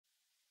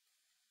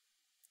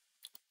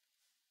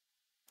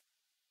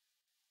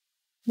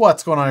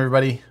What's going on,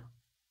 everybody?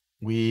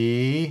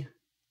 We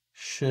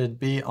should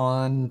be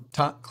on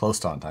time, close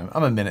to on time.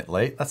 I'm a minute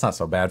late. That's not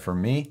so bad for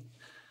me.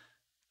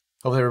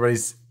 Hopefully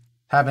everybody's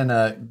having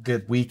a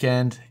good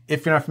weekend.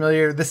 If you're not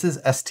familiar, this is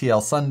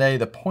STL Sunday.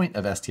 The point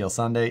of STL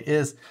Sunday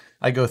is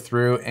I go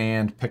through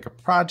and pick a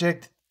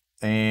project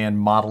and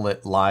model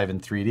it live in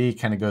 3D,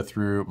 kind of go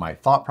through my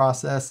thought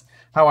process,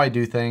 how I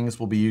do things.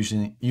 We'll be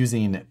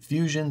using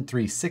Fusion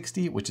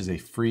 360, which is a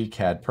free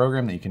CAD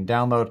program that you can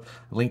download.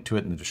 Link to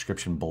it in the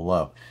description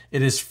below.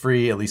 It is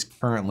free, at least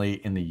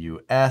currently in the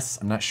US.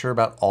 I'm not sure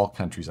about all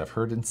countries. I've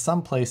heard in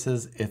some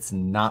places it's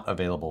not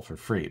available for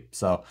free.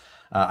 So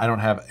I don't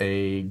have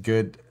a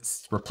good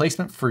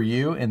replacement for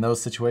you in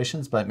those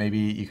situations, but maybe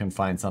you can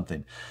find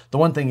something. The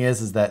one thing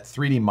is that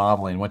 3D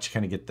modeling, once you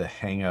kind of get the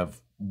hang of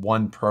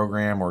one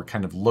program or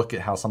kind of look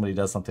at how somebody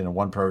does something in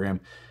one program,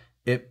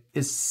 it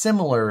is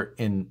similar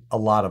in a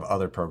lot of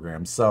other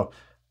programs. So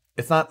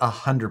it's not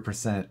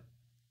 100%,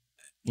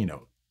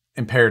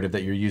 imperative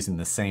that you're using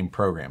the same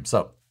program.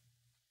 So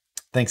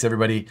thanks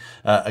everybody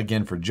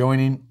again for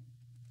joining.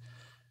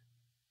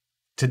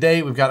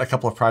 Today we've got a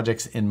couple of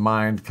projects in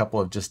mind, a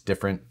couple of just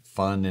different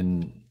fun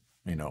and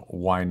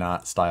why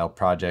not style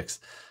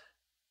projects.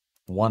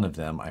 One of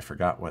them, I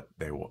forgot what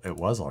it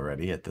was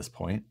already at this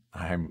point.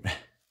 I'm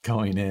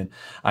going in.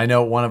 I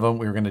know one of them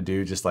we were going to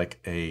do just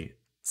like a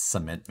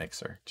cement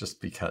mixer,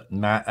 just because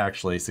Matt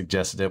actually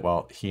suggested it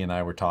while he and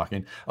I were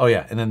talking. Oh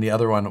yeah, and then the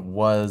other one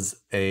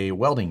was a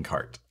welding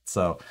cart.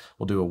 So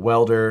we'll do a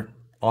welder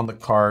on the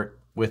cart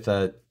with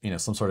a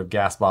some sort of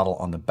gas bottle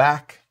on the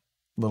back.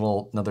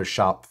 Another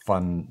shop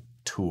fun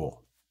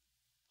tool.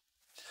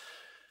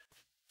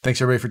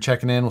 Thanks everybody for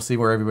checking in. We'll see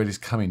where everybody's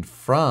coming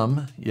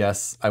from.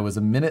 Yes, I was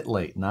a minute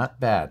late, not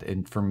bad.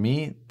 And for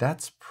me,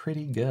 that's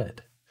pretty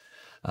good.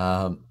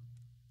 And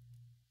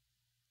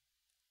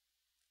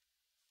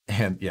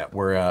yeah,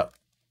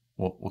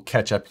 we'll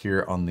catch up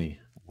here on the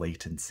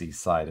latency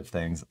side of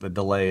things. The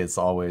delay is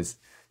always,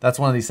 that's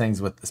one of these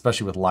things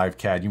especially with live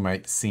CAD, you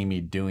might see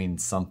me doing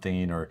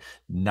something or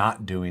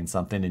not doing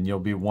something and you'll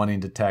be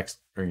wanting to text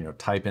or,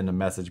 type in a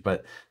message,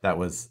 but that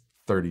was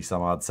 30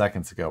 some odd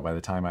seconds ago by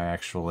the time I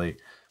actually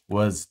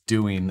was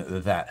doing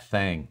that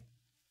thing.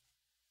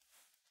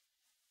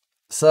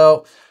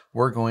 So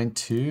we're going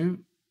to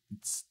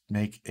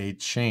make a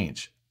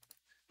change.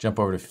 Jump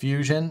over to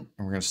Fusion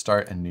and we're going to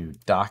start a new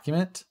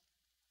document.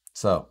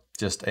 So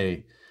just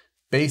a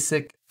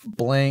basic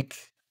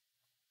blank.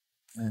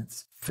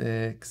 Let's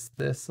fix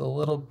this a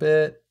little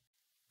bit.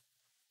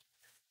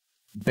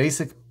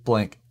 Basic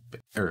blank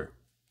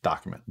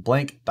document,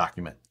 blank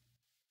document.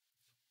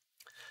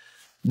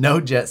 No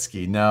jet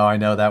ski. No, I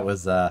know that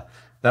was a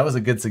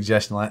good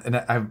suggestion.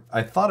 And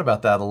I thought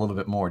about that a little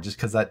bit more just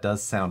because that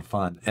does sound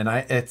fun. And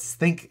I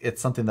think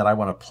it's something that I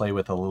want to play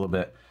with a little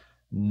bit,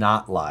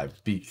 not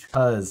live,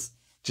 because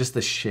just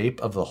the shape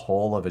of the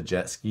hull of a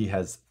jet ski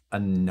has a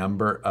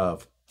number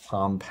of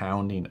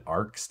compounding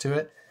arcs to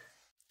it.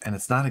 And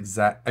it's not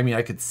exact. I mean,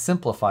 I could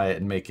simplify it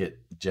and make it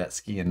jet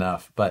ski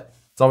enough, but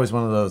it's always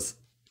one of those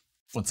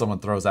when someone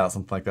throws out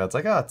something like that, it's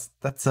like, oh,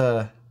 that's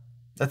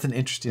an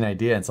interesting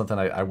idea and something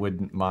I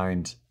wouldn't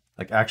mind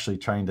like actually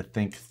trying to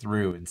think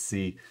through and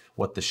see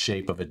what the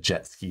shape of a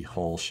jet ski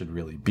hull should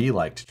really be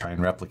like to try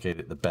and replicate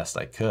it the best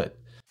I could.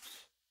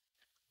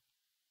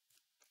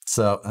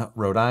 So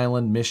Rhode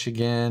Island,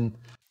 Michigan,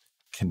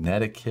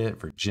 Connecticut,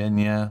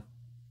 Virginia,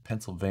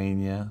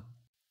 Pennsylvania,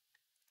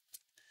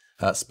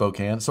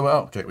 Spokane. So,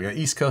 okay, we got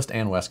East Coast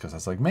and West Coast. I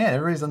was like, man,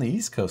 everybody's on the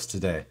East Coast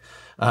today.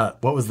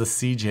 What was the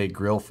CJ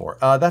grill for?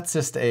 That's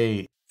just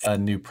a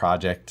new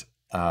project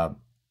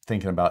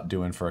thinking about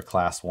doing for a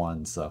class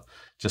 1. So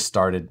just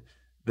started.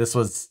 This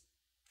was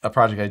a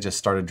project I just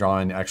started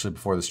drawing actually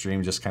before the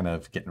stream, just kind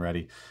of getting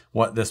ready.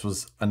 This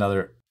was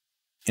another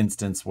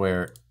instance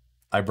where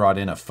I brought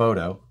in a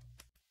photo.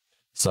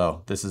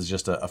 So this is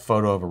just a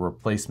photo of a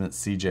replacement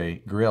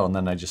CJ grill. And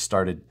then I just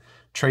started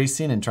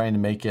tracing and trying to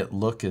make it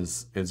look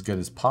as good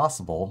as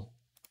possible.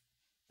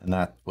 And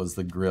that was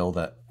the grill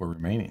that were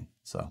remaining.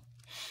 So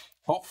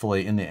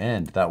hopefully in the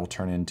end, that will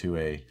turn into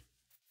an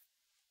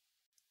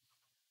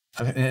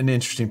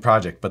interesting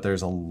project, but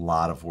there's a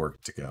lot of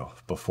work to go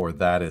before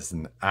that is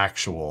an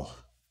actual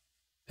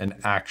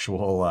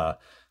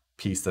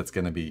piece that's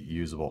going to be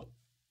usable.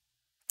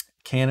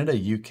 Canada,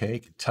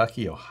 UK,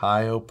 Kentucky,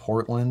 Ohio,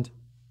 Portland.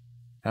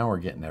 Now we're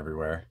getting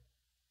everywhere.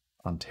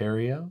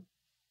 Ontario,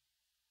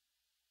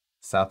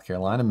 South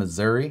Carolina,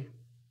 Missouri.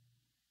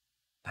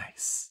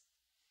 Nice.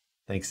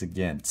 Thanks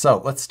again.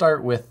 So let's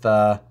start with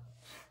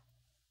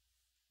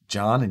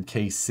John and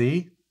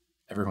KC.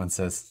 Everyone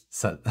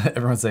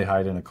say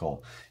hi to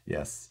Nicole.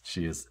 Yes,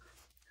 she is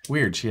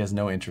weird. She has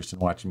no interest in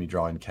watching me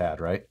draw in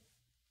CAD, right?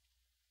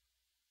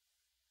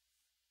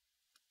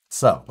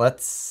 So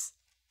let's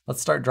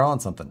start drawing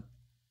something.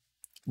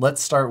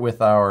 Let's start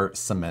with our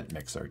cement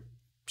mixer,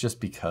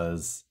 just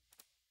because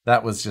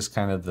that was just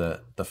kind of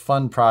the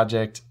fun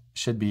project.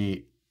 Should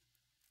be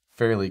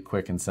fairly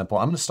quick and simple.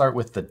 I'm going to start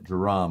with the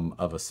drum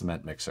of a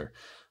cement mixer.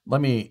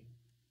 Let me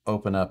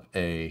open up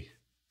a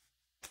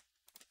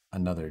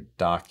another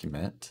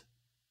document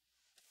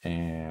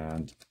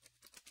and,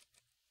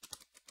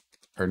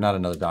 or not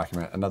another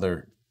document,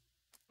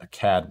 a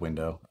CAD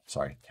window.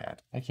 Sorry,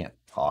 CAD. I can't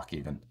talk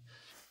even.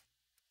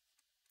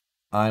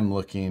 I'm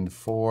looking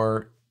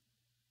for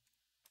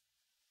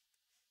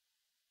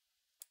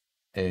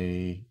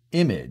a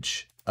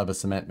image of a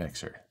cement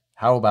mixer.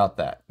 How about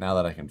that? Now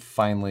that I can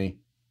finally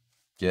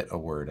get a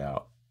word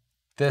out.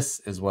 This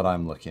is what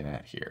I'm looking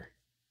at here.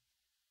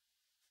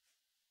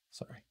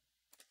 Sorry.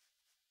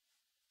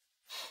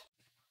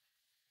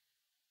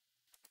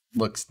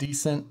 Looks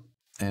decent.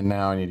 And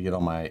now I need to get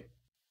all my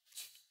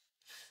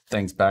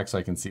things back so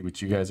I can see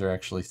what you guys are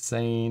actually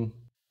saying.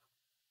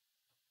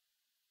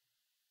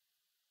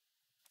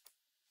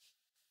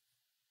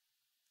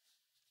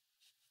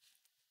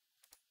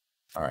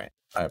 All right,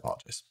 I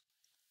apologize.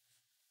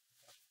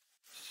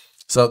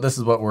 So this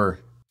is what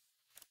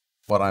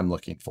I'm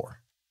looking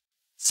for.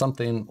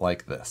 Something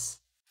like this.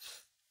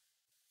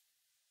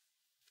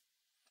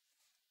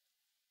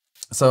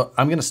 So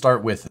I'm going to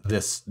start with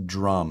this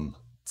drum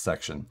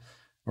section.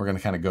 We're going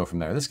to kind of go from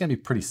there. This is going to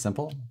be pretty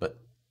simple, but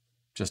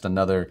just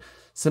another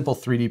simple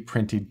 3D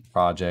printed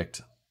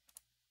project.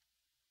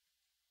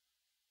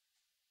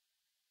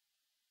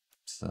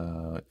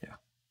 So yeah.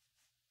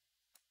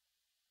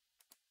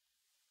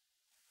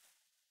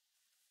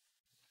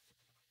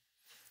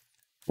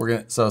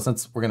 So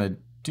since we're gonna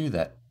do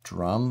that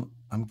drum,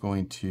 we're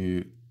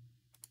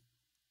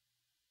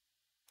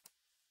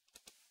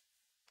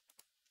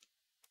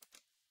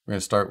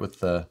gonna start with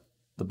the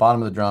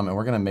bottom of the drum, and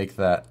we're gonna make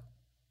that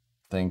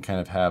thing kind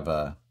of have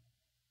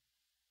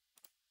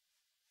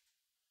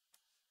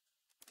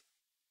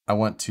I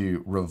want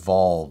to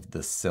revolve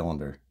this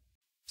cylinder.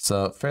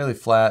 So fairly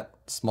flat,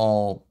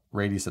 small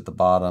radius at the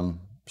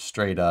bottom,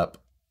 straight up,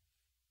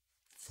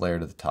 flare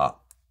to the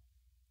top.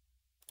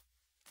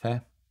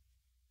 Okay.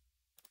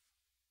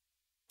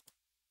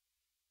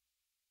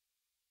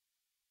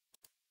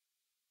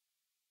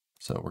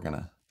 So we're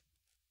gonna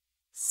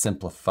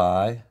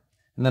simplify,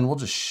 and then we'll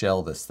just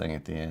shell this thing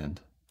at the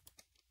end.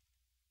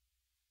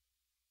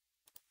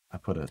 I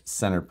put a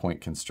center point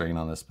constraint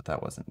on this, but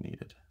that wasn't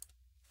needed.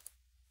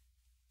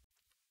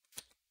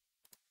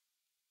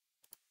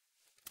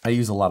 I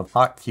use a lot of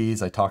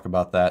hotkeys. I talk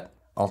about that.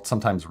 I'll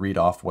sometimes read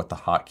off what the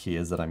hotkey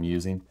is that I'm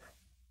using.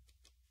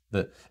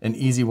 An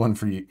easy one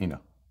for you,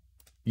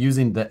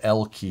 using the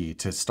L key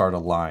to start a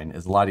line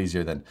is a lot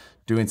easier than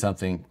doing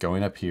something,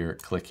 going up here,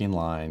 clicking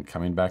line,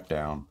 coming back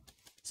down.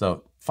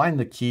 So find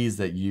the keys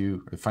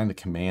find the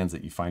commands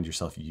that you find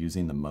yourself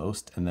using the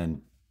most, and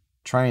then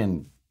try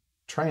and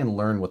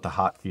learn what the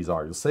hotkeys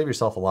are. You'll save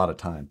yourself a lot of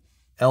time.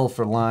 L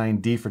for line,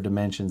 D for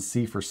dimension,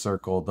 C for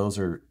circle. Those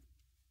are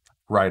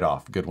right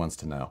off good ones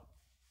to know.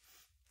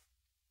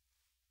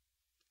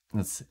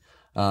 Let's see.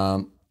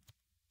 Some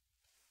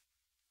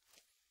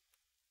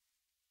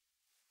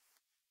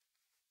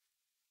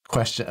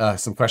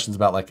questions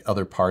about like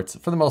other parts.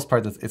 For the most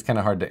part, it's kind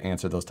of hard to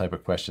answer those type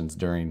of questions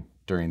during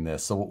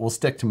this. So we'll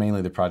stick to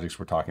mainly the projects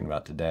we're talking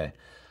about today.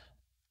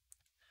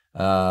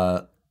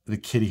 The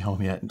kitty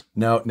home yet?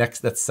 No,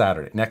 that's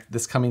Saturday.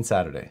 This coming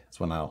Saturday is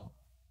when I'll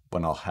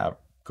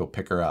go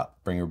pick her up,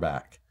 bring her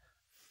back.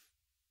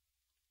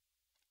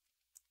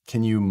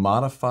 Can you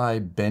modify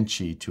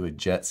Benchy to a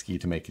jet ski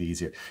to make it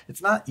easier?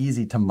 It's not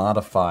easy to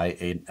modify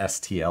an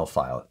STL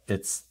file.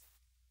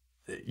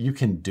 You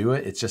can do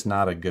it. It's just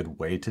not a good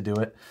way to do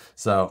it.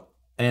 So,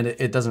 and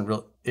it doesn't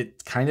really,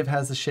 it kind of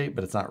has the shape,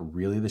 but it's not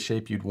really the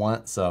shape you'd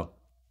want. So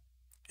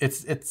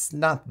it's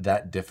not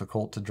that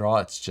difficult to draw.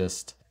 It's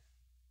just,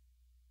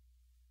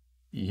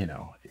 you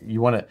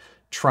want to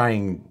try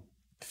and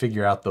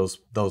figure out those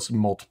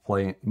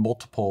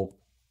multiple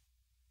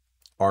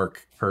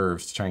arc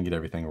curves to try and get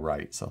everything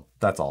right. So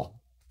that's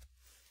all.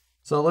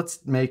 So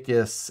let's make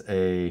this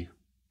a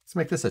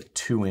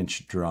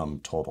 2-inch drum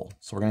total.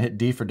 So we're gonna hit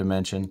D for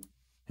dimension.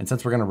 And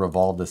since we're gonna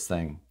revolve this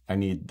thing, I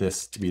need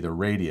this to be the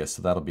radius.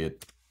 So that'll be a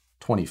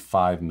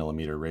 25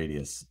 millimeter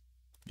radius.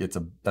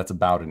 That's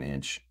about an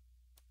inch.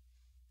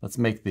 Let's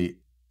make the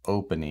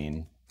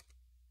opening.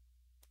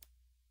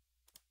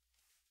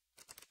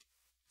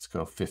 Let's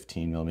go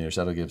 15 millimeters.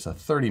 That'll give us a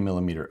 30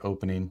 millimeter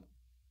opening.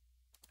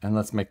 And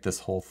let's make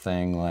this whole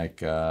thing like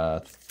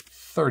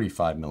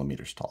 35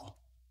 millimeters tall.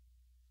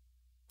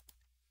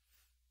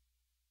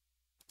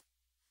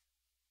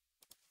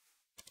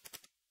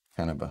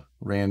 Kind of a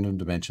random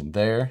dimension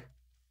there.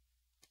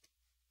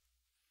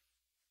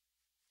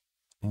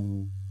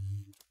 And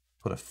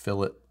put a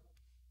fillet,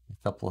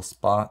 a couple of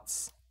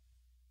spots.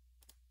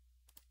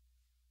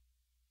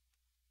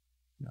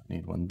 Don't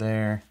need one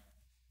there.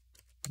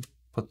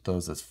 Put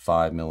those as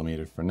 5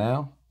 millimeters for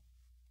now.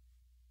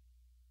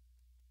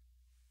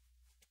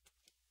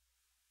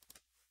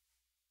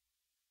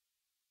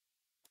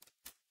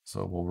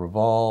 So we'll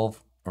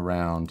revolve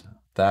around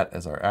that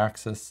as our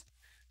axis.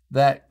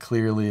 That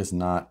clearly is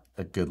not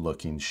a good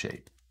looking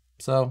shape.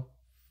 So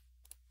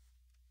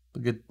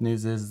the good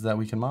news is that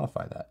we can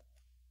modify that.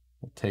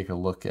 We'll take a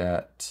look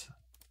at,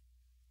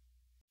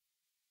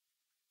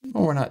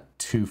 well, we're not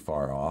too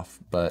far off,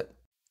 but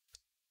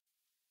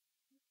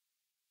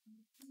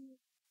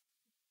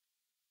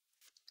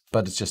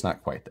but it's just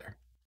not quite there.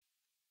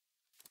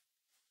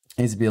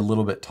 It needs to be a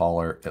little bit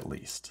taller at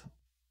least,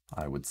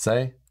 I would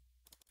say.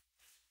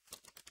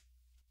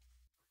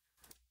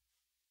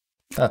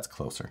 That's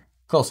closer.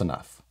 Close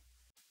enough.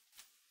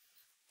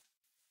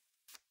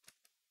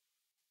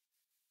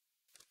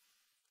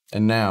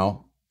 And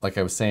now, like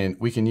I was saying,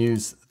 we can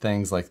use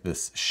things like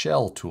this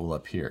shell tool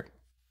up here.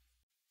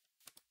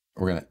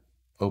 We're going to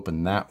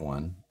open that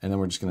one, and then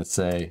we're just going to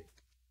say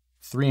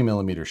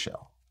 3mm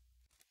shell.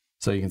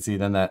 So you can see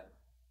then that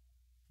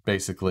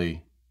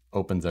basically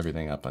opens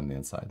everything up on the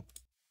inside.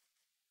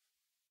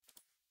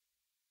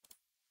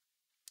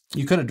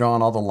 You could have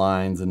drawn all the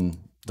lines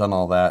and done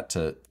all that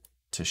to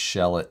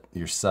shell it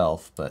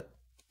yourself, but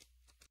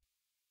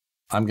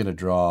I'm going to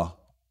draw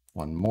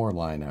one more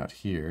line out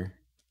here.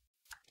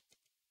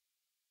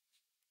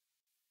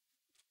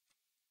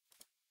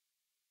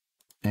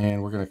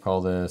 And we're going to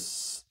call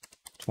this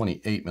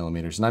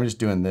 28mm. And I'm just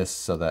doing this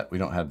so that we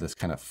don't have this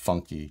kind of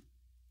funky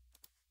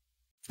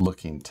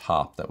looking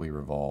top that we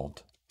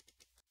revolved.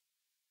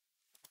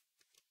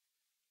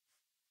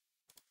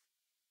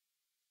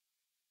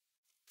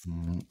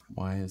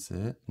 Why is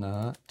it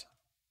not?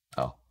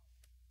 Oh,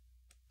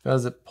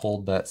 because it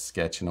pulled that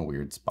sketch in a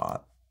weird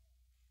spot.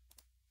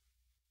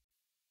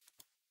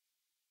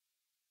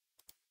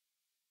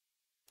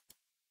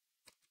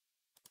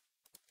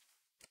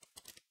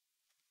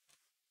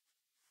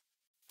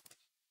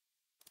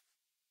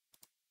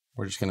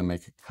 We're just going to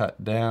make a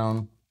cut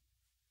down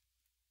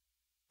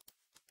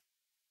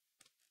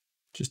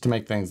just to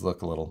make things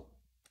look a little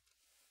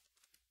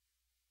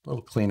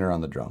cleaner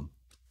on the drum.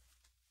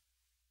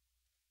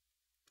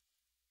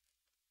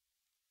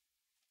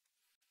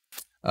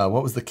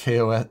 What was the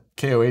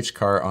KOH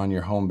car on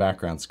your home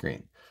background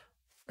screen?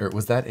 Or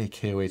was that a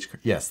KOH car?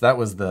 Yes, that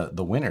was the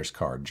winner's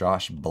car,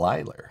 Josh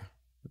Blyler,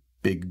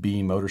 Big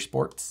B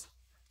Motorsports.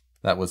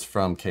 That was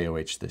from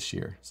KOH this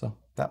year, so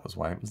that was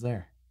why it was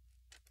there.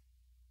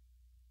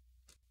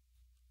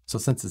 So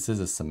since this is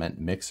a cement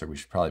mixer, we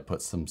should probably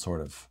put some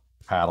sort of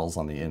paddles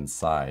on the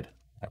inside,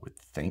 I would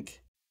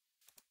think.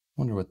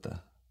 Wonder what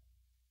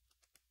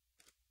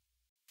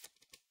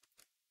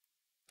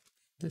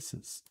this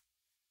is.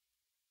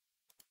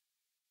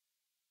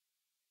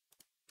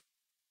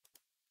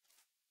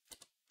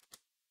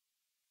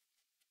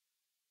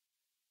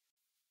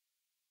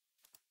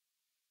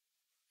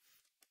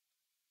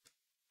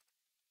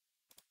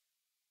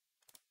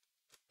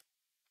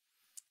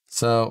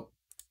 So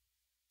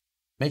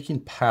making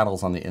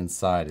paddles on the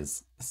inside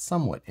is a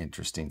somewhat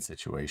interesting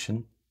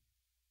situation.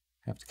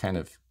 Have to kind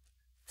of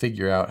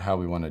figure out how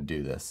we want to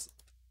do this.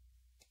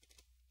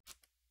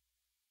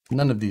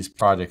 None of these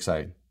projects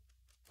I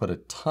put a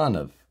ton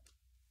of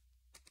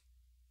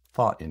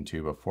thought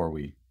into before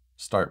we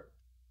start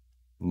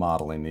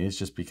modeling these,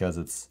 just because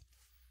I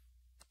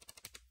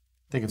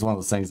think it's one of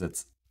those things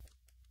that's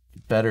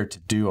better to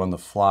do on the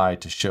fly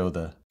to show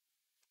the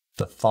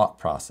thought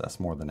process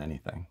more than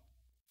anything.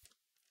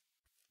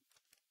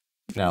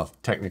 Now,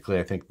 technically,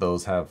 I think they'll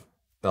have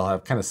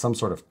kind of some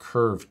sort of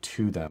curve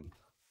to them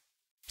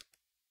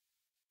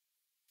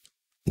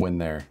when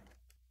they're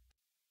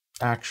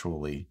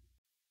actually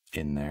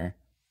in there.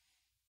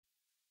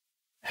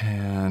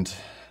 And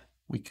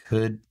we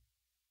could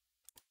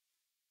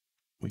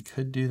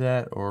do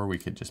that, or we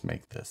could just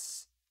make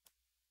this.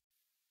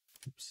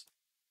 Oops.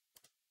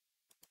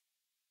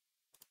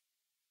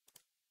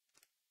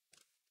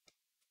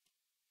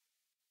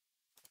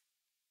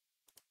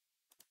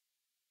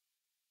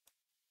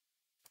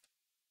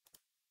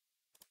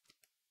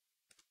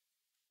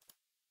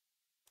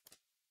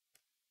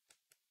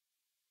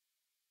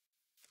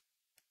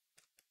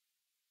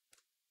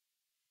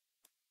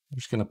 I'm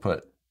just going to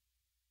put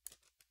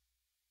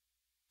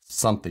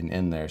something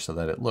in there so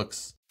that it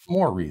looks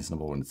more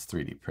reasonable when it's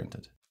 3D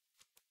printed.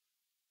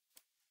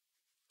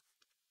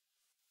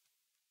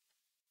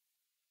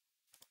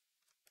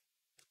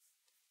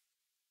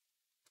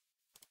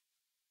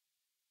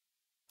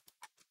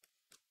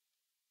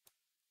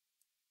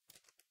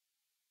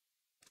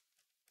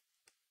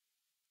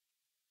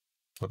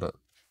 Put a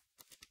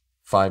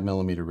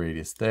 5mm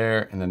radius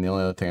there, and then the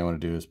only other thing I want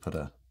to do is put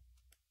a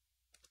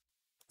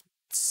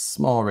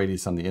small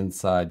radius on the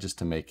inside just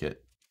to make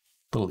it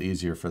a little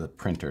easier for the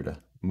printer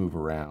to move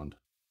around.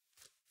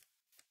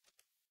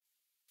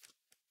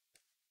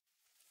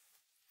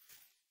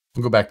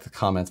 We'll go back to the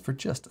comments for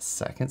just a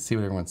second, see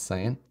what everyone's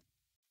saying.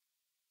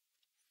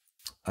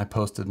 I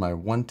posted my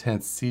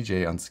 1/10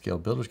 CJ on Scale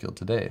Builders Guild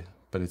today,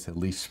 but it's a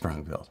leaf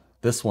sprung build.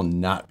 This will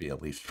not be a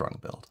leaf sprung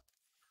build.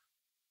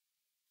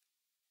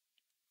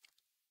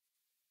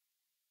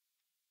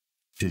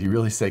 Did you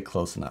really say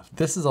close enough?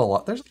 This is a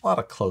lot. There's a lot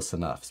of close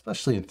enough,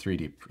 especially in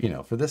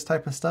 3D, for this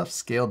type of stuff,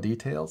 scale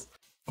details.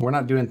 We're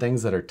not doing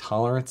things that are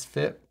tolerance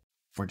fit.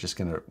 We're just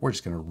going to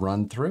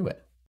run through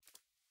it.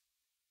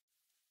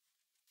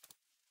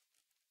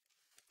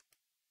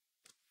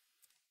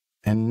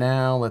 And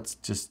now let's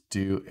just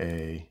do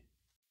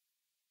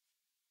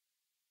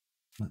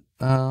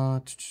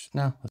we'll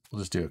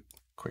just do a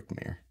quick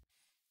mirror.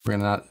 We're going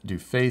to not do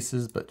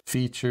faces, but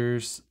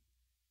features.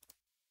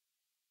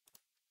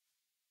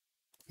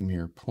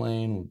 mirror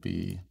plane will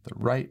be the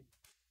right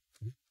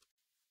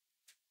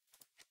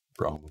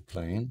wrong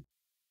plane.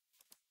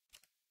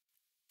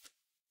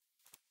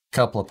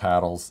 Couple of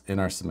paddles in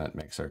our cement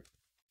mixer.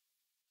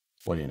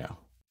 What do you know?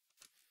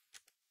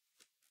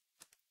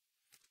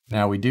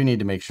 Now we do need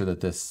to make sure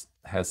that this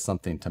has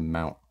something to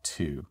mount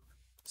to.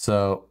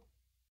 So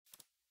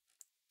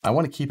I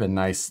want to keep a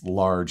nice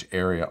large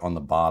area on the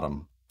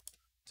bottom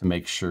to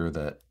make sure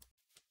that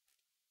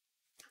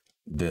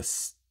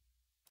this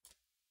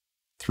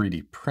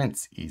 3D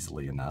prints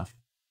easily enough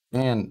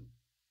and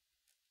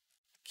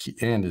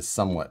is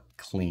somewhat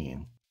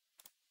clean.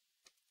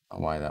 I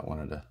don't know why that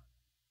wanted to.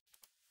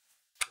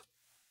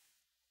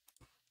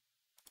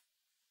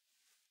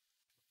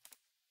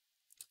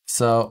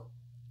 So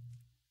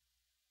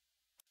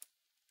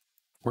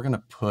we're going to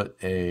put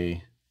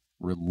a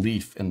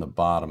relief in the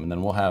bottom, and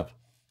then we'll have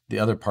the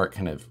other part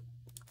kind of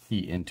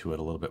key into it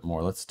a little bit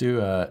more. Let's do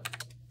a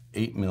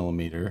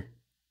 8mm.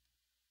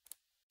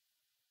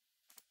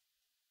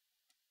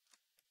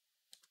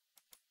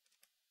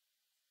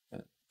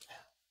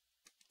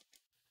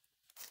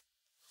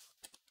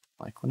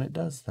 Like when it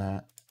does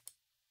that.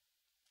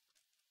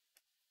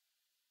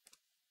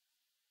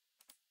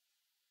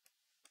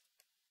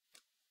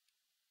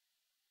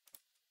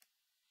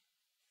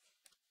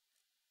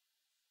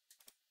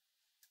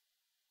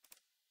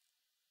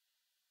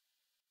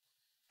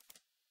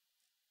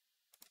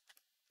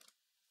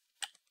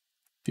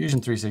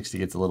 Fusion 360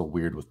 gets a little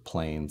weird with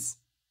planes.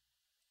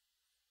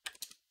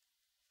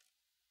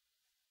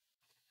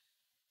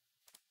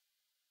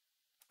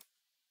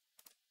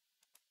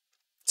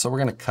 So we're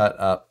going to cut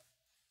up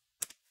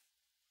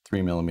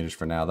 3mm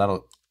for now.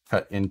 That'll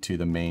cut into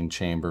the main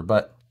chamber,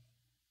 but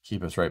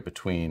keep us right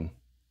between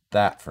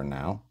that for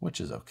now, which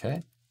is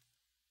okay.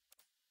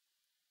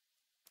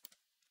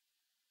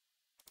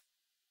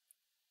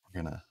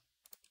 We're going to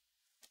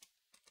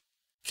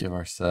give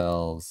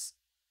ourselves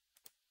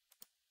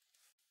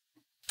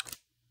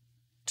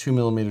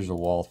 2mm of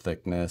wall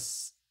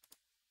thickness.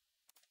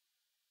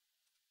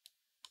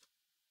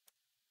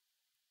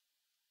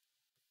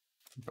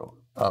 Go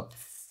up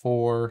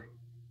 4.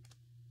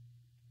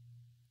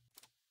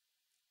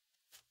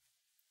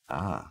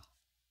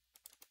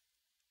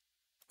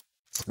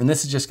 And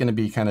this is just going to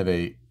be kind of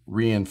a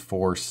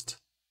reinforced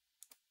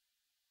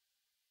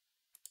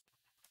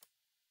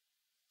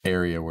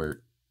area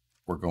where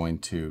we're going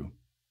to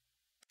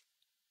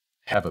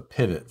have a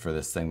pivot for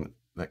this thing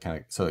that kind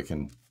of, so it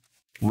can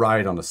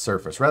ride on the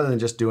surface rather than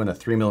just doing a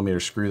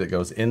 3mm screw that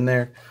goes in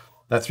there.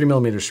 That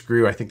 3mm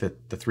screw, I think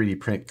that the 3D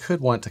print could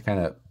want to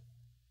kind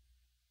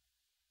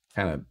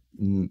of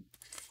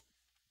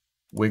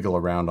wiggle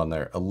around on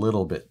there a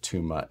little bit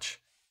too much.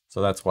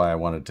 So that's why I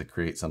wanted to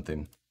create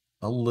something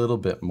a little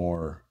bit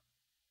more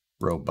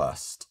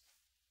robust.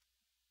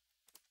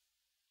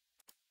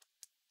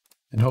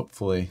 And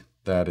hopefully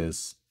that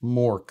is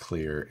more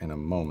clear in a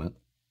moment.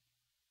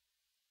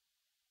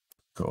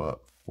 Go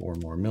up 4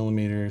 more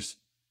millimeters.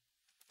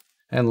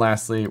 And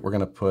lastly, we're going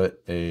to put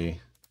a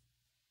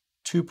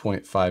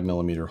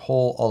 2.5mm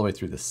hole all the way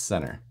through the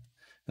center.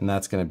 And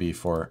that's going to be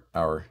for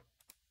our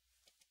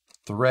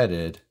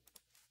threaded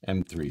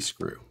M3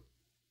 screw.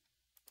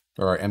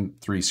 Or our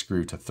M3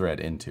 screw to thread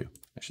into,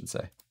 I should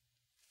say.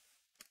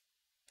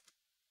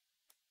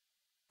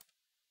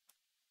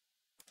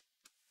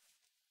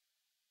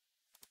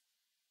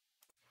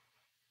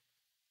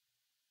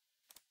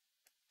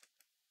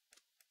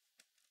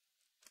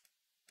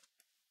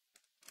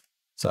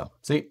 So,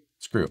 see,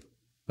 screw.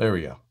 There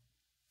we go.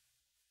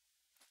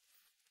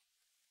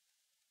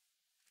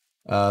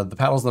 The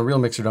paddles in the real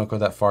mixer don't go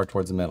that far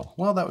towards the middle.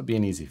 Well, that would be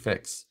an easy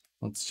fix.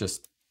 Let's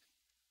just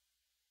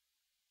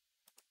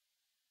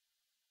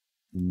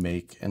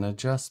make an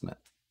adjustment.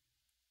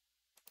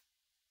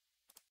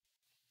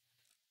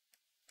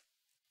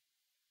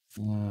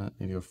 Need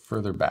to go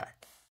further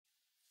back.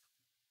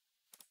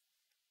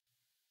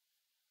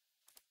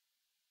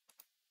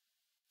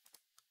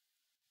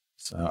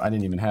 So I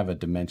didn't even have a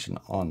dimension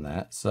on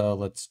that. So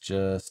let's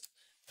just,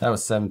 that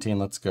was 17.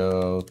 Let's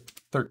go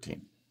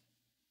 13.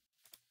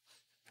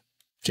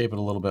 Shape it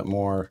a little bit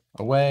more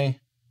away.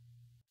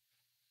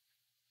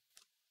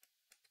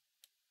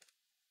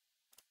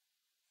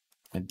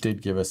 It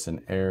did give us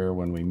an error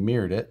when we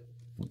mirrored it.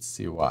 Let's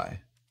see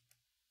why.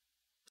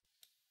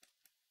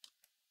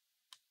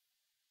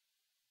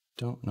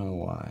 Don't know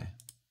why.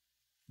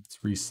 Let's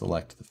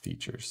reselect the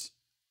features.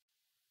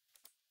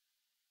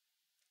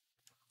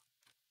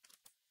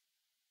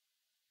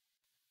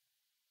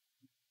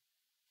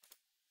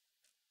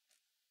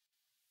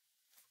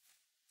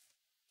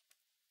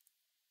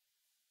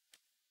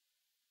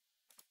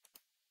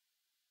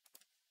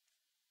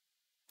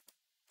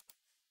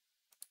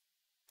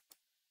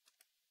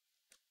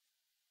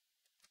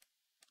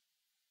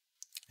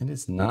 It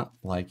is not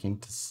liking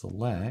to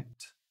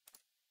select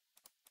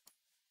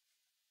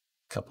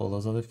a couple of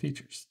those other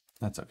features.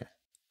 That's okay.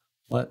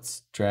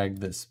 Let's drag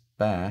this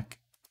back,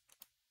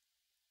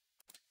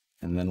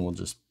 and then we'll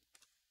just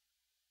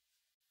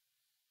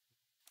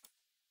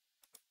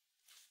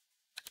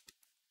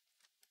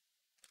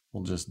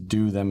we'll just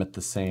do them at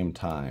the same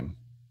time.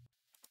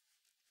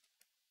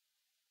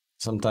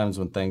 Sometimes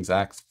when things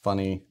act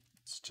funny,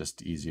 it's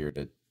just easier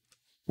to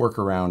work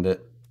around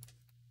it.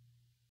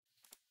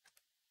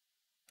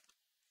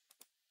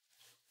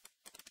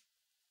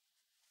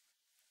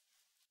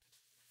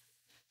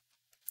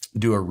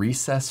 Do a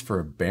recess for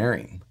a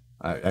bearing.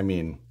 I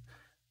mean,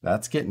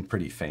 that's getting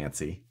pretty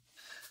fancy.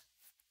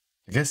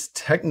 I guess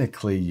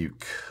technically you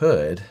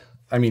could.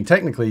 I mean,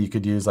 technically you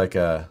could use like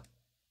a,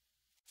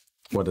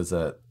 what is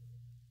it?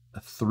 A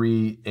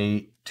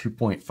 3/8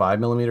 2.5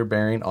 millimeter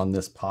bearing on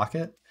this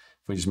pocket.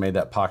 If we just made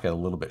that pocket a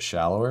little bit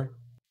shallower.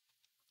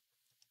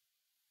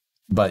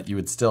 But you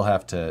would still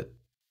have to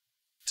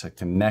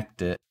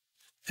connect it,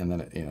 and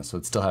then, you know, so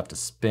it'd still have to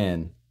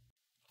spin.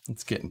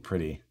 It's getting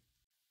pretty.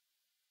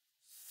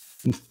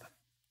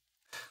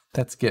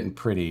 That's getting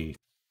pretty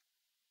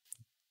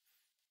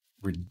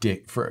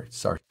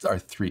ridiculous for our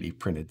 3D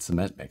printed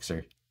cement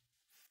mixer.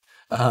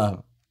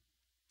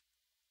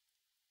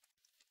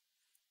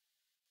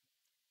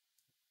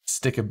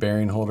 Stick a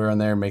bearing holder on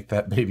there, make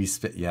that baby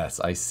spit. Yes,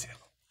 I see.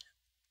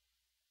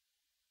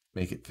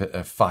 Make it fit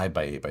a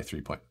 5x8 by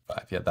 3.5.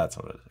 Yeah, that's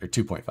what it is, or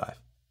 2.5.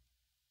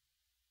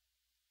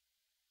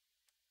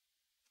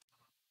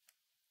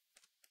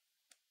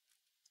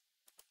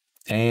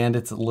 And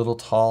it's a little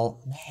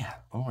tall. Man,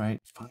 all right,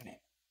 fine.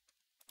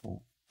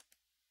 Cool.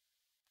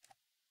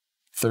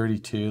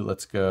 32,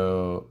 let's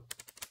go.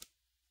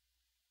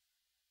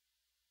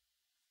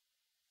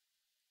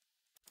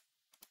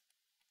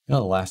 You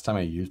know, the last time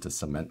I used a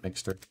cement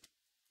mixer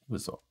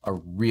was a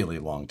really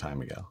long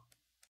time ago.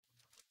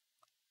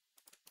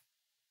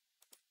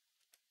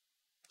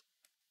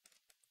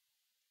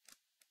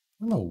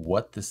 I don't know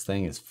what this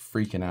thing is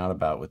freaking out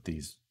about with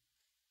these.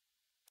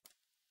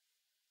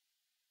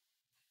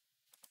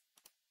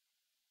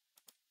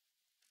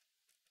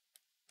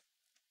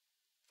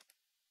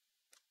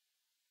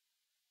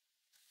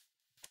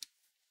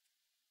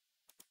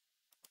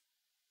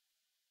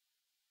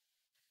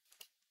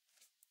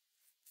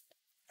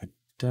 I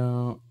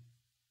don't.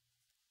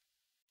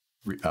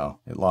 Oh,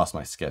 it lost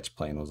my sketch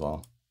plane was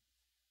all.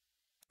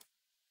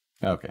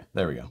 Okay,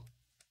 there we go.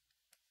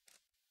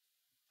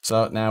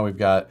 So now we've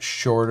got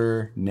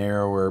shorter,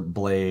 narrower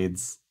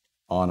blades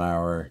on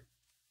our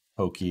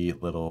pokey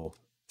little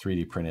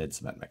 3D printed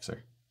cement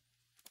mixer.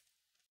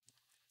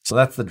 So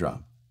that's the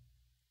drum.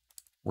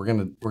 We're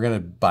gonna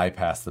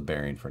bypass the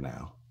bearing for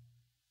now.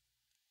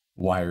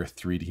 Wire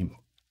 3D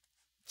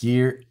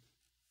gear.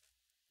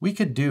 We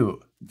could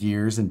do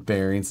gears and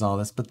bearings and all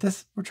this, but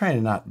this, we're trying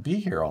to not be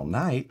here all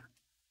night.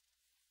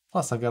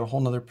 Plus, I've got a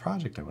whole nother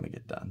project I want to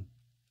get done.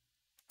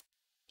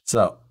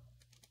 So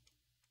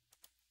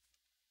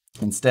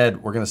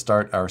instead, we're going to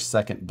start our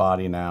second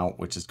body now,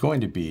 which is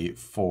going to be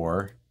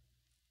for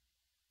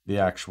the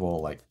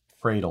actual like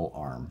cradle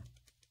arm.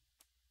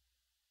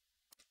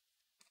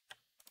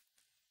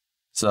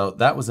 So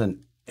that was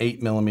an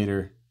 8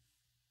 millimeter.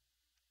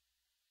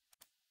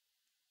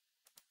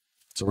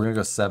 So we're going to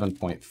go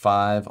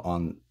 7.5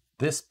 on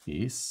this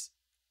piece.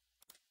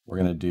 We're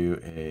going to do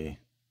a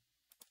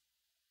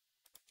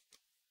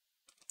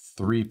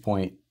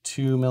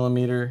 3.2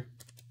 millimeter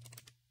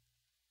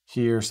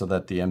here so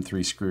that the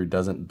M3 screw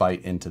doesn't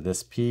bite into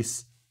this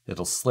piece.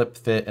 It'll slip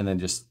fit and then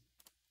just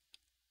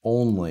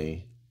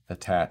only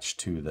attach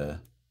to the.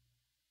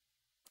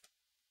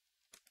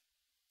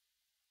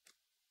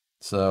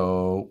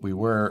 So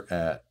we're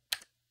gonna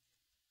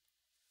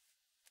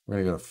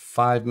go to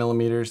 5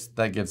 millimeters.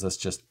 That gives us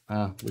just,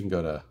 we can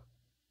go to,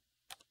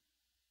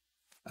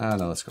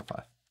 no, let's go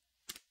 5.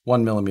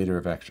 1 millimeter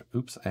of extra,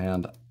 oops.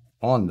 And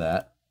on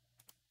that,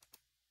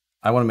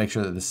 I want to make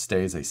sure that this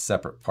stays a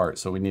separate part.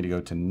 So we need to go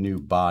to new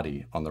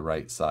body on the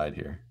right side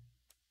here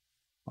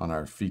on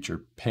our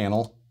feature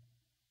panel.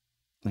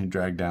 And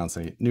drag down,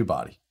 say new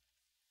body.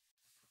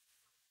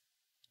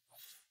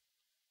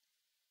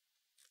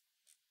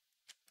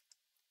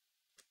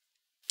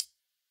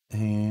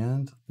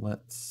 And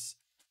let's,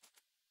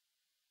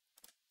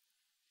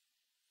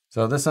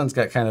 so this one's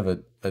got kind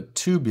of a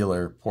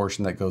tubular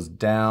portion that goes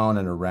down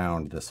and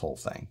around this whole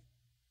thing.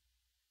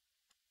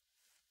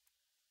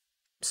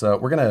 So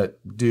we're going to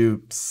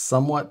do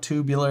somewhat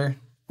tubular.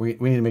 We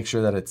need to make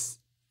sure that it's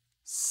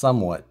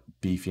somewhat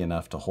beefy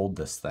enough to hold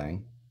this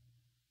thing.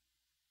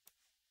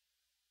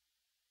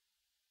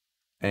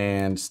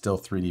 And still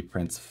 3D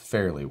prints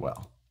fairly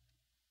well.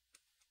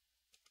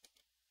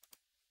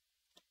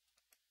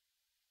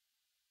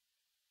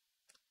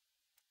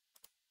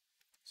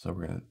 So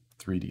we're going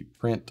to 3D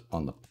print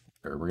on the,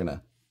 or we're going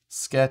to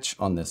sketch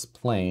on this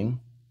plane.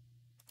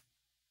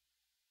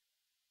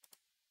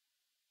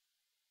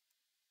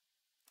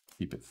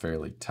 Keep it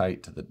fairly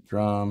tight to the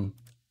drum.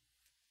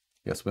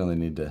 I guess we only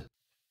need to,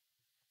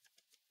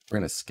 we're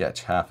going to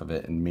sketch half of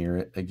it and mirror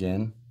it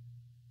again.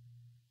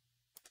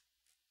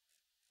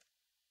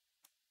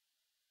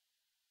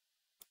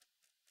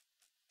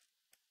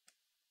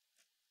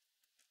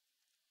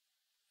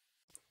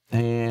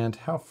 And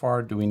how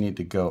far do we need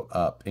to go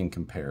up in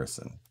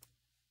comparison?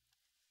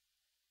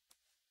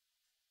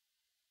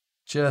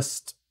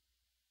 Just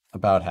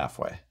about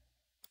halfway.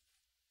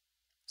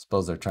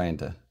 Suppose they're trying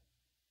to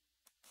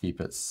keep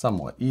it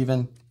somewhat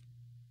even,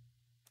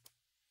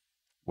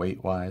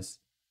 weight-wise.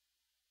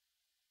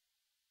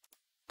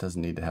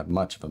 Doesn't need to have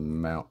much of a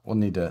mount.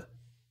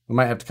 We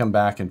might have to come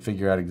back and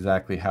figure out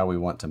exactly how we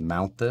want to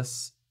mount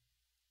this.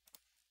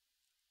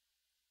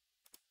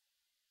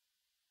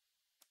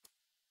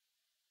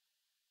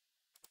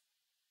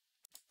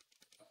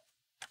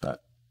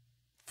 But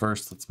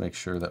first, let's make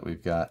sure that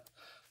we've got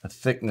a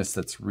thickness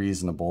that's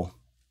reasonable.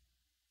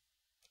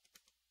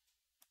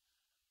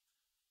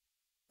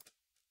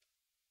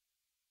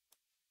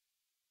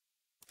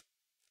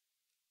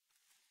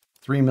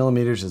 Three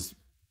millimeters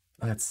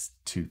that's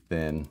too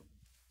thin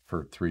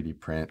for 3D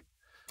print.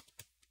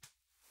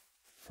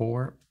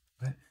 4,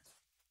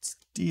 what's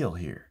the deal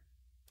here?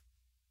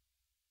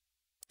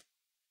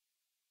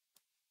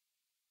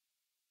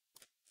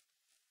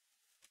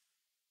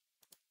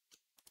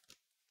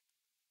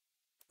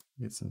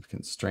 Get some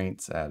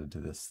constraints added to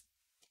this.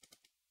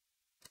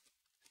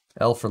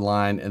 L for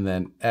line, and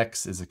then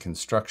X is a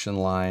construction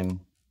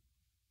line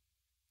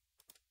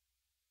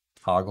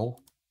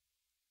toggle.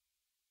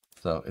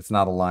 So it's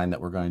not a line that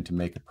we're going to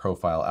make a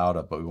profile out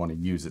of, but we want to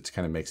use it to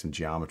kind of make some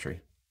geometry.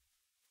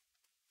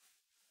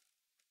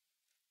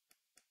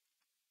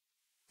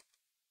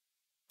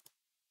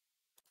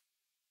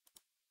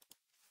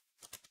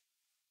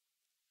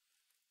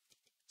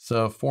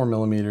 So 4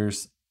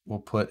 millimeters, we'll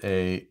put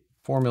a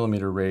 4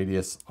 millimeter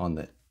radius on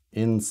the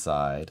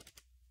inside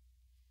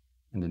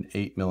and an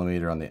 8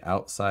 millimeter on the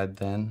outside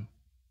then.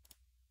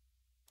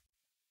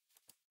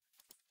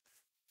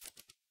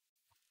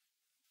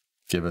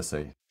 Give us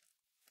a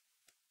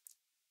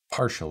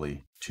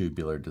partially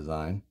tubular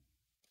design.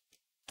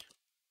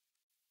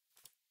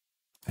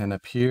 And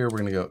up here, we're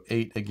gonna go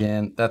 8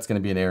 again. That's gonna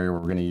be an area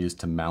we're gonna use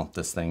to mount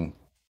this thing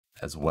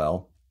as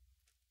well.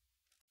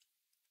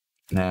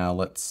 Now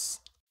let's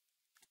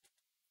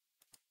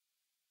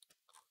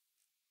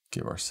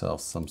give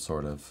ourselves some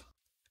sort of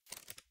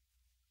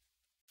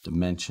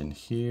dimension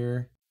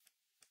here.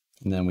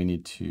 And then we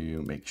need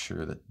to make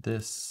sure that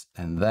this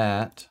and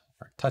that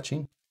are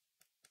touching.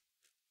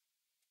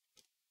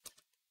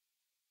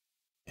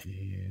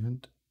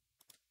 And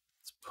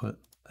let's put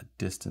a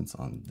distance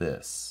on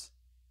this.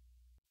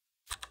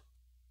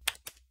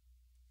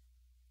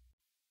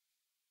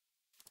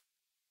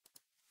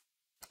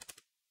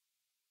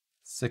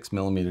 Six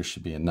millimeters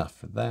should be enough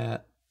for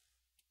that.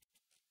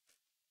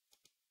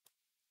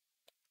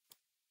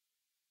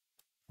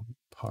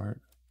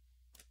 Part.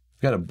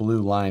 We've got a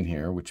blue line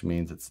here, which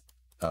means it's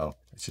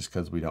just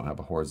because we don't have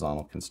a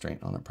horizontal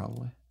constraint on it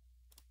probably.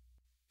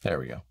 There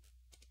we go.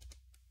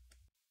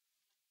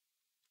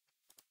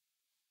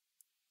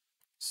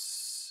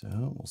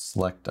 So we'll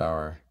select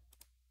our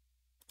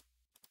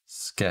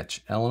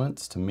sketch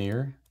elements to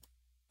mirror,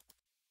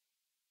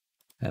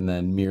 and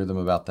then mirror them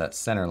about that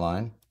center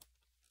line.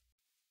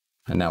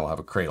 And now we'll have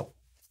a cradle.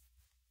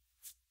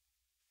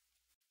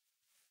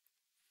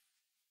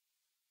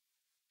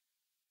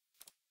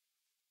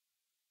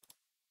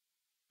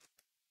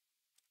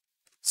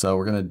 So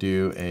we're gonna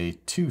do a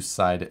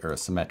two-sided, or a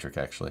symmetric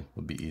actually,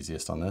 would be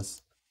easiest on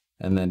this.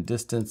 And then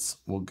distance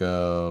will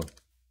go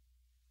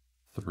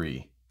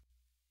 3.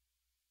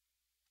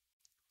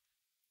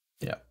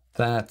 Yeah,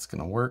 that's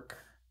gonna work.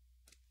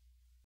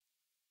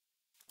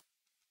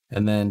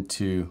 And then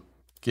to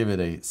give it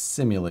a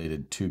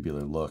simulated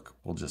tubular look,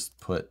 we'll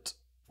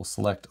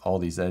select all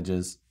these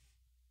edges,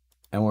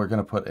 and we're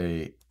gonna put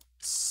a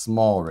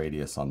small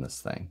radius on this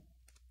thing.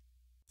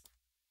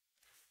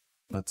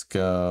 Let's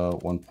go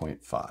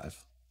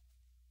 1.5.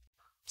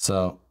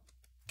 So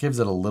gives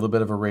it a little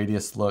bit of a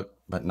radius look,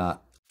 but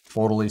not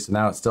totally. So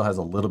now it still has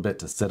a little bit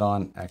to sit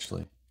on,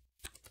 actually.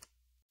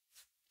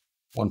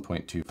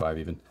 1.25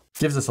 even.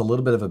 Gives us a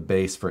little bit of a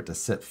base for it to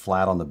sit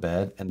flat on the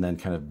bed and then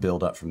kind of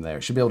build up from there.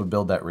 Should be able to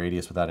build that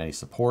radius without any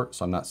support,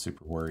 so I'm not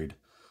super worried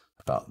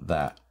about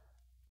that.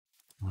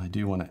 I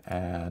do want to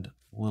add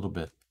a little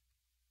bit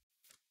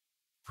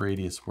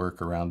radius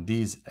work around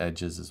these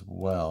edges as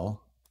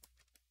well.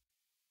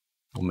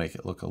 We'll make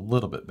it look a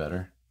little bit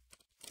better.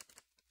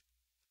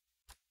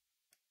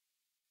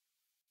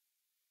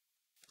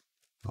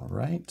 All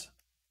right.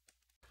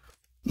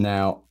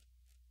 Now,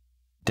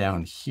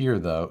 down here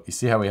though, you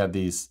see how we have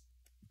these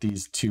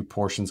two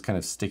portions kind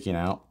of sticking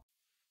out?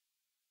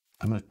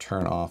 I'm going to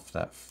turn off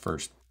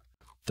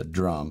the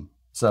drum.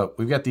 So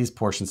we've got these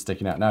portions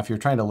sticking out. Now, if you're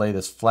trying to lay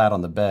this flat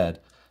on the bed,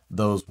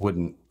 those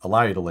wouldn't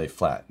allow you to lay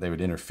flat. They would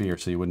interfere,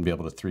 so you wouldn't be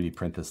able to 3D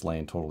print this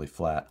laying totally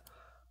flat.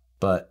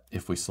 But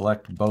if we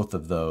select both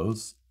of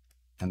those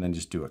and then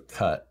just do a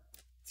cut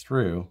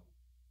through,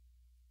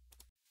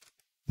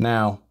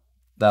 now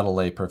that'll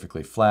lay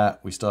perfectly flat.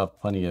 We still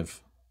have plenty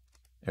of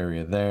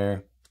area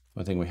there.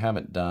 One thing we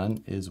haven't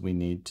done is we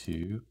need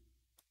to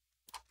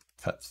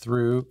cut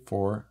through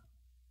for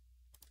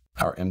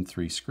our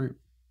M3 screw.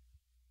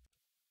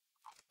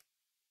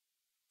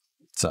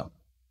 So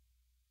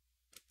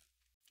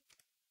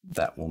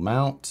that will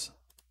mount.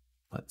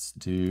 Let's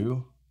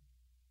do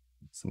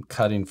some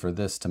cutting for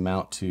this to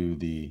mount to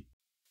the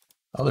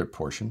other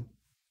portion.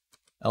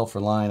 L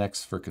for line,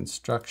 X for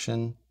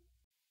construction.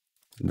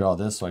 Draw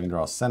this so I can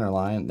draw a center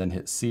line, then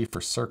hit C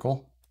for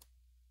circle.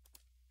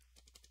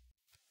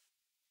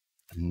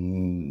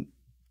 And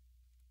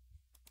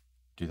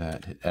do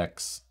that, hit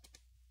X.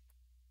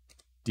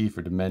 D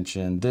for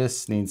dimension.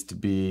 This needs to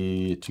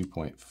be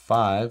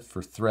 2.5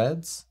 for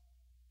threads.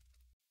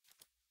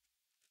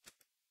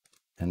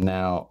 And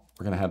now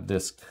we're going to have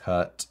this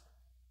cut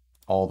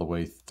all the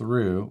way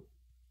through.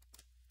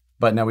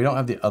 But now we don't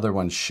have the other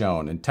one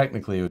shown, and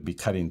technically it would be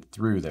cutting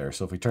through there.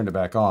 So if we turned it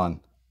back on,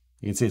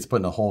 you can see it's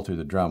putting a hole through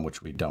the drum,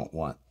 which we don't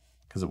want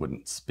because it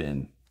wouldn't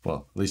spin.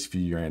 Well, at least if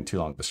you ran too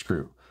long the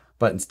screw.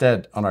 But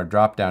instead, on our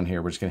drop down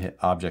here, we're just going to hit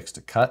objects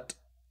to cut,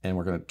 and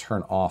we're going to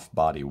turn off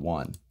body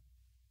 1.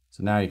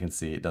 So now you can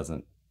see it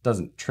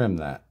doesn't trim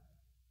that.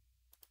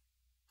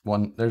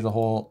 There's a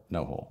hole,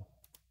 no hole.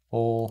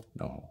 Hole,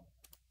 no hole.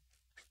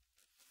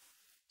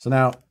 So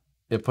now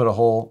it put a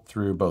hole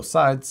through both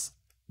sides,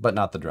 but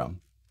not the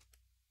drum.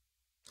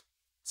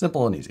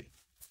 Simple and easy.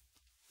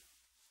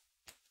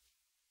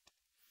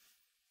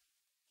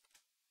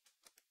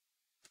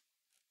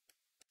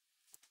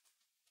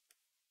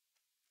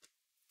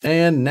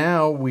 And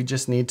now we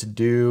just need to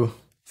do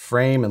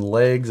frame and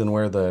legs and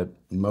where the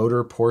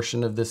motor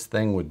portion of this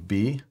thing would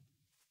be.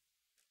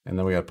 And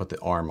then we got to put the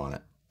arm on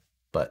it.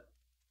 But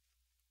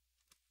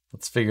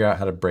let's figure out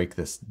how to break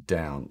this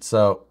down.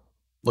 So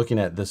looking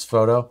at this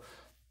photo,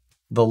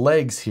 the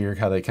legs here,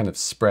 how they kind of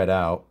spread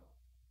out,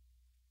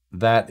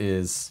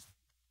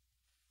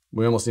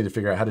 we almost need to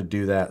figure out how to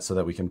do that so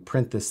that we can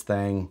print this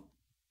thing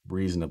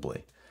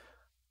reasonably.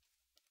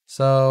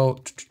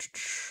 So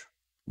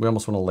we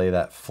almost want to lay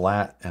that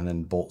flat and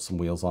then bolt some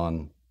wheels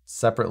on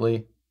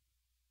separately,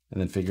 and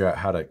then figure out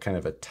how to kind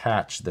of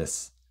attach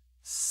this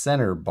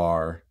center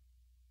bar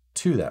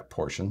to that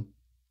portion.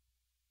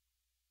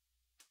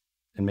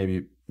 And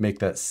maybe make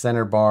that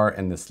center bar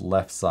and this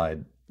left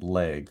side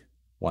leg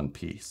one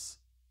piece.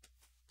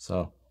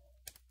 So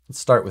let's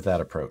start with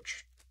that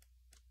approach.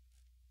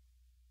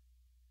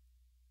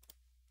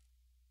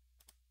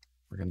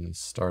 We're going to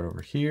start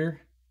over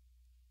here.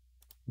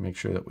 Make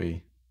sure that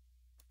we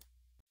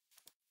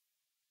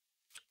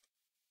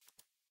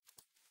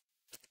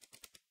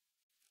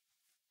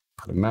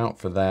put a mount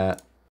for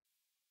that.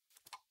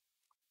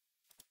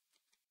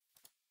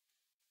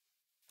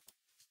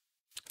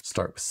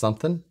 Start with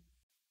something.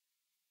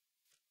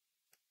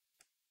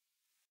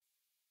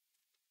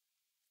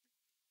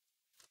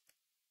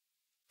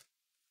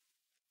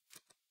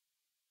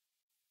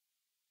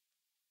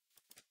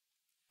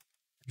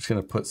 I'm just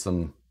going to put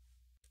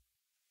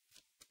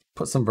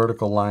some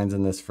vertical lines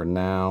in this for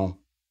now.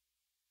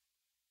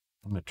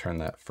 I'm going to turn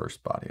that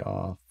first body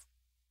off.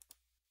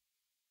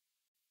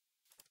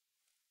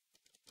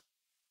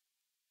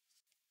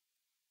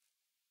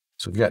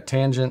 So we've got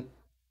tangent,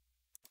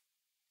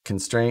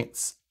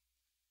 constraints.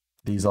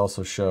 These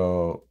also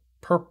show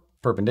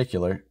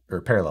perpendicular,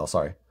 or parallel,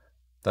 sorry.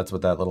 That's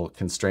what that little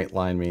constraint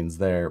line means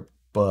there.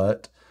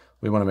 But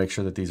we want to make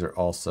sure that these are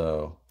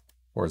also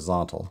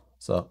horizontal.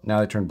 So now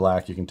they turn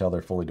black, you can tell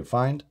they're fully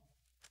defined.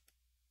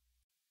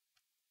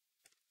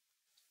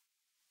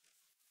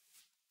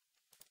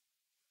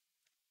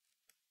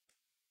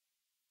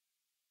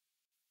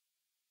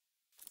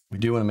 We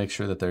do want to make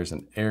sure that there's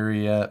an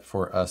area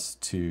for us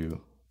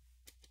to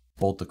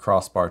bolt the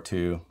crossbar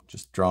to,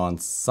 just drawing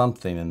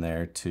something in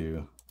there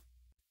to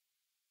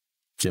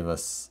give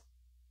us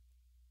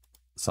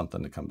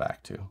something to come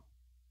back to.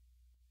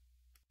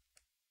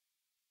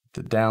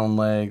 The down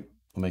leg,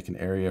 we'll make an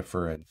area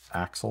for an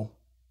axle.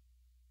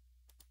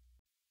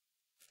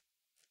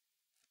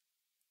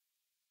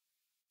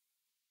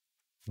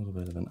 A little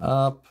bit of an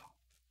up,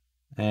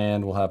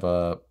 and we'll have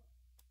a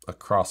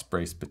cross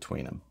brace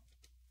between them.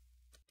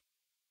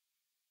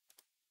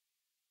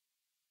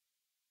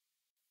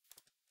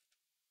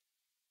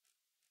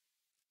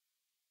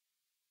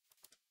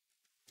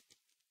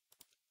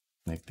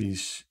 Make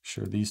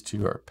sure these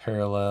two are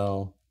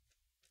parallel.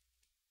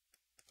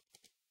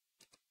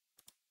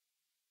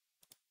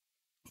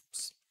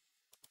 Oops.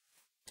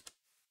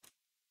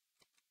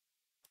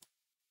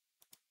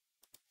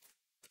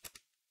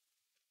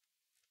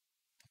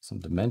 Some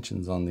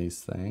dimensions on these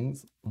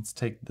things. Let's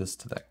take this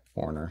to that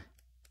corner.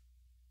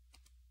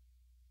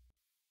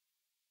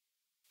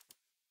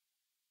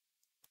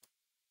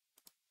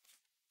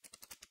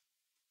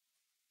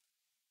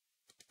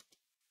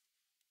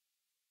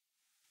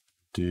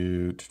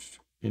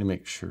 Need to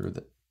make sure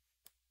that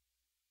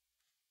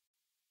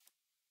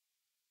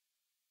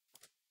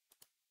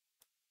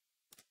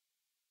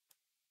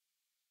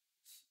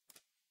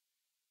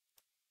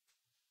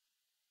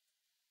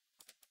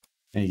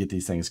and you get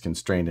these things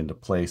constrained into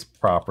place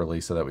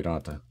properly so that we don't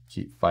have to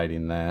keep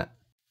fighting that.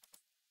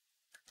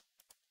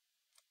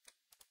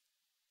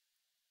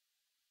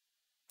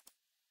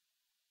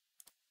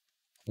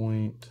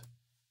 Point.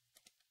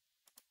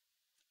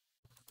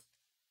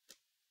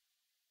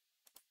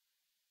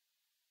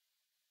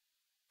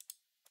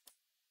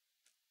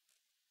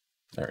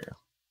 There we go.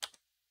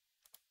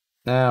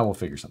 Now we'll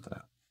figure something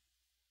out.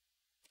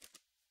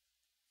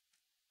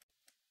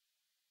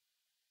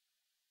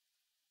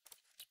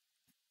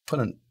 put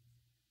a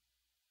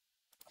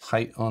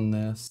height on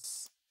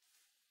this.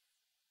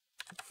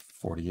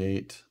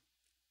 48.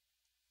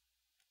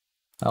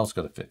 Now let's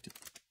go to 50.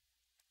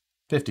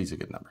 50 is a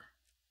good number.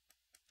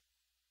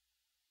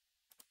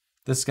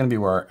 This is going to be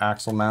where our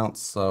axle mounts,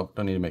 so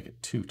don't need to make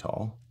it too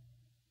tall.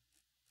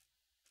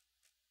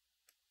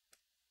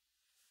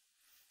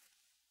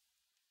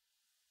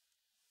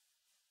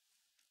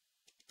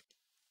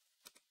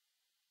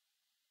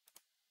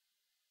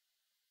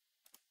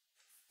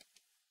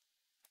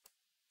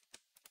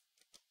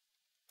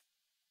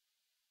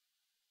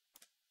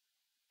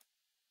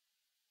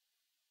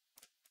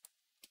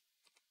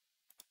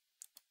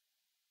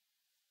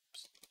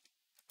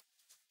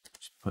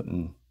 Just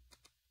putting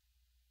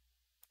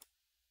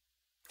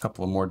a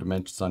couple of more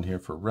dimensions on here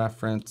for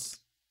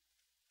reference.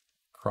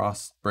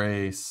 Cross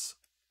brace.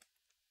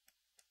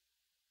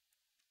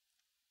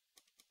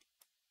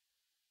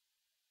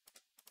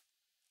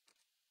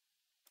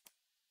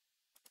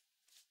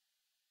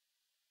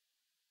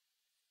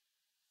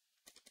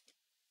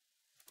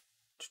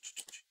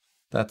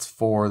 That's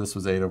 4. This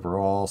was 8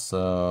 overall,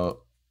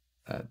 so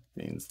that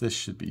means this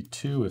should be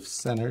 2 if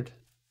centered.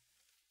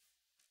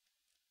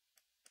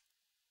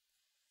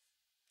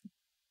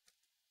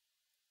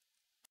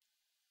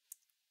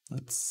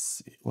 Let's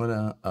see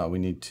what we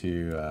need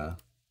to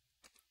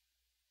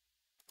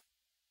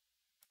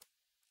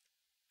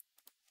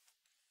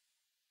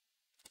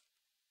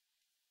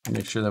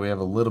make sure that we have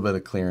a little bit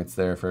of clearance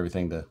there for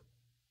everything to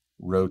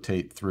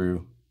rotate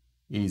through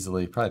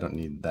easily. Probably don't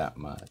need that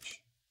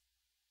much.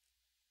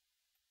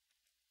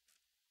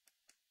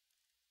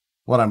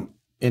 What I'm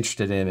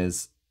interested in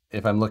is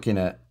if I'm looking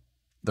at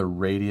the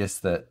radius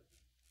that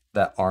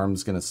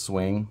arm's going to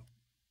swing,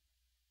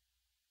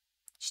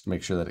 just to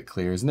make sure that it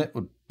clears. And it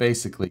would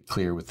basically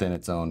clear within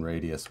its own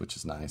radius, which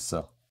is nice.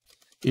 So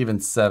even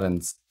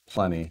 7's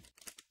plenty.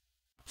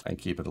 Try and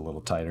keep it a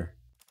little tighter.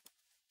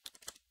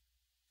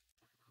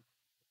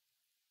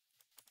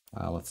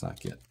 Let's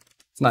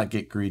not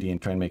get greedy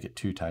and try and make it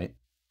too tight.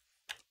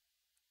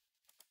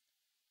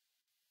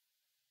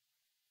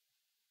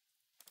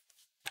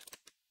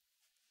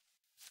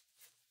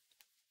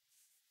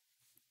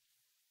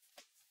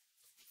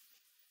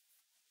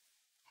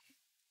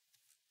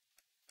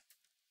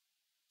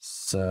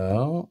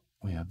 So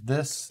we have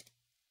this.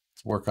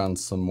 Let's work on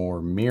some more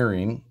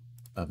mirroring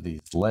of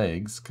these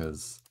legs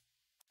because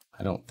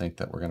I don't think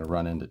that we're going to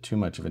run into too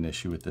much of an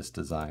issue with this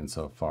design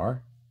so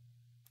far.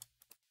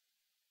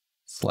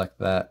 Select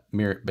that,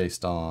 mirror it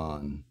based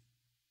on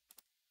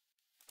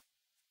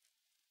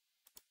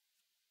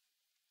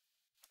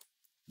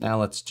now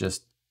let's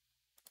just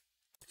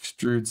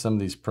extrude some of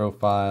these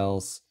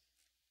profiles.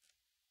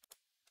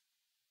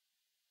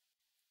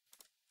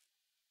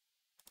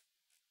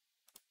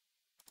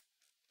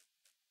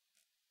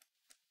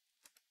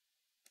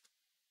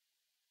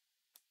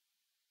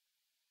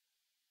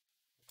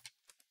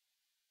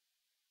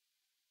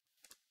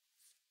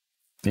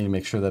 Need to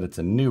make sure that it's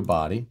a new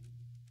body.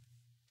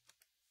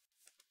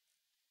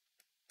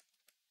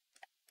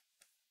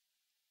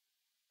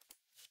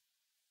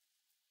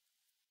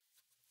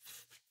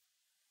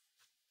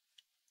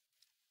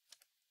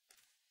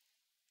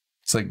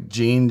 It's like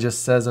Gene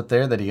just says up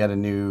there that he got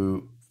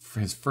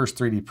his first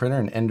 3D printer,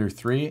 an Ender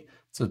 3.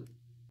 It's a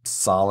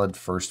solid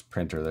first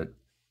printer. The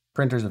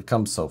printers have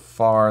come so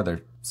far.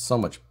 They're so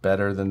much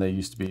better than they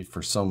used to be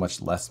for so much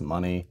less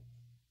money.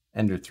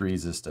 Ender 3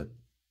 is just a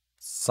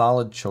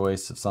solid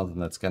choice of something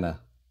that's going to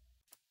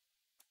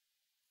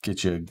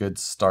get you a good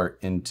start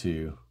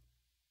into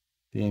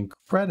the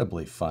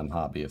incredibly fun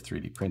hobby of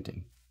 3D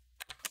printing.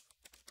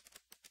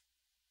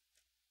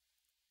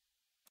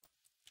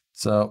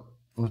 So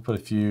I'm going to put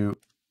a few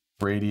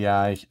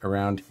radii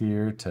around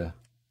here to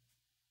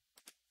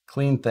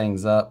clean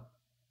things up,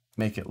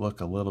 make it look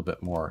a little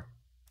bit more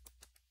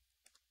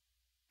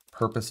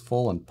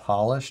purposeful and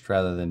polished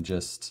rather than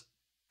just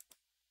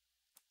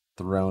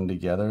thrown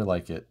together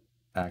like it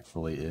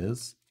actually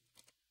is.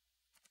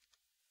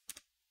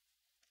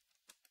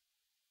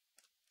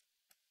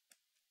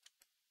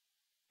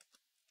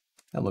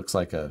 That looks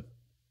like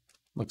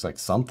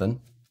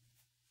something.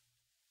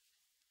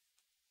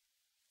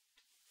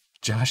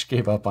 Josh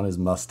gave up on his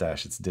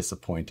mustache. It's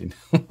disappointing.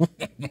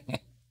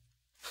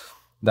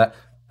 that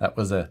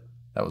was a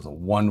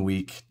 1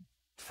 week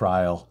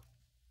trial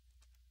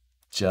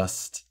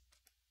just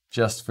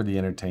for the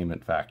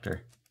entertainment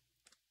factor.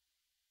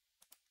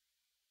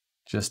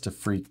 Just to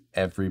freak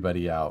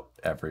everybody out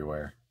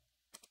everywhere.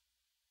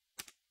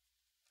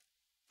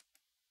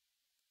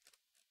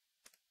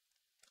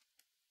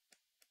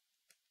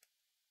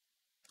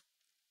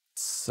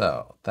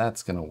 So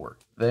that's going to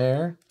work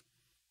there.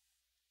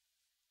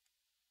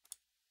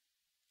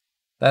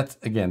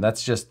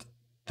 That's just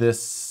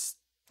this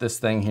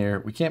thing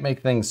here. We can't make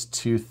things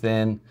too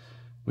thin.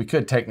 We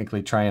could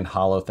technically try and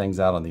hollow things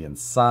out on the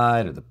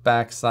inside or the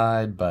back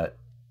side, but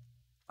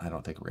I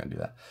don't think we're going to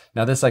do that.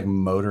 Now this like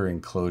motor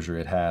enclosure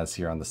it has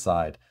here on the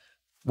side,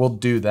 we'll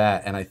do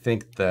that. And I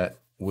think that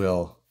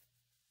we'll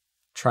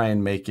try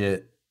and make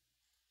it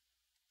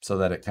so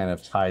that it kind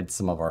of hides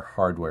some of our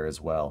hardware as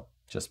well,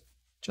 just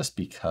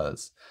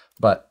because.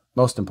 But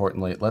most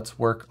importantly, let's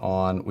work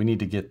on, we need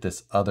to get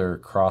this other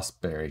cross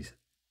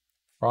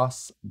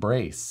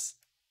brace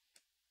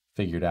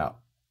figured out.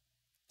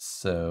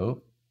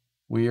 So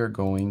we are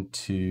going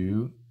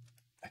to,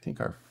 I think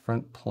our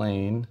front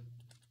plane,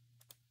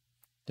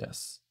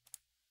 yes.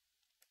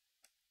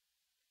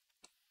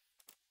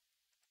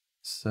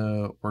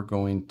 So we're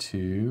going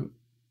to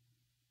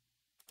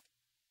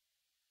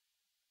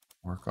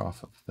work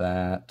off of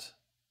that.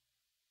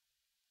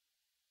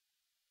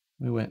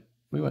 We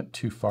went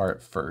too far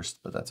at first,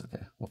 but that's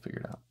okay. We'll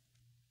figure it out.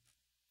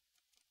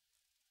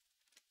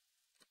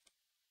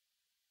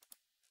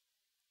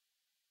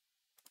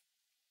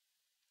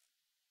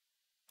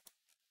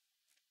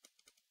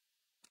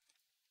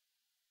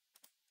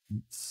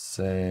 Let's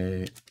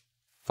say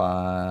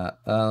 5.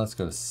 Let's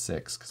go to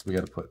 6 because we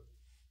got to put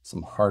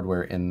some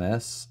hardware in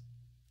this.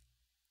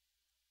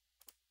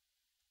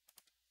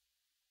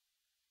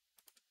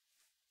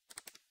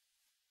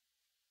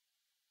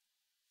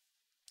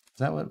 Is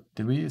that what,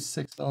 did we use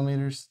 6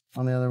 millimeters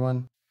on the other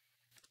one?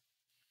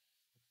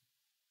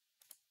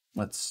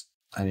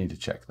 I need to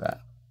check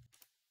that.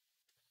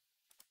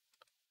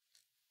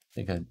 I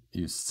think I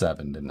used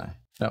 7, didn't I?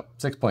 No,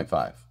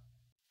 6.5.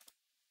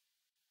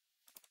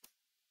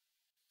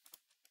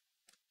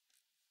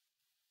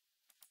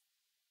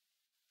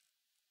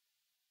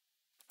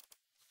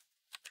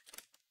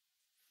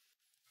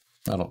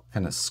 That'll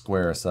kind of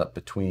square us up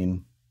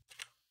betwixt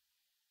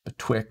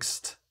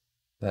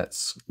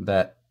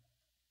that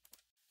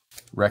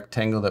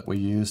rectangle that we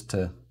used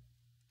for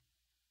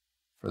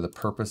the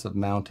purpose of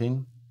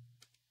mounting.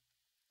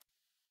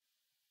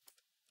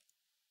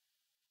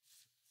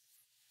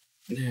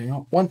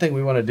 Now, one thing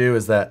we want to do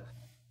is that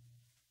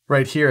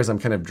right here, as I'm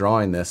kind of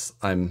drawing this,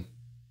 I'm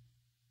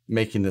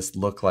making this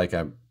look like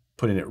I'm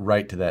putting it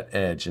right to that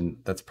edge, and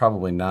that's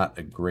probably not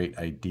a great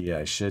idea.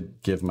 I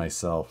should give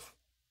myself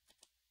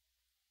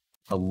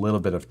a little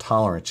bit of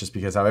tolerance, just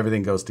because how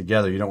everything goes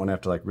together, you don't want to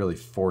have to like really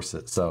force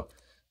it. So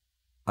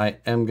I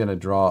am going to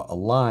draw a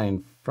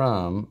line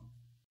from,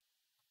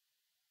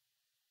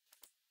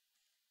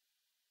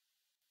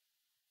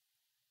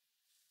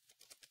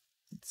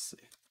 let's see.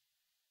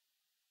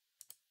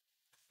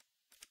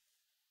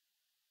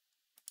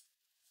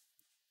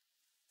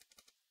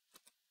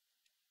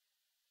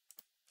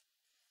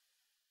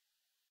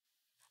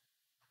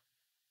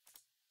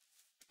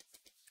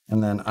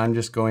 And then I'm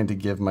just going to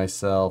give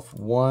myself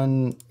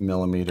 1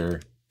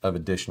 millimeter of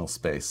additional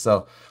space.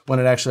 So when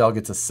it actually all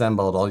gets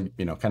assembled, I'll,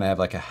 kind of have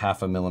like a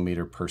 0.5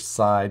 millimeter per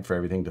side for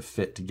everything to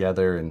fit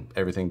together and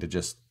everything to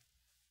just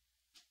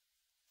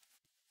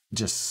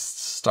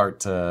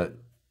start to,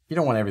 you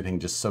don't want everything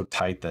just so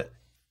tight that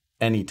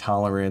any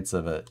tolerance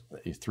of a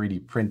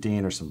 3D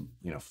printing or some,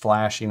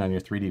 flashing on your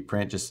 3D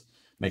print just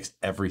makes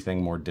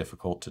everything more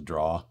difficult to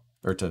draw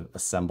or to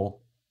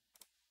assemble.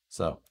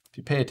 So if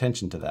you pay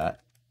attention to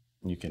that,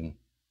 you can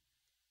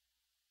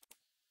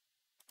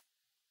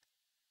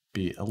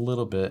be a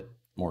little bit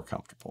more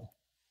comfortable.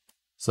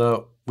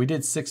 So we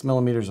did 6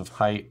 millimeters of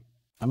height.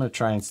 I'm going to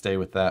try and stay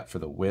with that for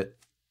the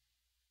width.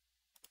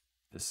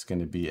 This is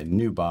going to be a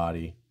new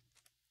body.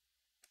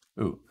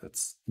 Ooh,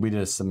 we did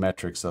a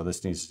symmetric, so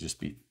this needs to just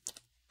be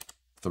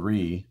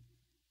 3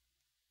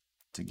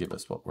 to give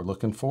us what we're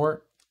looking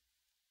for.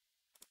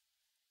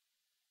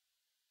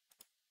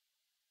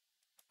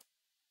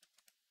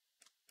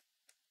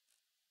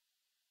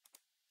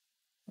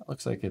 It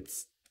looks like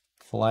it's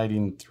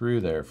sliding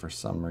through there for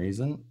some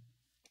reason.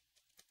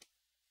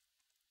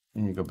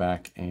 And you go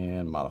back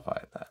and modify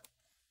that.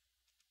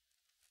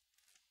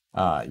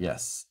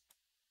 Yes.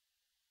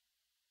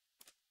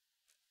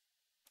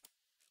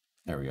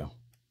 There we go.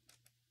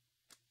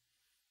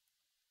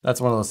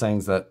 That's one of those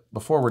things that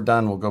before we're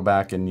done, we'll go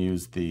back and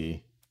use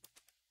the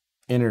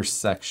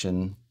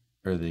intersection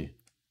or the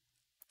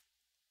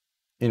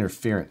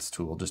interference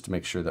tool just to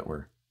make sure that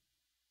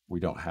we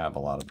don't have a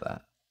lot of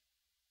that.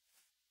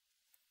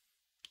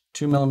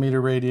 2 millimeter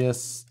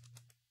radius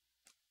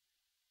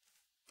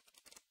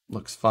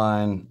looks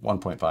fine.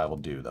 1.5 will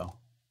do though.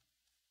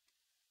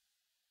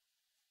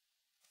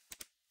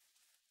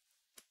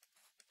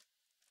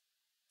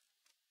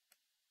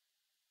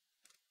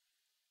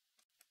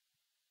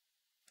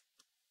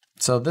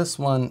 So this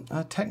one,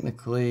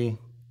 technically,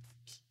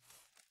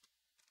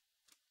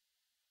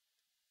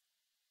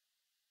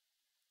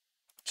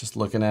 just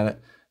looking at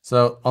it.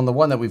 So on the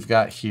one that we've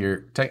got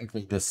here,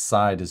 technically this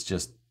side is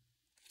just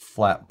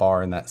flat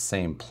bar in that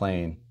same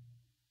plane.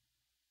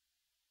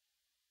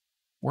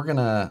 We're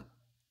gonna,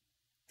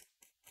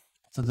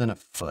 other than a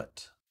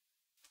foot.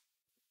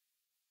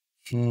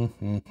 Do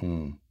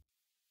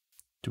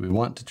we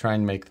want to try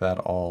and make that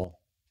all?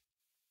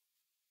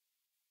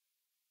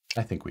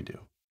 I think we do.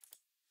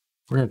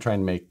 We're gonna try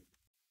and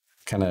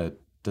kind of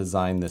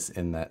design this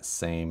in that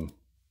same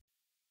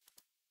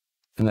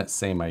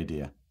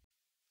idea.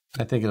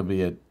 I think it'll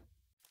be a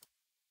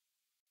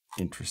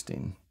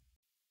interesting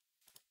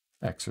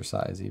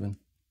exercise even.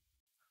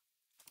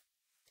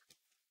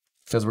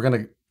 Because we're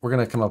gonna we're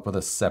going to come up with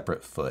a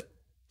separate foot.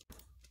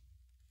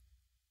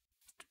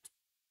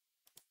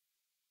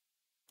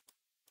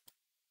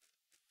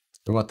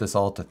 We want this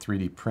all to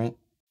 3D print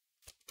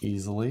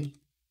easily.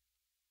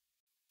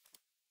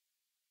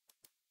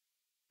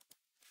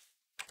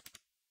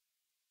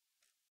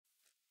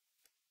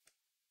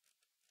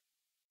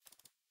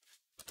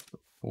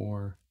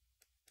 Four.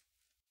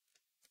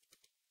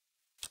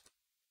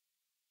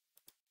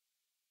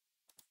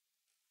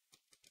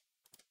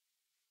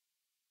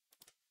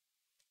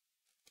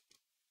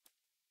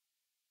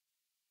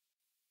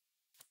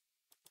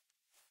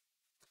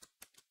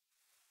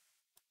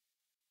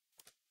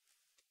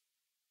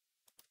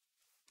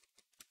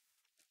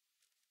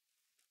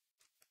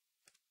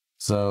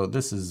 So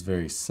this is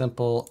very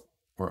simple.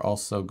 We're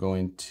also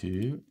going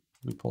to,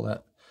 we pull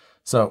that.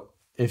 So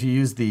if you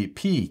use the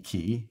P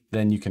key,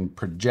 then you can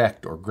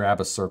project or grab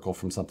a circle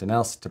from something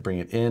else to bring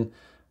it in.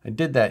 I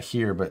did that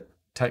here, but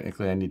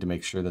technically I need to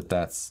make sure that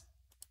that's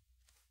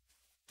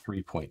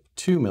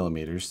 3.2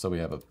 millimeters. So we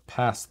have a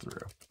pass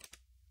through.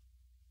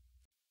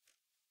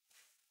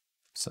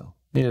 So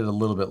needed a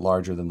little bit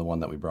larger than the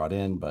one that we brought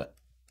in, but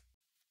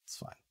it's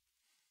fine.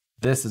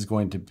 This is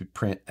going to be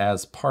print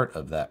as part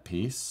of that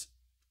piece.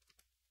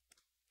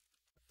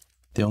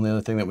 The only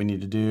other thing that we need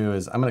to do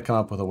is I'm going to come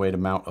up with a way to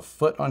mount a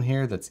foot on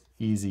here that's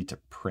easy to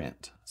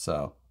print.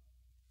 So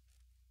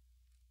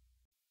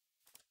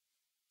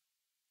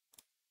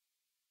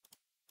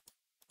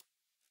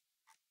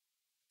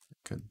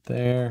good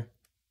there.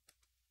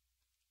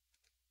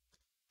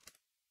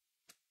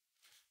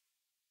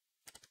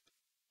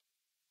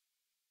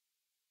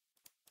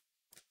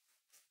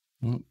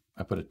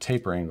 I put a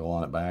taper angle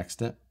on it by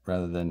accident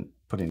rather than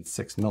putting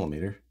 6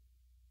 millimeter.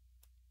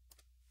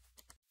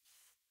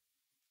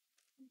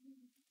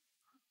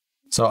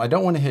 So I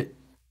don't want to hit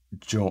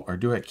join, or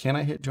do I, can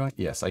I hit join?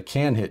 Yes, I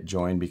can hit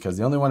join because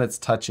the only one it's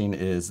touching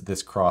is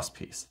this cross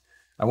piece.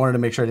 I wanted to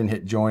make sure I didn't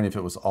hit join if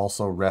it was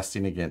also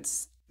resting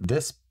against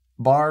this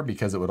bar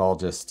because it would all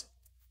just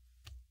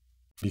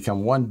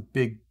become one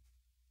big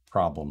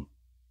problem.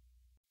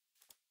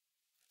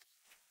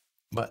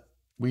 But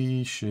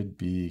we should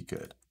be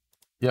good.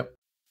 Yep.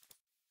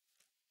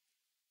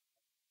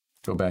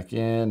 Go back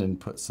in and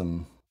put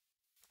some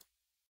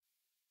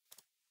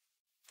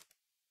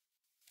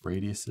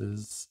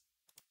radiuses,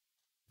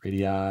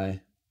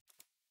 radii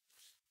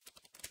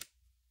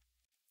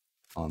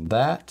on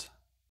that.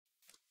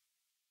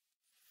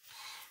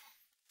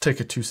 Take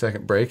a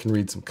 2-second break and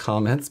read some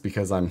comments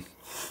because I'm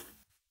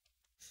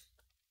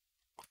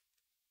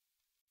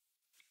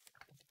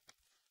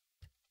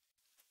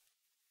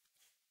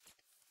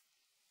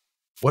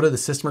What are the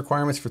system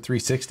requirements for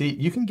 360?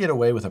 You can get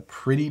away with a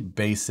pretty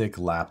basic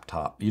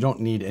laptop. You don't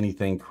need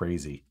anything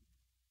crazy.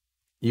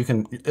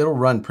 It'll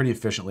run pretty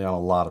efficiently on a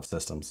lot of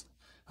systems.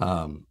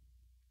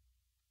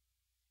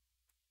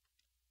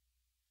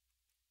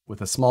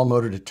 With a small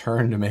motor to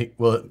turn to make,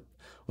 to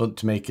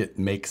make it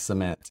make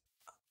cement.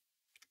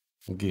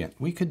 Again,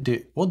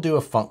 we'll do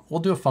a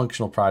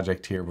functional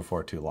project here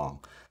before too long.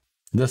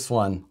 This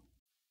one,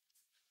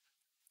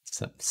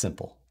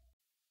 simple.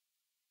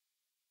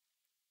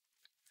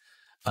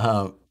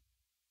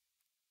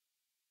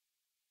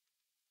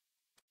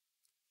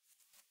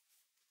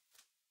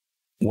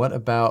 What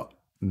about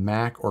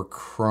Mac or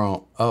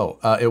Chrome? Oh,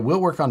 it will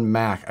work on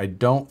Mac. I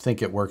don't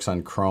think it works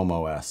on Chrome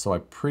OS. So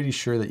I'm pretty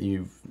sure that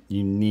you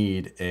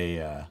need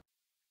a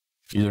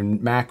either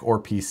Mac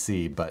or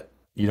PC, but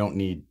you don't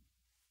need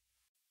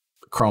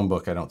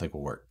Chromebook. I don't think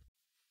will work.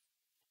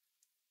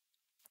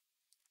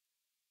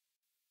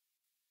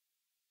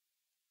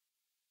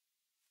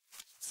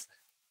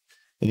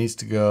 It needs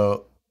to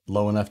go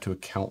low enough to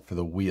account for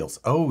the wheels.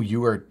 Oh,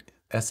 you are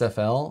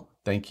SFL.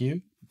 Thank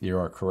you. You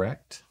are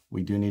correct.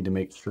 We do need to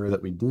make sure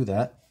that we do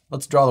that.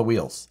 Let's draw the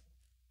wheels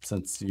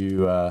since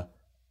you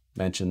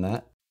mentioned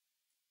that.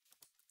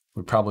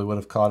 We probably would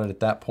have caught it at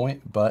that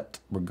point, but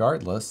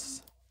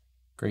regardless,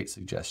 great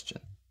suggestion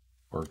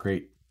or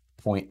great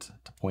point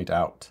to point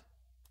out.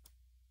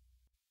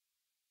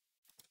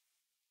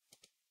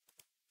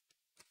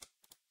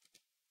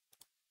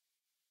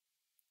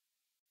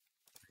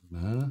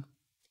 I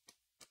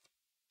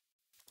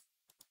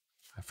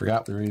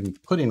forgot we were even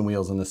putting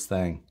wheels in this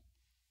thing.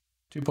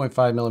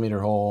 2.5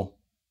 millimeter hole.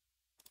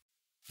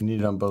 You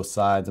need it on both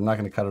sides. I'm not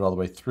going to cut it all the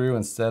way through.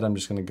 Instead, I'm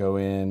just going to go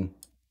in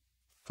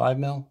 5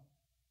 mil.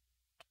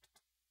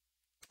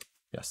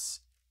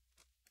 Yes.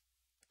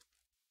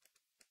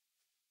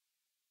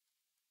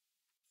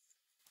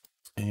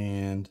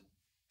 And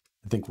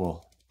I think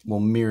we'll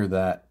mirror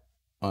that.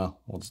 Well,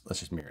 let's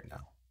just mirror it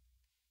now.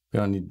 We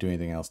don't need to do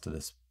anything else to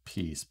this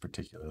piece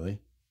particularly.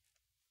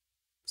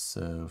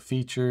 So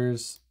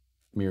features,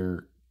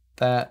 mirror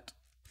that,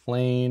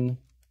 plane.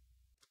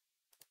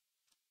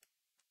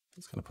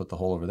 It's going to put the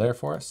hole over there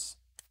for us.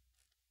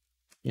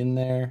 In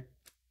there.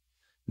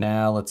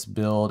 Now let's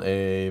build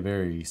a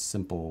very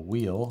simple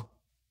wheel.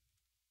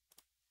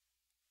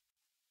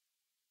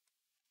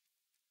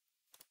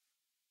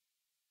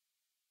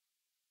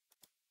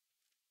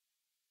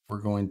 We're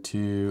going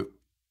to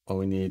Well,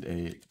 we need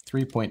a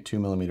 3.2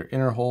 millimeter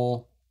inner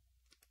hole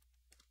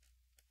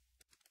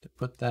to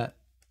put that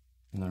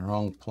in the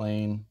wrong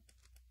plane.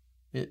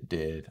 It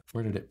did.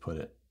 Where did it put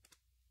it?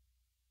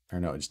 Or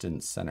no, it just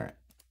didn't center it.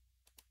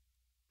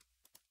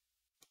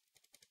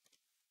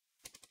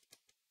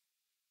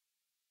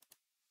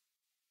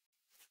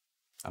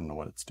 I don't know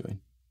what it's doing.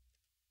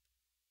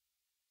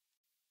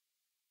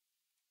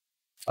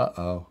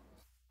 Uh-oh.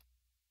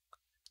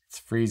 It's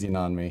freezing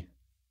on me.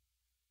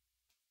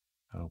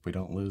 I hope we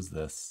don't lose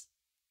this.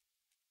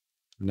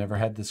 I've never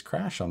had this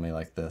crash on me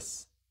like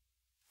this.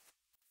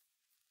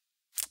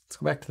 Let's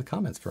go back to the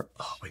comments for,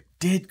 oh, it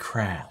did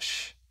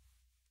crash.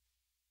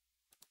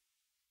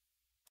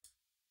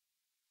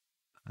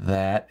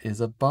 That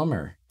is a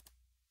bummer.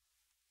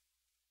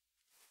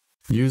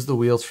 Use the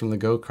wheels from the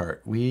go-kart.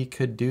 We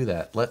could do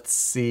that. Let's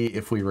see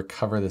if we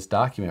recover this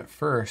document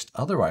first.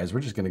 Otherwise,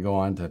 we're just going to go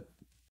on to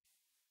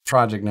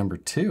project number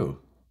 2.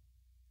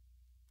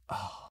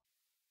 Oh.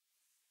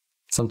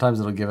 Sometimes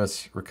it'll give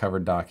us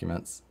recovered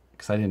documents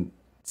because I didn't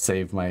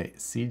save my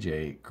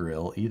CJ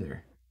grill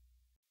either.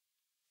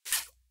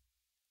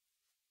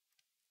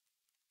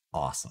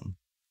 Awesome.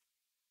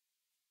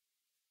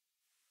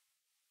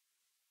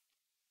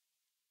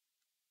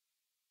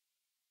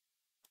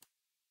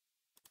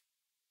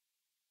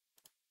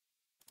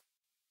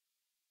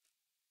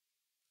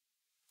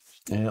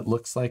 And it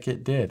looks like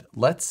it did.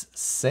 Let's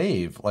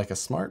save like a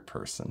smart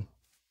person.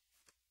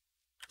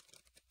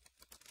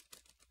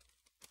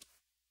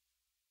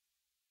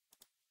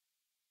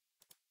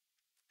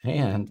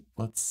 And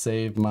let's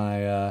save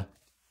my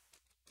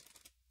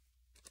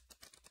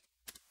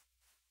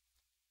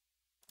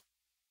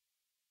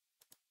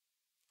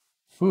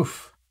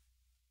oof.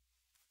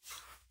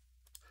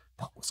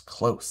 That was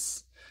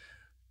close.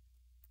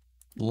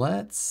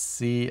 Let's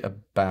see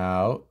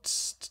about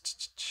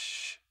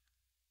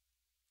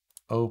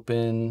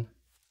open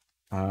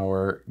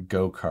our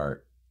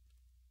go-kart.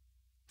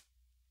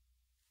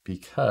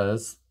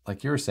 Because,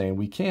 like you were saying,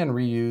 we can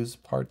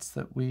reuse parts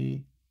that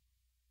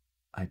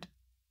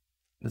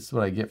this is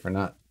what I get for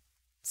not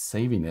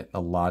saving it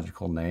a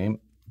logical name.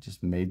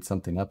 Just made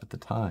something up at the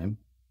time.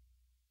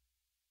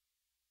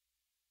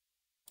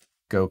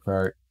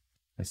 Go-kart.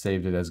 I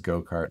saved it as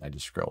go-kart. I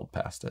just scrolled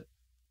past it.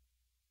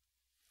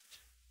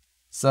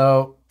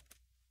 So,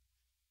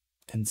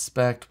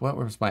 inspect. What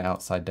was my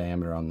outside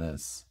diameter on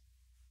this?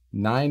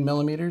 9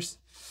 millimeters?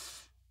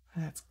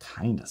 That's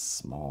kind of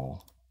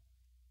small.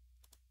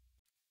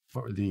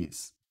 What were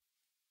these?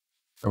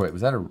 Oh, wait,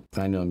 was that a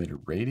 9 millimeter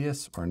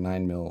radius or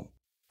 9 mil?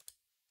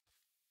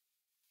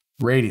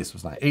 Radius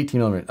was 18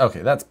 millimeters.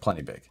 Okay, that's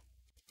plenty big.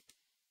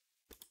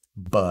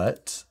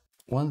 But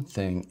one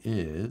thing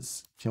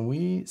is, can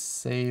we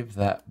save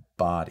that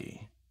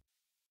body?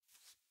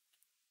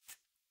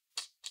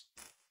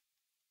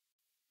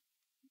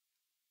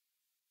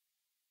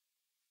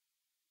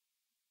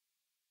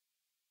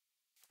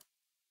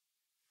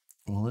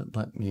 Will it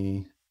let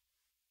me?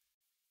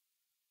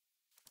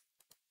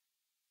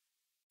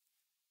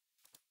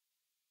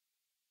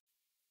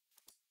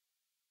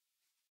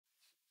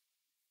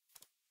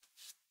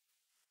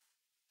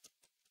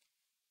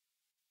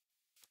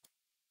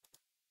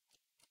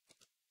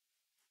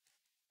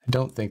 I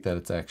don't think that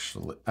it's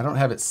actually, I don't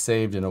have it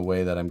saved in a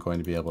way that I'm going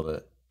to be able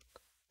to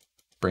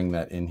bring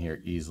that in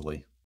here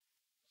easily.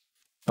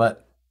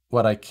 But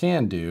what I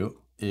can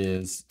do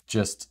is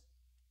just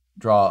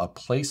draw a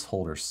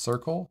placeholder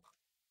circle.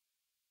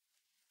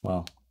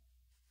 Well,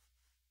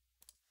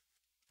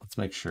 let's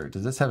make sure.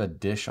 Does this have a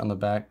dish on the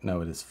back?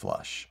 No, it is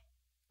flush.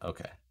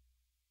 Okay.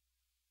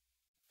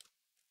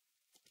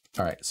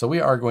 All right, so we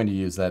are going to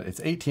use that.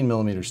 It's 18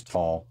 millimeters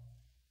tall,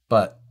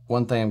 but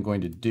one thing I'm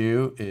going to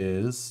do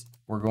is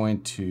we're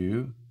going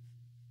to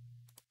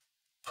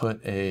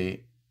put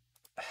a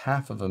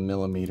 1/2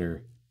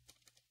 millimeter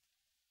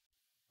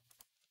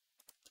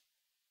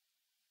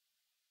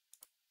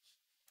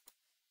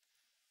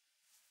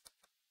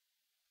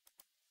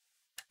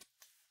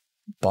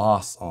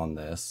boss on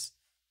this.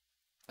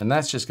 And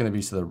that's just going to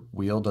be so the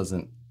wheel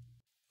doesn't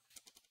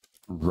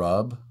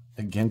rub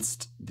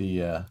against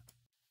the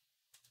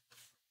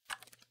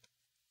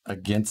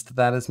against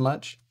that as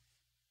much.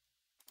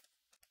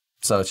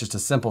 So it's just a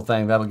simple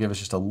thing. That'll give us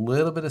just a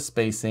little bit of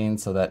spacing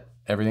so that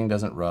everything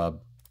doesn't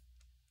rub.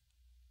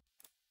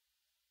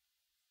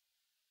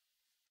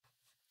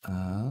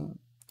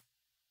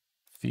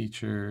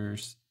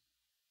 Features.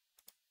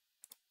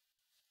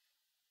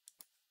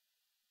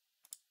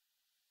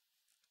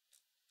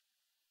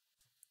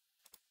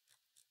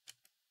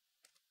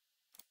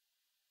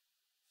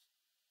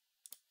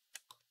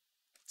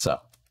 So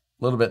a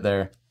little bit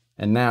there.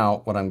 And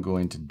now what I'm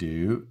going to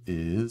do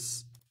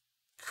is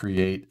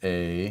create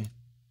a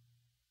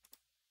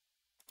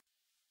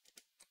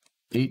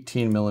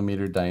 18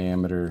 millimeter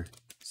diameter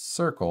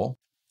circle.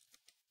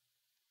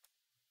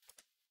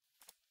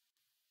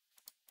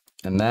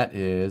 And that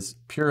is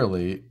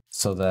purely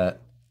so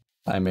that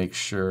I make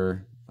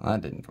sure,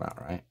 that didn't come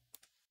out right.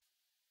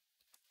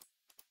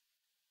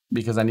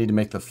 Because I need to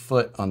make the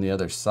foot on the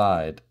other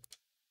side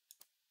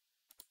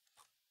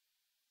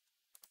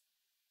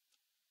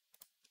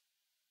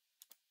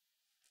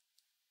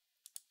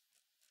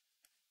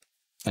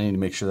I need to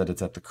make sure that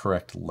it's at the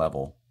correct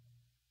level.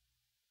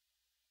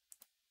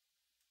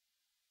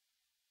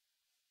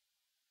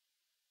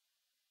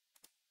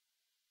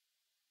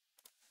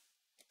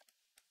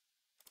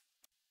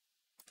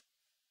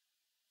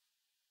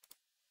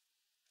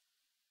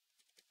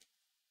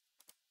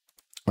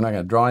 We're not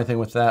going to draw anything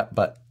with that,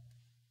 but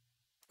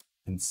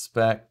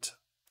inspect.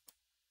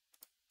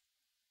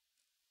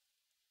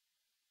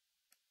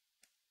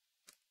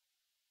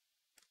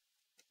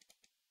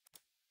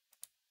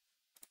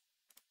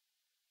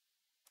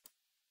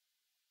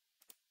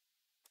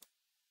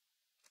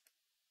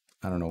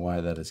 I don't know why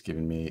that is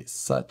giving me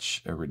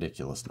such a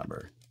ridiculous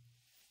number.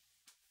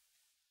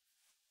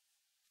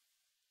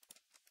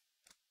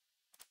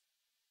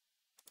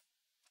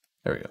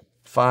 There we go.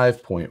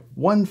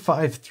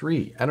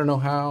 5.153. I don't know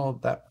how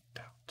that worked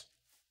out.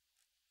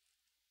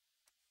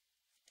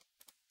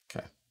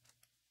 Okay.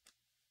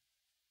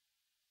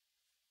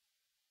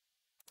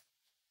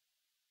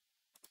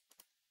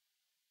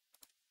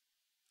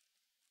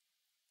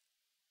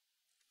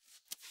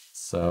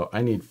 So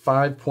I need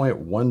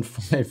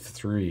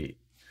 5.153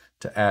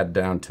 to add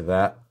down to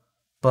that,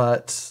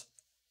 but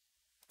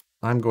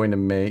I'm going to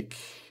make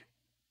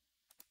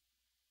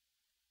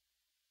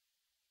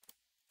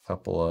a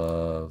couple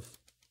of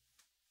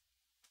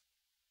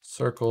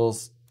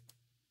circles.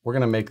 We're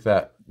going to make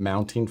that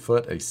mounting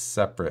foot a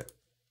separate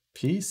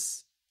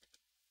piece.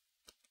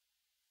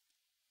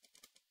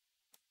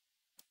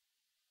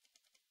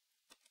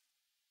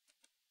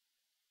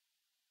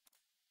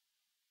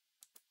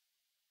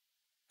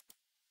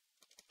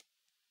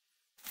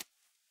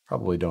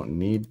 Probably don't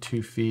need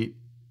 2 feet.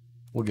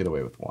 We'll get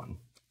away with 1.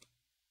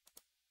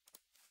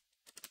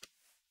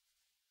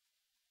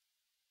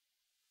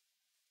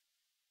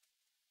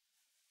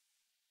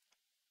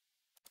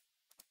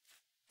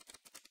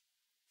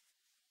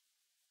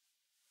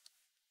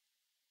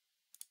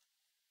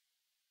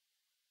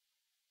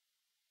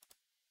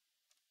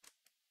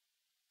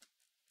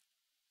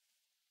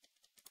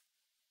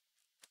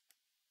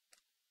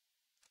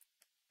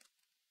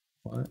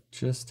 What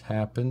just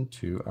happened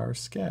to our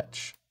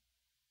sketch?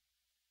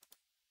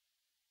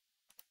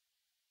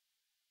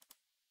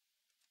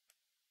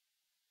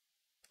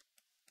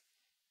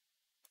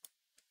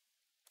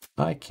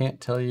 I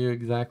can't tell you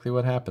exactly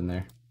what happened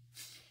there.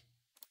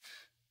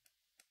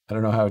 I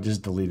don't know how it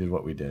just deleted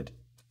what we did.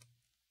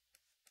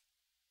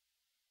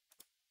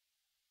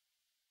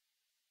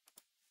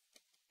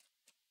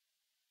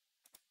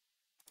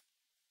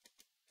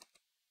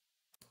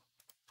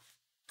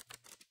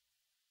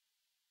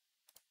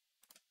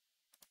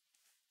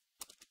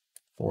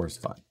 Four is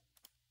fine.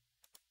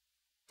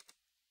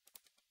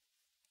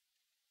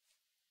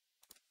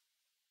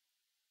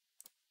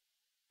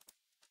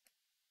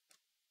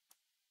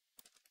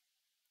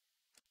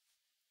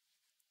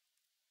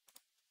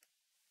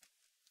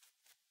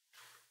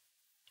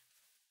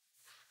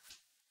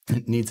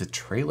 It needs a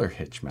trailer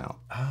hitch mount.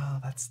 Oh,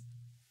 that's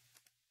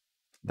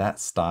that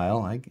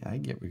style. I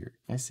get where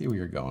I see where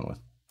you're going with.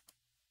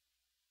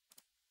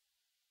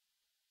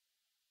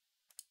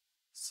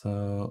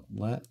 So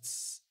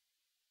let's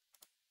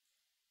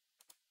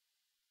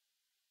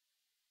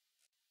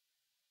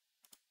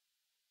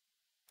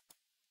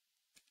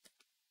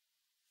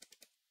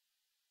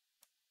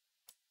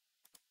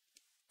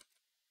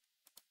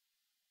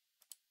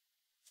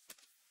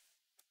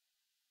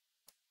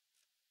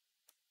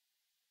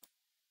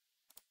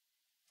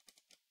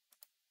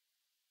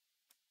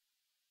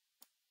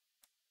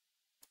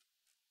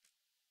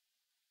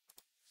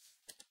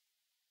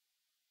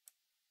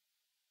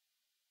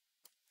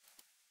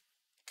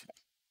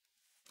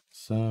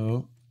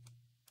so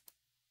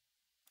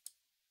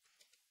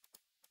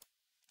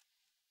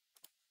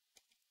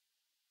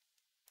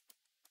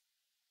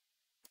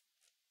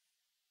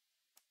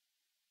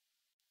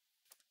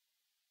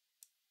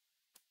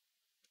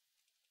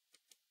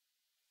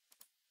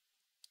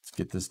let's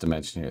get this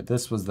dimension here.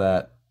 This was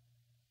that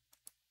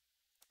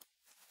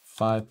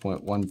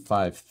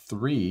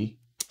 5.153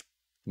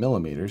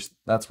 millimeters.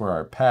 That's where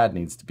our pad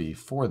needs to be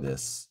for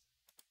this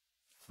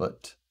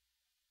foot.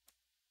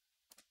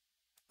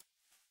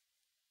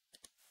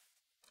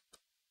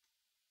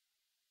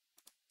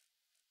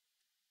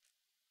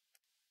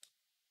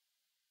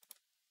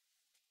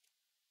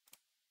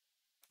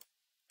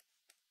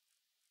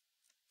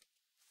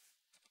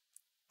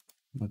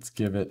 Let's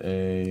give it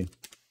a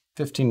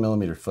 15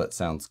 millimeter foot.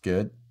 Sounds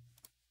good.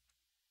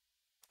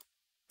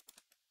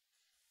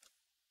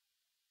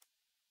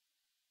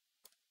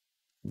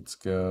 Let's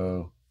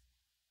go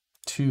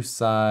 2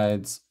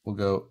 sides. We'll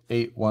go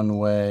 8 one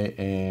way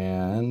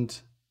and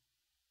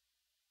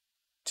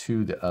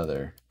 2 the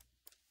other.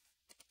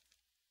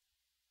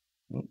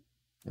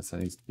 Guess that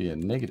needs to be a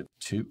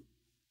 -2.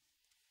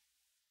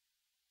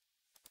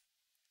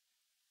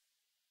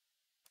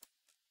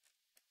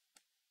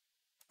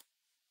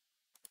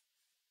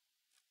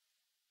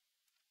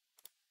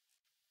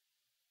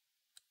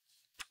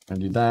 And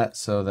do that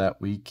so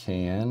that we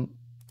can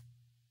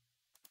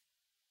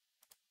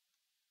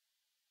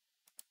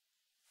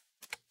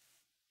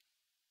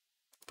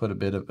put a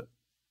bit of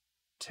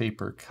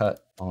taper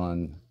cut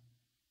on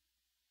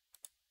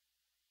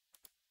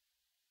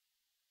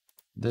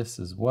this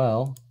as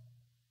well.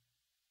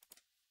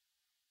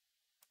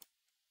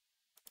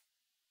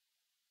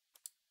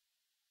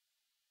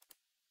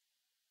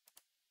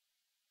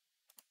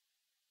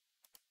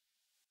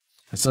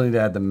 I still need to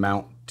add the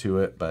mount to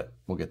it, but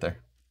we'll get there.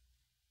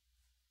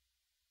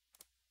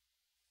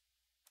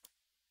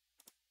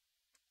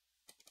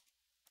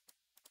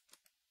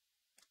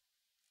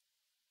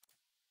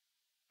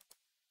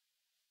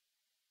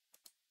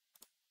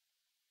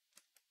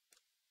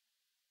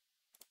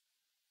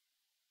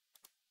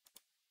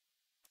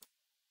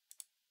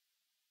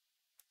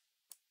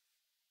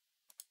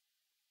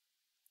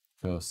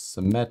 Go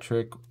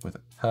symmetric with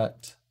a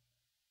cut.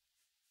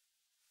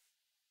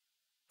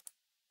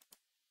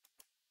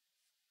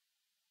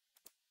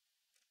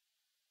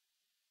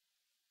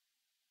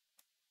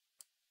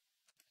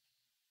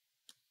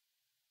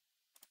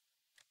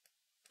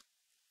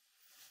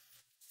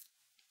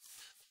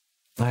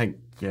 I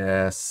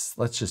guess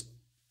let's just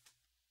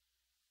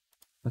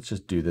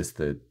do this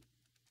the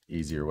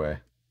easier way.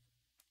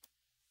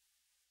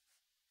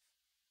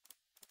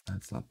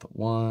 That's not the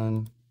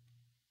one.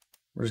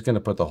 We're just going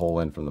to put the hole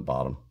in from the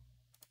bottom.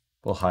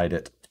 We'll hide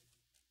it.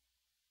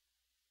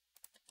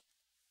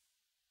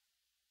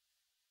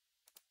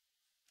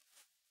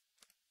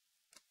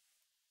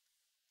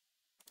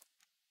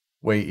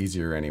 Way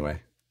easier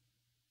anyway.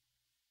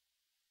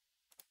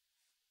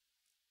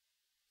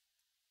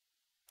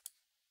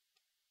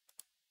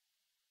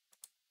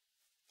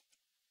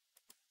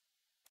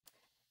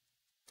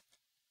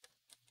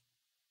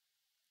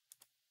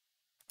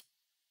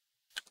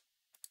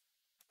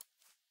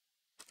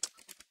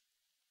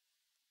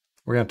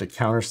 We're going to have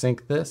to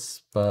countersink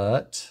this,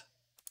 but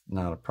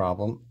not a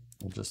problem.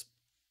 We'll just,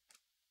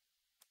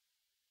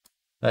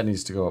 that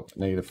needs to go up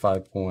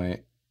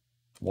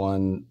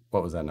 -5.1.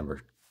 What was that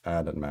number?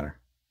 Doesn't matter.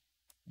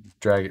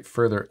 Drag it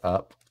further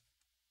up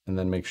and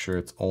then make sure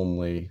it's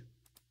only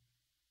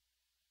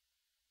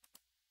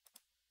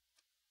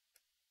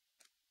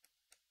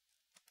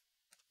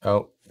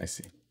oh, I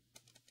see.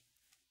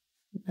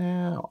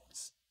 Now,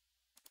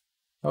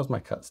 how's my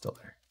cut still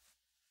there?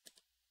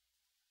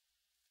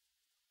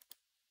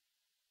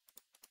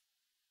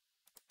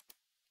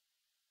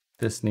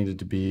 This needed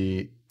to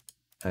be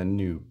a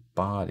new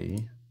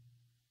body.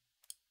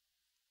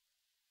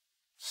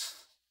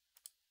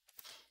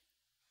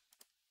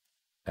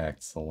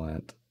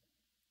 Excellent.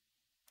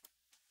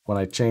 When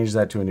I changed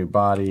that to a new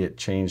body, it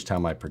changed how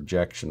my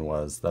projection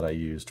was that I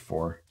used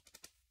for.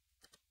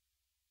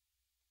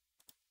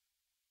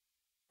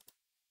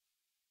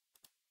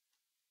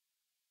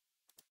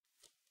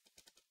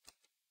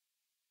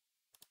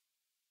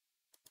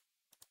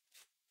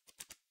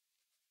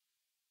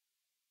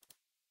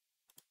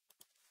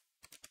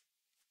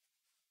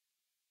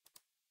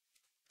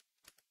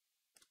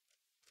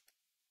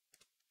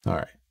 All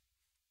right,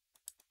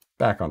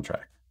 back on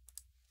track.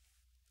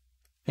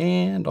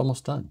 And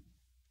almost done.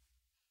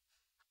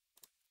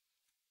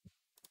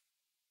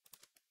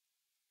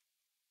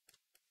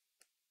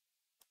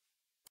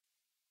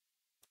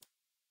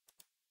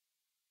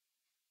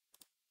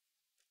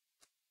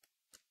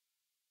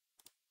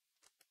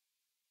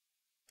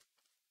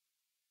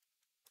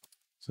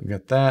 So we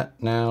got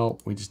that. Now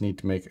we just need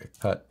to make a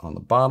cut on the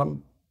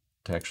bottom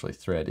to actually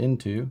thread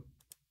into.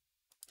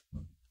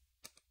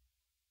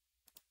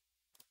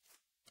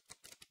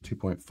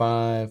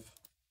 2.5.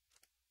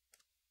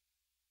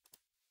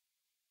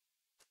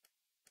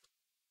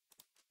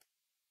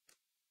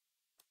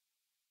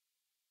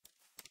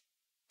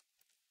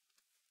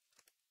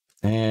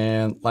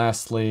 And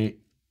lastly,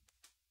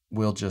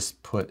 we'll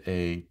just put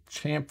a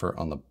chamfer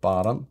on the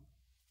bottom,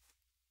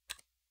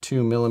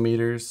 2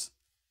 millimeters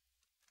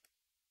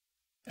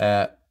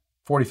at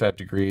 45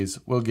 degrees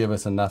will give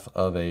us enough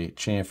of a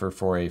chamfer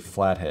for a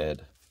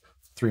flathead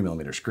 3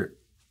 millimeter screw.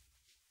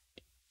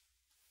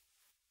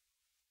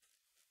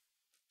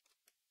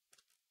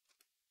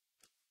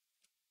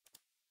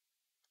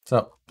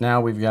 So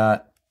now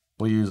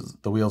we'll use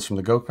the wheels from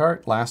the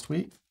go-kart last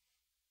week.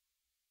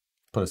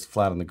 Put us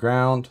flat on the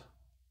ground.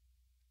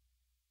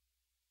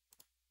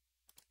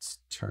 Let's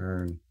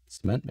turn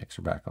cement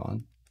mixer back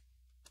on.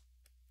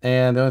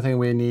 And the only thing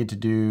we need to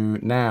do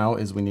now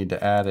is we need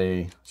to add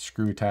a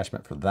screw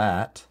attachment for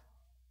that.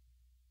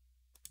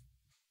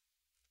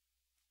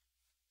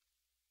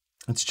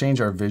 Let's change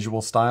our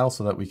visual style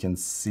so that we can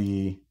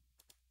see.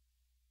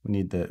 We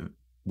need the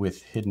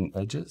with hidden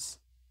edges.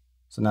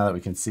 So now that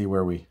we can see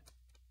where we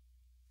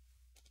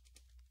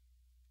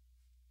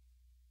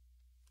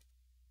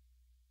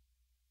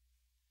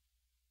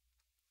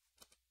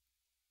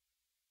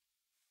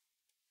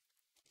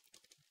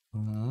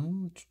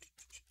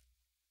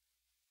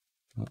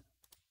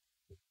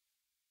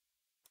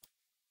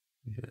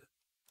hit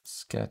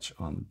sketch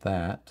on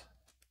that.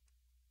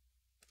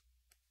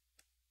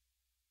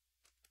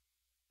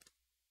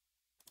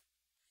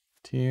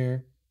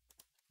 Here,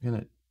 I'm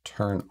going to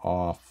turn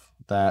off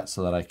that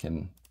so that I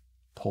can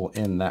pull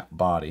in that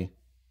body.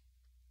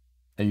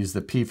 I use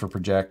the P for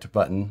project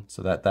button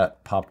so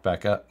that popped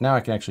back up. Now I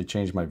can actually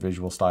change my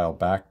visual style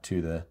back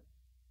to the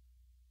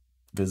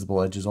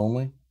visible edges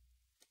only.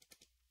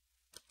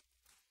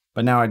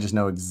 But now I just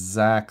know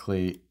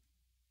exactly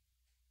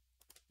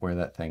where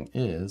that thing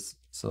is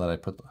so that I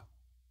put the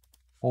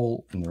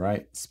hole in the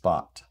right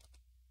spot.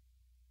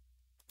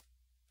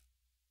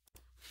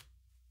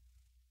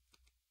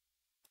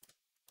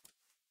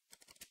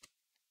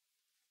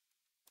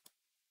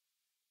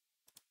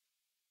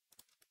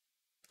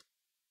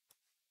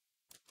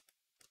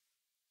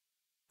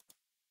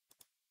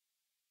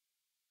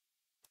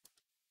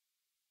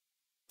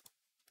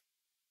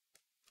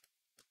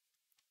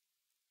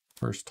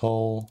 First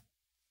hole.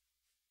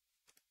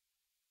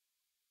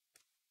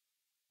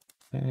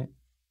 Okay.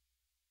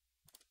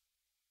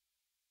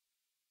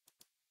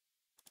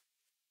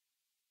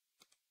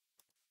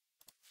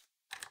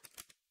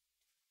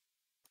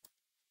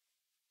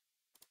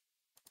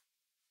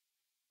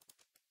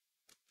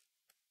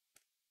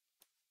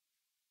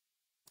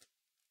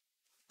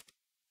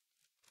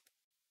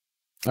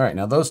 All right,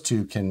 now those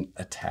two can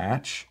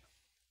attach.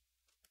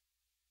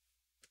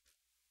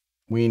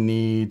 We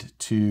need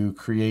to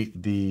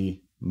create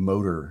the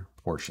motor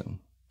portion,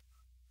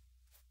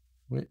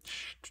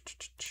 which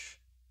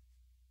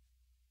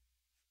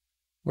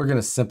we're going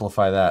to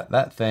simplify that.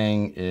 That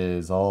thing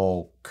is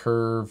all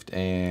curved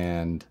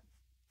and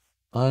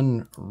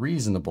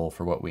unreasonable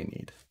for what we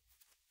need.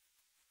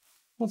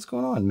 What's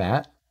going on,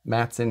 Matt?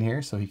 Matt's in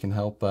here so he can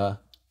help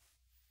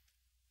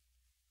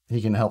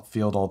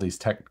field all these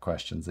tech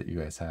questions that you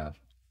guys have.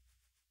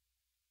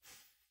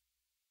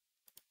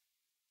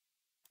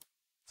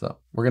 So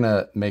we're going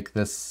to make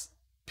this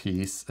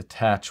piece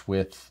attach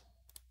with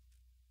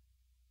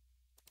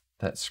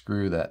that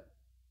screw that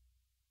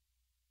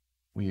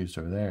we used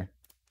over there.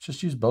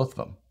 Just use both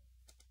of them.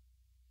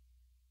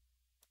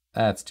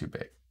 That's too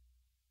big.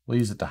 We'll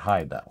use it to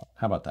hide that one.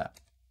 How about that?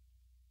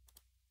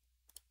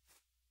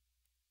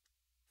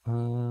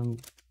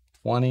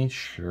 20,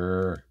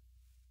 sure.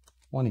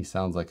 20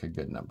 sounds like a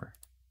good number.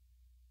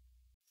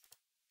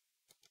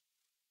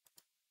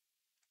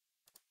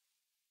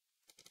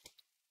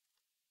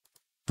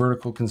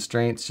 Vertical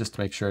constraints, just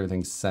to make sure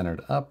everything's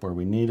centered up where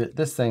we need it.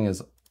 This thing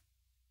is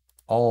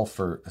all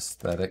for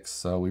aesthetics,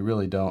 so we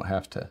really don't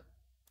have to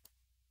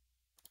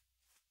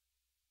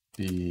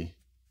be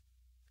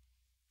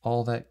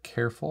all that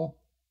careful.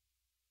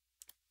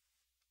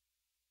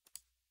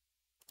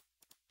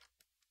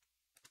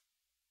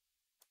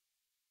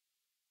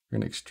 We're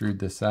going to extrude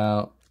this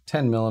out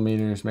 10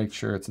 millimeters, make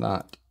sure it's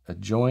not a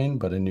join,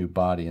 but a new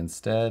body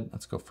instead.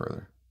 Let's go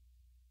further.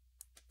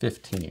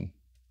 15.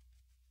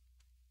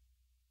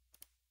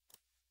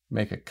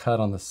 Make a cut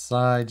on the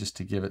side just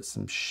to give it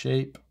some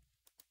shape.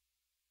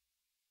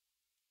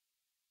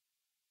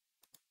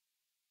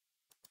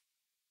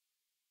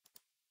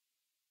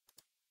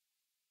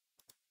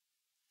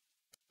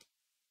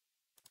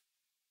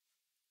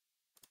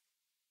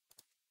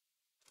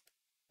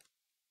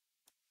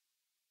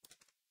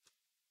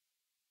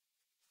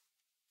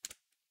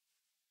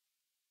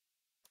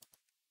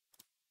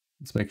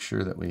 Let's make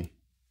sure that we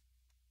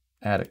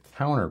add a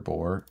counter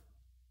bore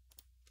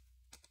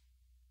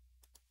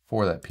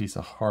for that piece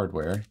of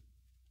hardware.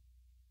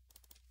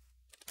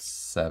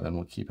 7,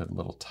 we'll keep it a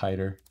little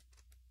tighter.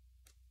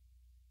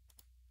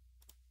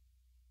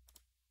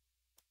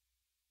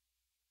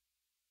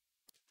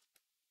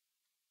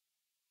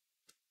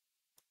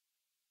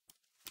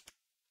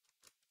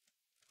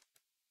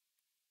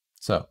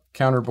 So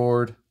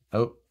counterboard,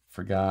 oh,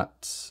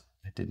 forgot,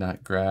 I did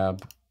not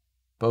grab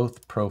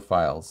both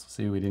profiles.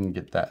 See, we didn't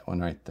get that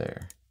one right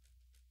there.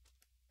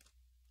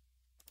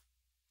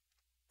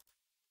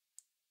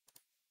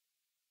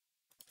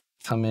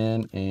 Come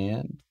in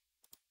and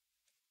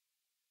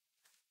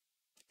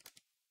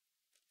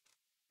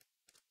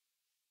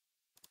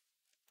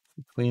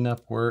clean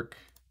up work.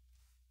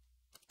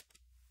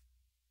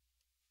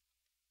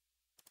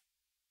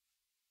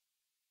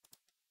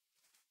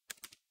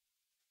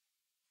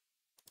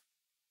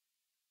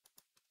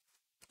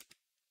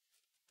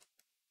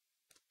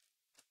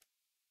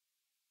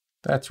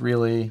 That's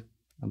really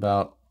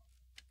about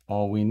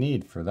all we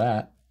need for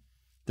that.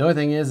 The only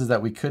thing is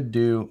that we could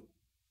do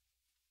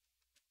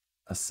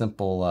a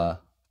simple,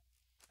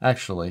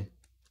 actually,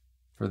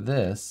 for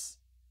this,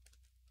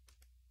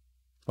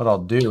 what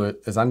I'll do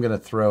is I'm going to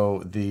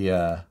throw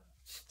the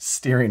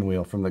steering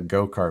wheel from the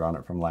go-kart on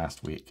it from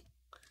last week.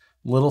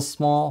 Little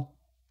small,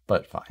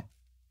 but fine.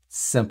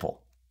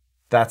 Simple.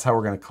 That's how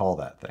we're going to call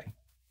that thing.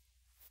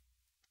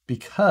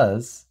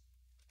 Because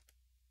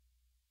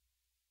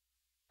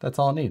that's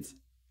all it needs.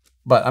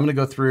 But I'm going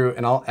to go through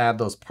and I'll add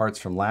those parts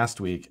from last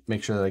week,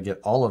 make sure that I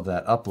get all of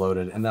that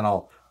uploaded, and then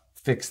I'll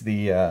fix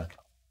the,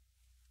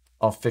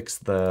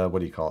 what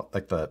do you call it?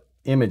 Like the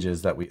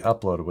images that we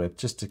uploaded with,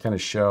 just to kind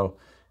of show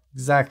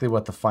exactly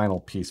what the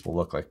final piece will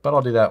look like. But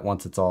I'll do that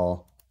once it's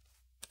all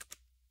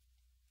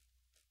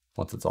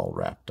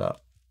wrapped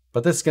up.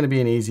 But this is going to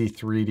be an easy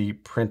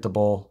 3D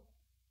printable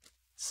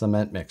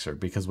cement mixer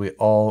because we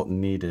all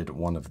needed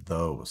one of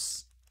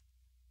those.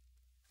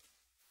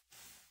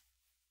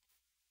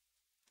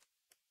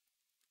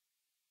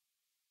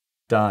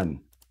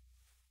 done.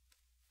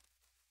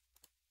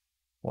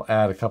 We'll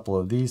add a couple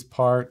of these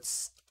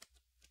parts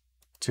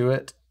to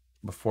it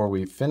before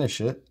we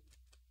finish it.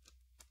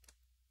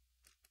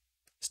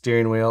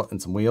 Steering wheel and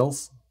some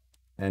wheels,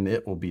 and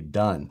it will be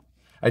done.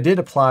 I did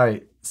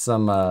apply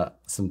some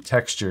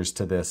textures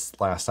to this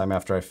last time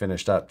after I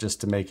finished up, just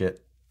to make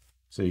it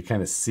so you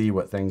kind of see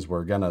what things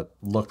were gonna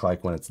look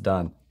like when it's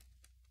done.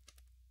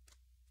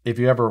 If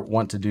you ever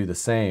want to do the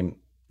same,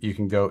 you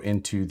can go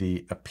into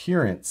the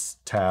Appearance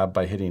tab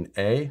by hitting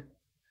A.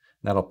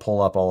 That'll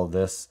pull up all of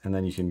this, and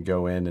then you can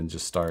go in and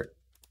just start,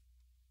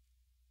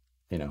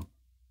 you know,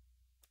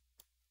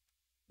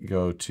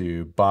 go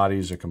to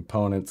Bodies or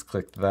Components,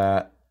 click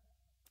that,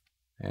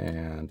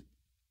 and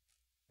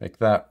make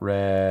that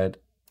red,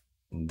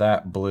 and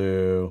that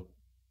blue.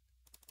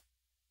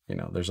 You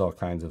know, there's all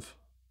kinds of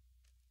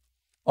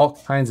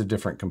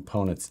different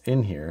components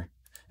in here.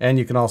 And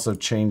you can also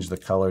change the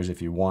colors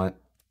if you want.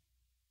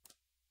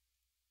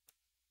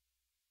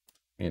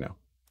 You know.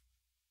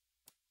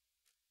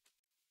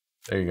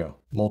 There you go.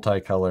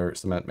 Multicolor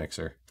cement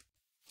mixer.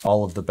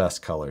 All of the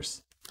best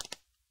colors.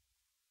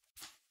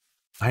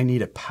 I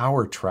need a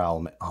power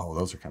trowel. Oh,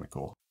 those are kind of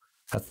cool.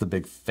 That's the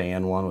big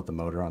fan one with the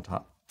motor on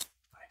top.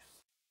 Nice.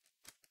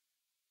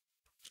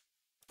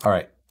 All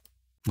right.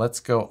 Let's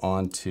go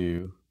on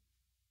to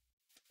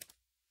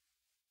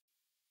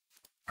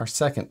our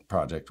second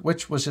project,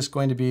 which was just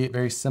going to be a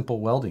very simple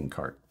welding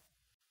cart.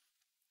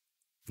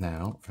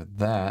 Now, for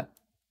that,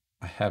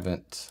 I had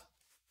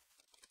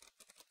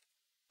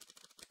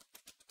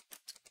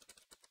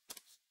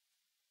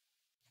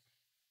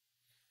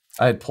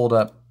pulled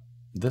up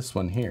this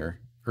one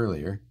here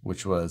earlier,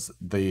 which was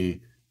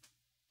the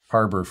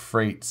Harbor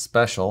Freight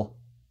Special,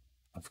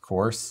 of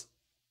course.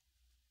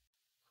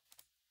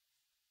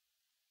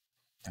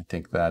 I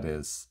think that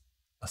is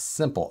a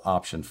simple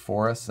option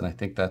for us, and I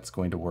think that's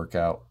going to work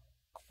out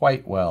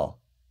quite well.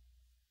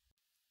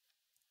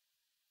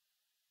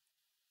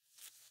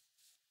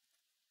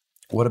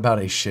 What about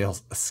a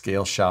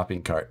scale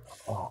shopping cart?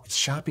 Oh,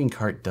 shopping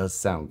cart does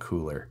sound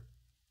cooler.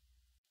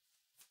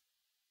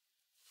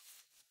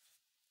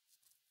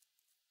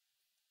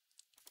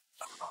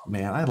 Oh,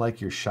 man, I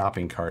like your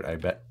shopping cart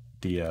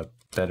idea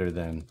better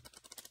than...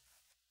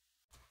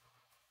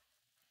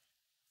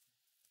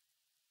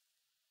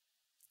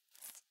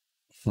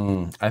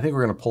 I think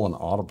we're going to pull an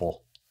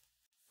audible.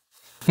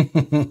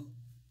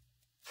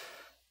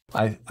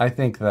 I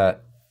think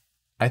that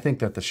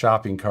the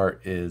shopping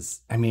cart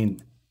is, I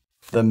mean,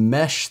 the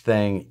mesh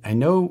thing, I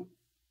know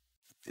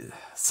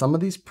some of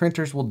these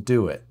printers will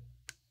do it.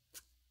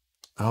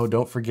 Oh,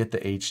 don't forget the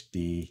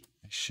HD.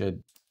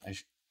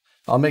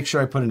 I'll make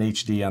sure I put an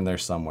HD on there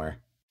somewhere.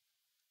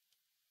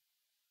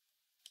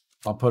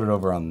 I'll put it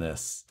over on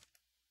this.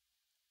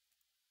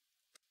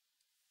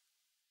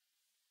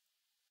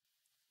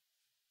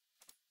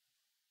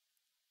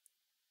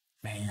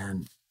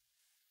 Man.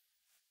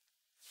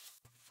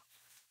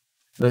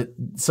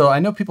 So I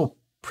know people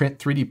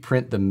 3D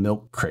print the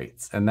milk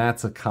crates, and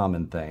that's a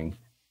common thing.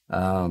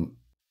 You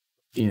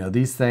know,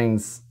 these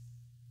things,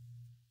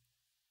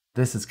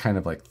 this is kind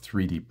of like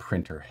 3D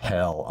printer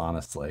hell,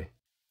 honestly.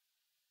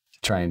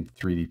 To try and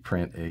 3D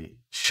print a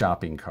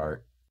shopping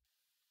cart.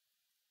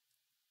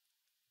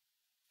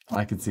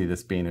 I could see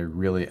this being a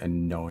really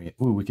annoying...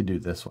 Ooh, we could do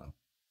this one.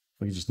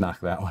 We could just knock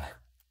that one.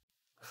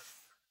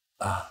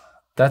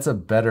 That's a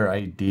better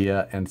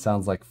idea and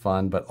sounds like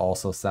fun, but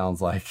also sounds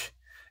like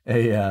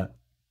a...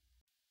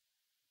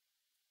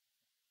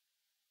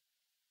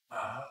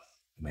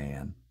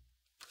 man.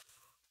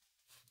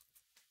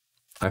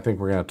 I think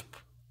we're gonna have to...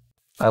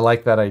 I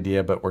like that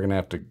idea, but we're gonna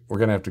have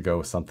to go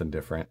with something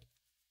different.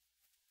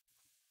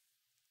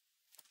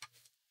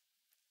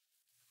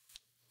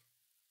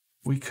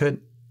 We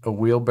could a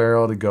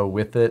wheelbarrow to go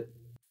with it.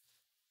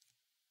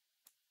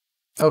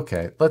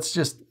 Okay, let's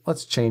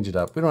change it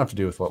up. We don't have to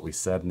do with what we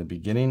said in the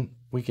beginning.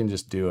 We can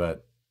just do a...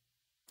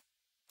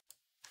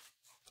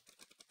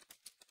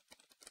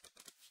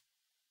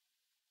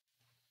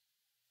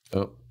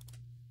 Oh.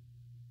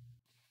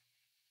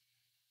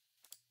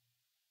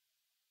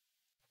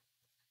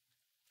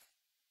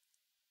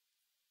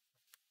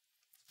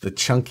 The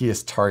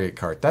chunkiest target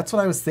cart. That's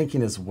what I was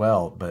thinking as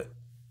well, but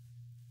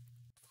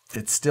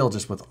it's still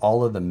just with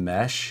all of the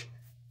mesh,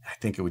 I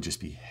think it would just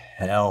be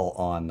hell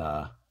on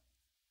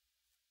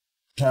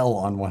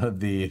one of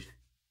the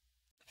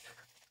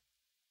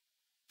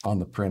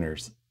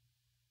printers.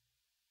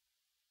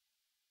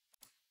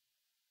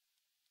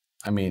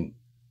 I mean,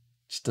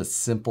 just a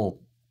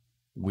simple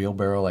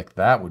wheelbarrow like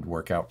that would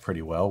work out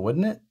pretty well,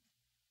 wouldn't it?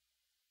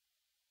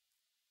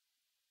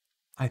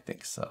 I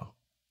think so.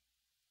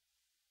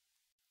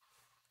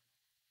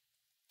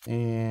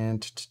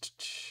 And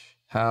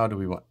how do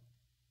we want?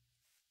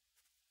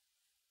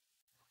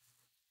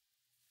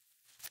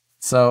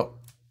 So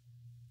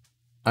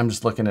I'm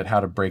just looking at how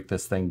to break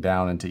this thing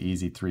down into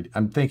easy 3D.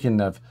 I'm thinking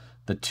of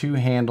the two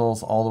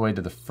handles all the way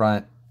to the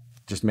front,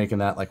 just making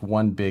that like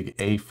one big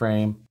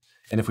A-frame.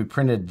 And if we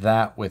printed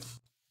that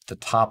with the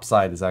top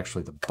side is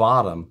actually the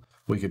bottom,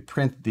 we could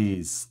print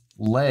these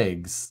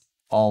legs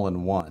all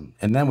in one.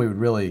 And then we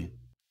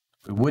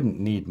wouldn't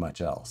need much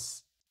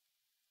else.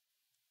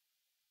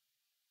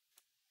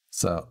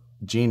 So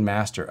Gene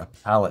Master, a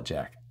pallet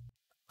jack.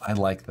 I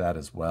like that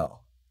as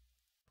well.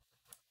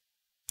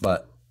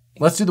 But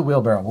let's do the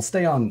wheelbarrow. We'll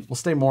stay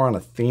more on a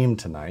theme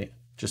tonight,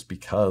 just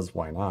because,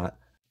 why not?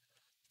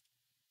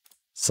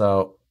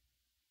 So,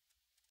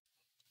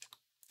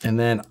 and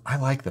then I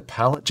like the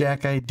pallet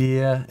jack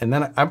idea. And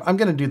then I'm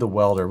going to do the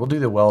welder. We'll do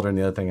the welder and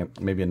the other thing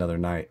maybe another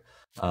night.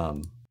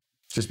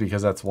 Just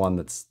because that's one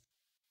that's,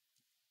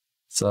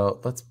 so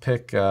let's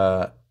pick,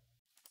 I'm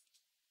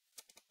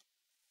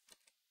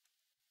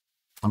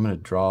going to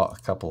draw a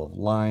couple of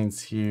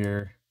lines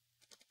here.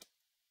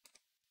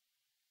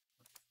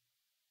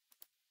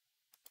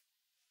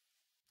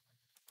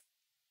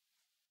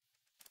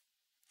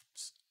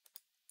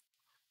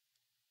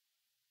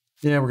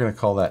 Yeah, we're going to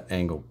call that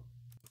angle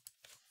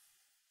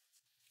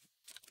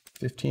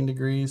 15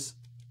 degrees.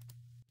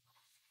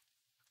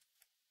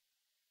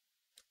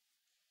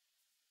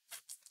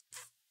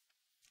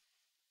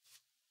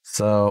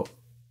 So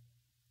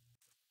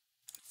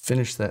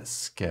finish that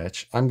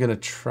sketch. I'm going to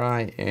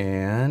try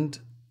and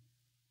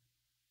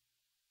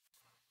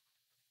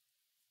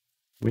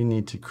we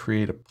need to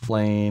create a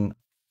plane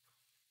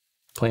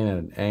at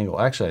an angle.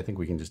 Actually, I think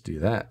we can just do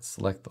that.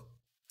 Select the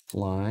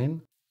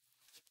line.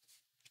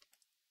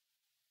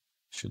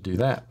 Should do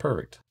that.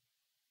 Perfect.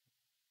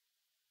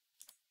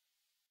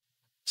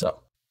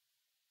 So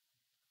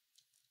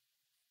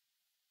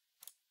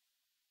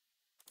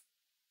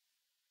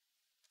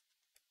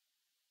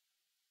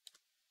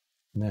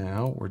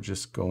now we're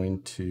just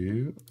going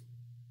to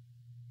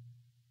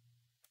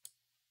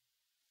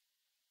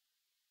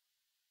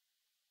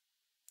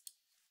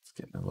it's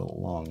getting a little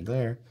long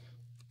there.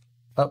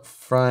 Up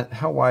front,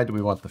 how wide do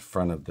we want the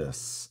front of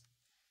this?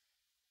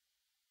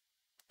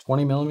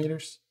 20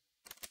 millimeters?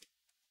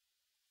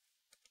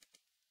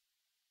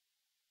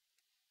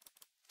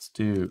 Let's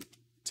do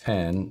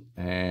 10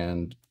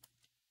 and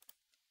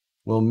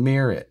we'll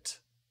mirror it,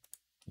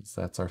 because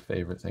that's our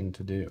favorite thing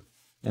to do.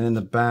 And in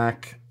the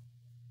back,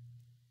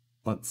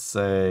 let's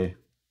say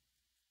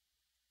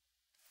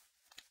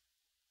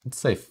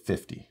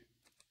 50.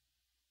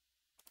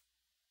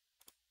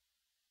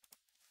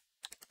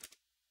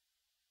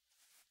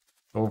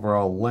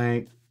 Overall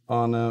length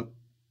on a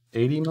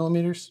 80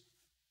 millimeters.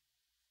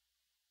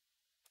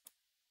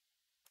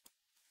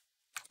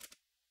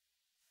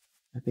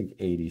 I think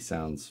 80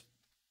 sounds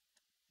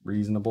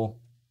reasonable.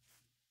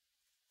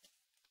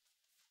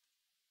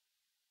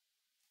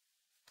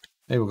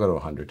 Maybe we'll go to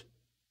 100.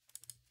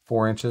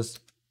 4 inches.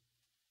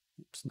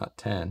 Oops, not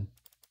 10.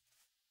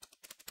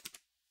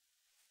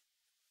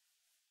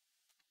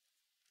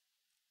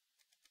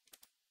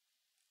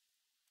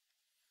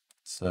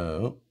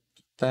 So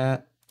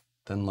that,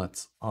 then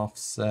let's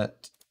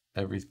offset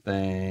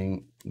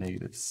everything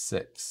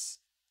 -6.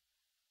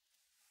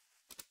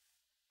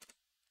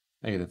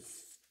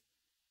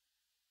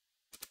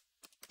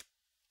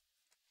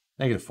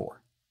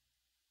 -4.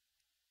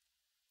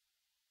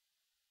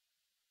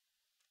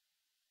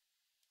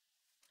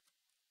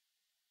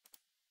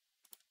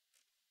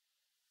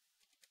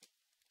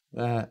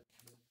 That.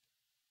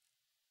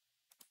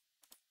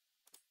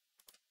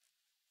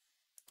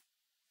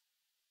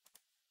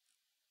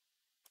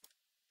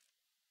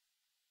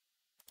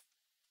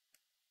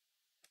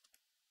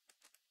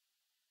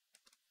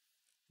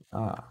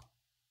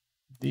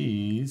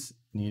 These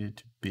needed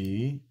to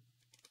be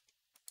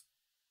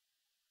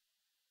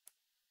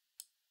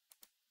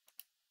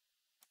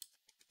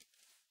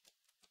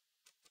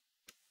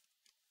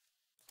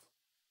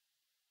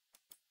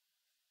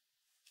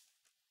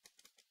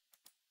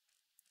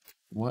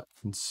what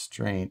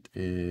constraint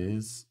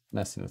is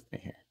messing with me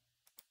here?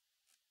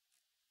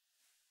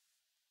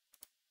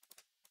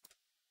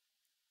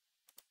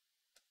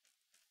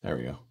 There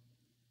we go.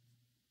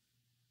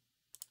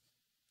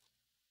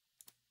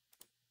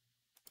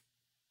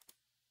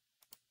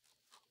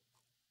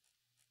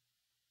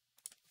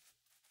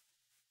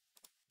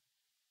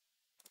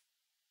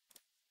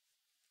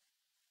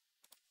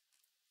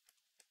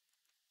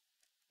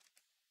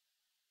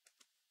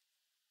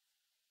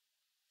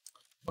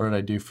 What did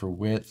I do for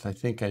width? I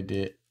think I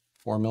did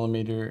 4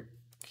 millimeter.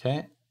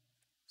 Okay.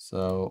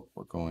 So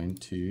we're going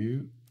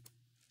to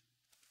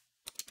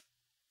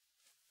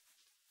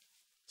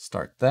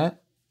start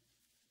that.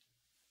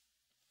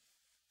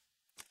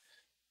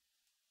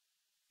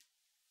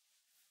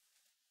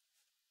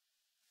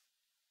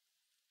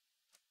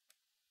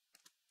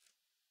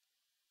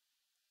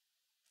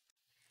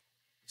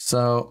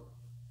 So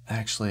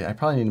actually, I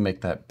probably need to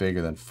make that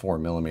bigger than 4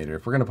 millimeter.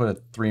 If we're going to put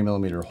a 3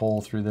 millimeter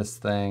hole through this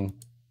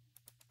thing,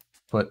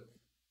 put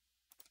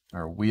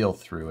our wheel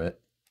through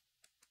it,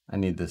 I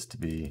need this to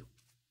be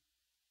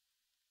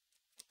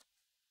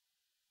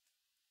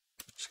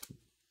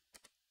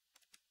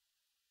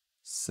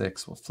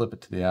 6. We'll flip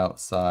it to the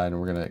outside and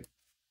we're going to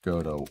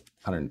go to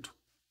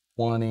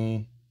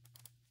 120.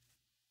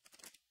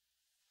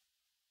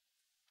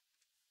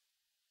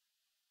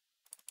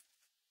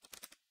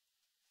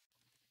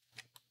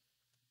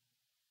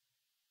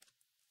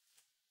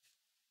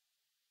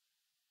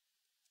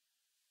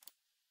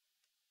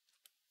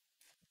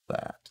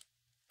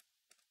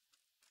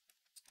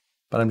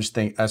 But I just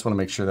want to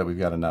make sure that we've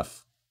got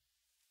enough.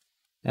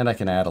 And I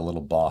can add a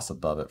little boss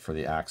above it for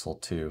the axle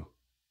too.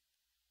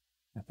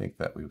 I think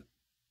that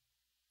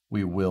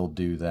we will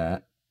do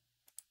that.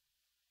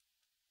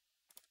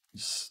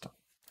 Just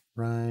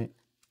right.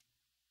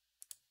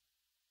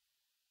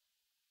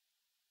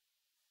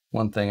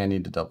 One thing I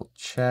need to double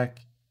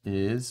check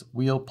is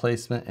wheel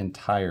placement and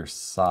tire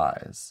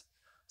size.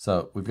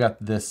 So we've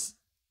got this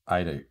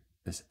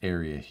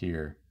area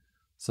here.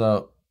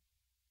 So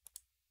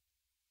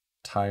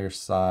tire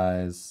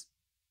size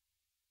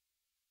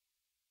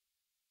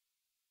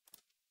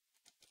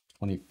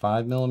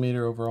 25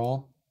 millimeter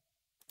overall,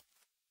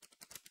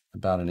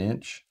 about an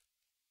inch.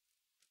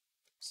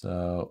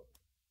 So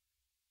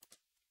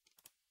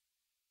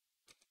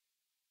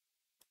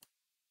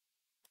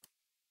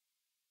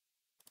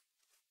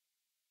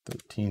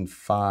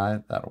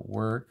 $13.5, that'll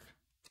work.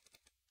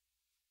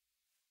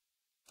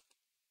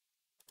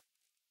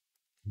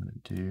 I'm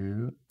going to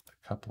do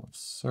a couple of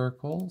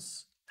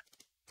circles.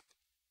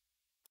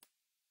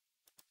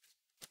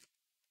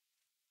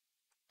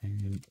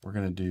 And we're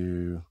going to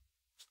do,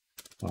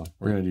 well,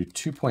 we're going to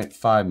do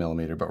 2.5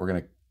 millimeter, but we're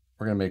going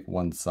to make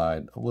one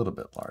side a little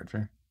bit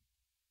larger.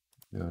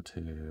 Go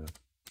to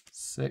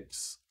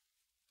 6.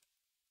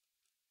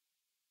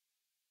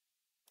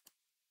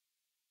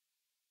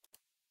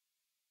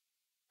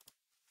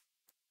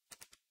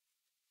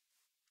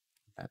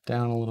 That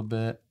down a little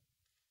bit.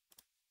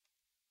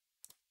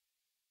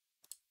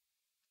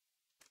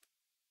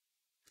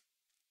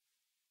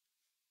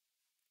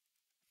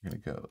 We're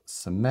going to go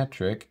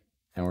symmetric,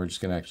 and we're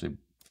just going to actually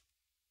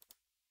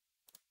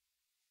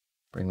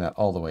bring that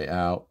all the way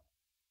out.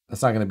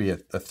 That's not going to be a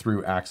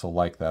through axle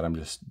like that. I'm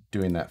just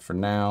doing that for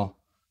now.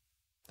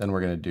 Then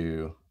we're going to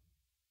do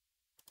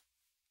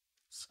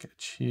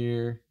sketch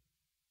here.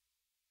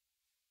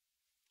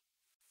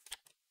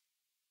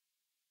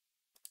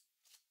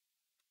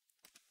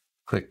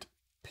 Clicked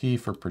P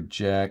for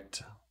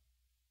project.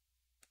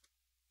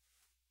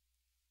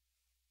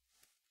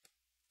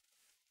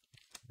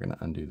 We're going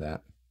to undo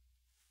that.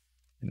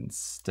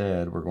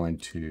 Instead, we're going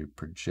to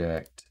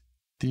project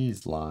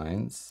these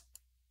lines.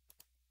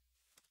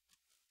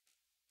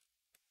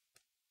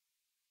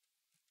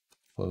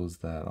 Close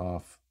that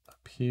off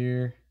up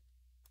here.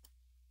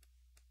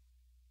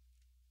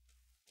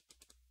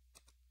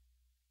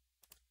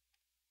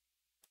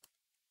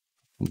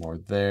 More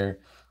there.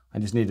 I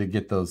just need to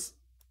get those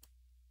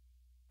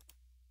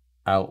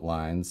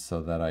outlines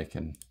so that I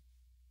can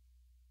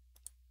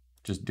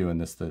just doing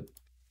this the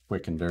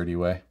quick and dirty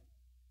way.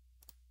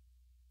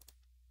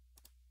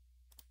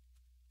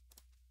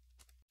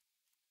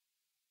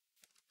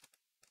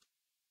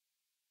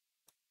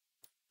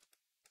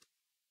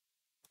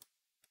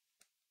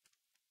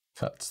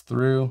 Cuts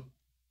through.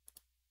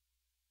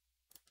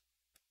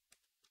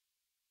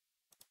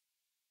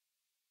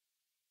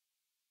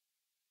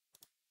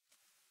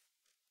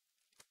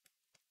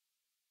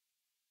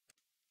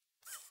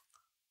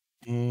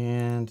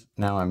 And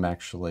now I'm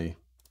actually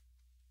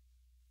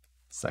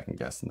second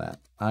guessing that.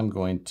 I'm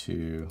going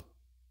to,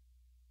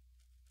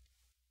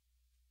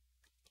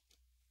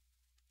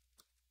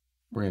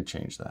 we're going to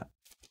change that.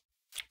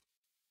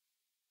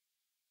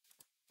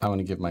 I want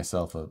to give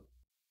myself a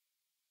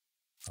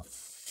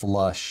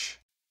flush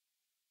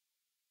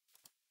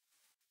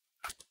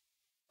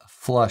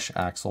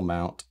axle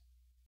mount.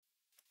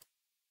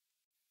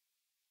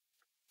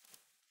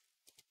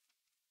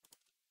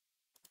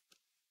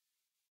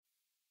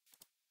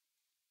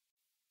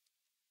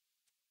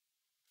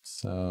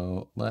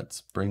 So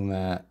let's bring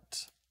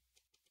that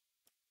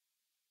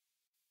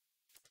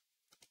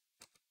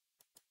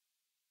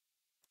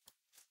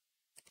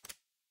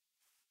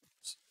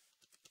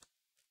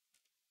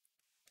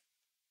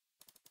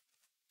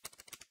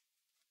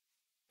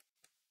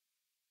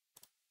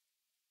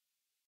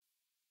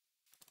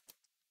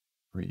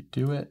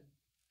redo it.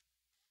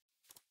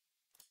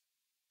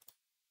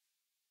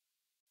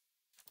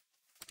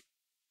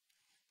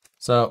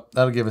 So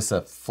that'll give us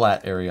a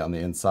flat area on the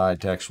inside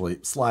to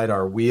actually slide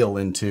our wheel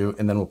into,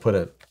 and then we'll put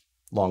a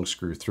long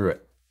screw through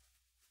it.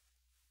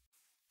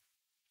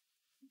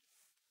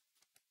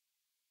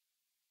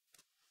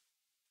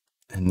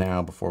 And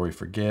now, before we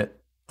forget,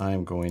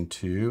 I'm going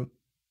to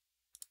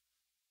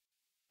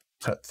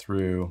cut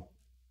through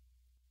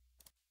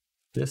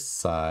this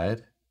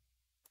side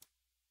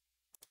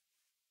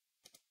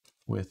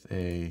with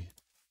a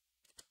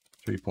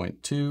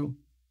 3.2.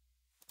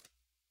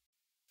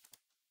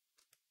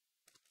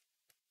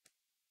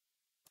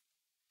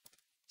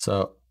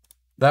 So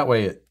that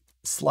way it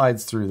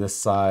slides through this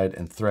side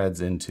and threads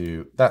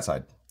into that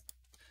side.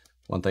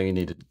 One thing you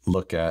need to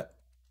look at,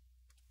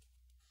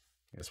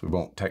 I guess we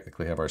won't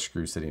technically have our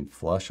screw sitting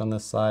flush on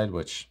this side,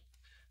 which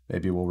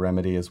maybe we'll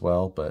remedy as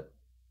well, but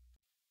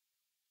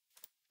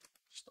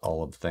just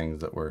all of the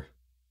things that we're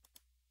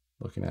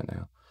looking at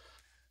now.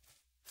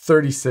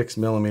 36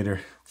 millimeter,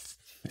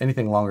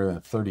 anything longer than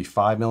a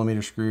 35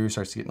 millimeter screw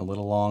starts getting a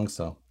little long,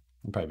 so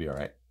we'll probably be all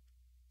right.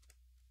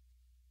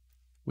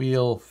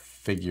 We'll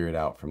figure it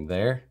out from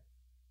there.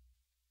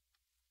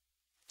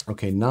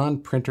 Okay,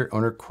 non-printer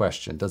owner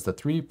question. Does the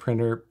 3D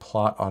printer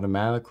plot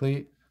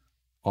automatically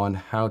on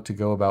how to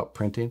go about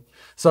printing?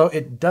 So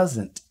it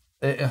doesn't.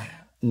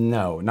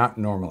 No, not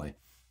normally.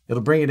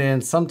 It'll bring it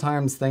in.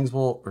 Sometimes things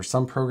will, or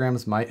some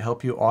programs might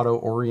help you auto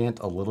orient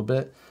a little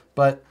bit,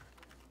 but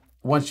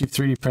once you've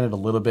 3D printed a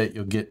little bit,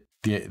 you'll get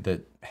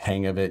the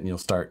hang of it and you'll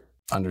start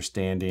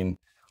understanding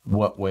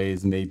what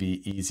ways may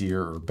be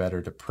easier or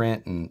better to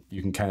print, and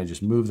you can kind of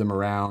just move them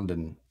around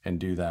and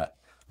do that.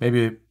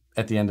 Maybe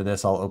at the end of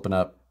this, I'll open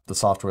up the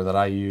software that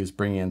I use,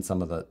 bring in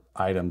some of the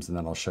items, and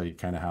then I'll show you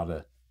kind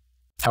of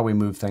how we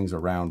move things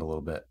around a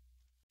little bit.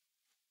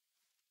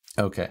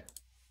 Okay,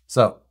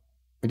 so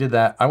we did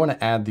that. I want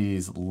to add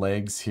these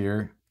legs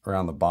here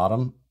around the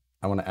bottom.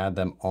 I want to add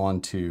them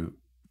onto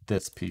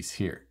this piece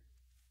here.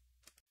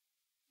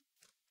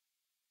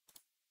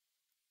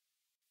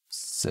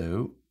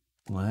 So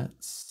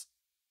let's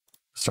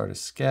start a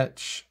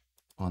sketch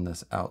on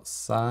this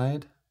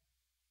outside.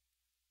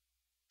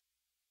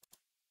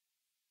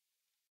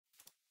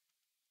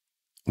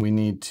 We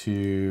need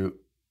to,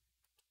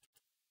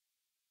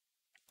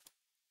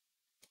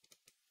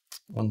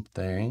 one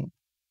thing.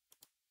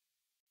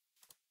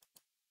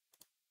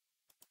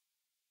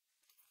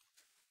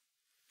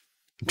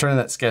 I'm turning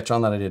that sketch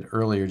on that I did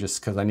earlier just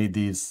because I need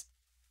these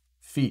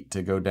feet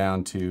to go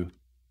down to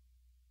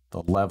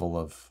the level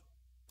of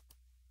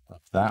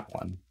that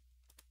one.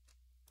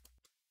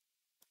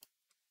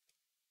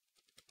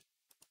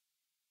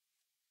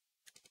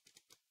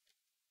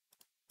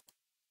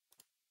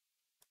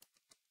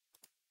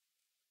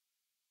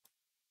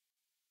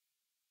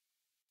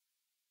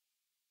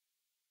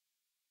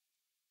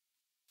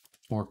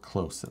 Or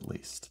close at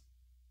least.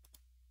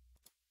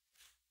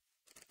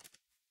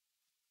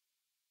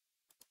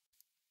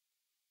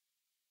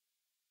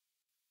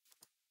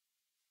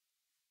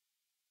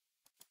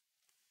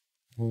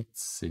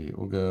 Let's see,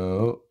 we'll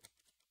go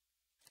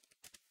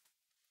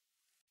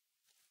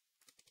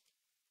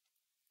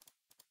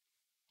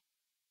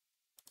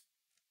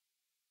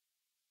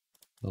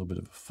a little bit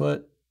of a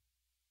foot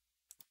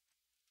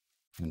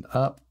and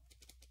up.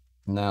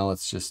 Now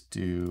let's just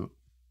do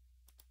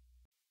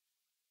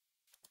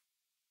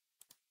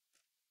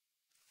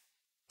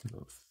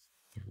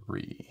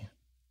 3.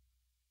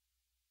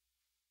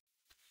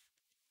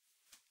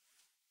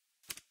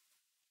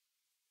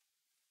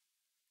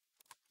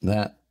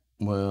 That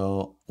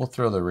we'll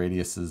throw the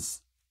radii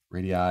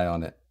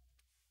on it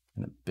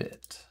in a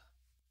bit.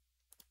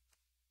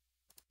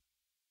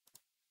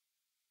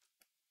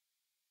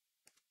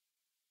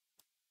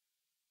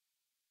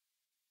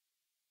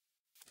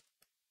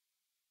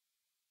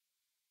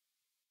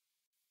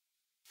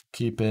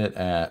 Keep it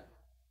at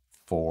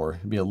 4.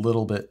 It'd be a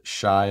little bit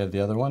shy of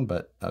the other one,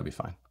 but that'll be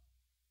fine.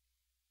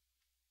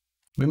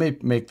 We may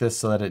make this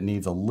so that it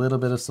needs a little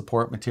bit of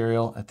support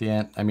material at the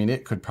end. I mean,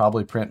 it could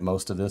probably print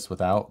most of this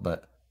without,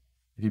 but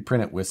if you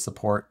print it with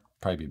support,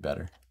 probably be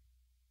better.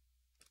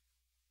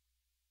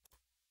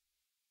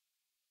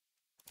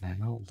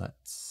 Now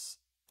let's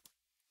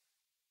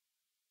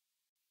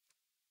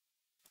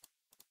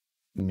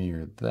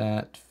mirror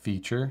that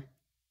feature.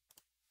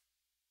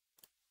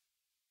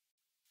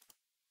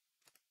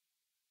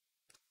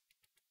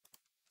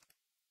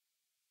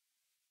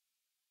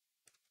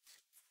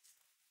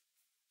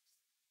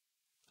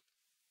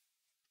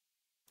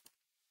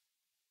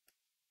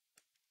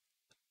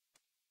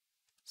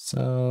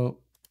 So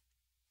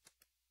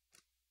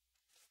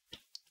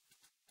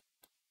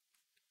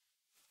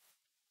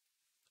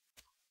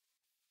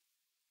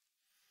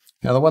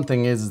now the one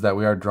thing is that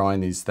we are drawing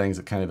these things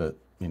at kind of a,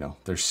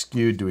 they're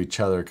skewed to each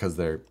other because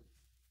they're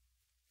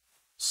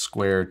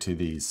square to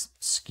these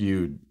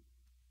skewed,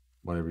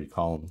 whatever you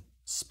call them,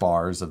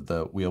 spars of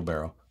the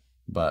wheelbarrow,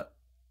 but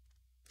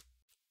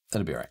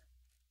that'll be all right.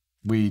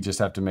 We just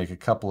have to make a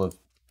couple of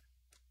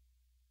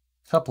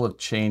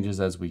changes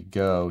as we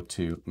go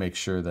to make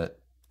sure that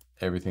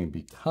everything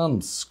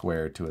becomes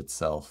square to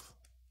itself.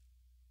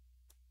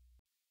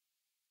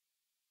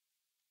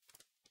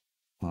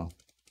 Well,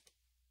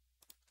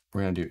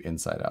 we're going to do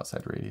inside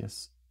outside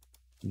radius.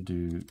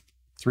 Do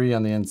 3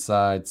 on the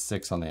inside,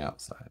 6 on the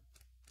outside.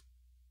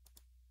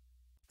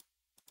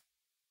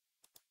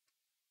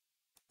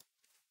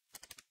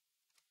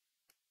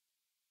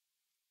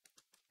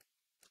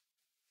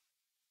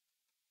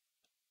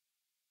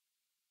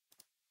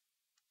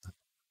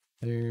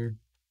 There.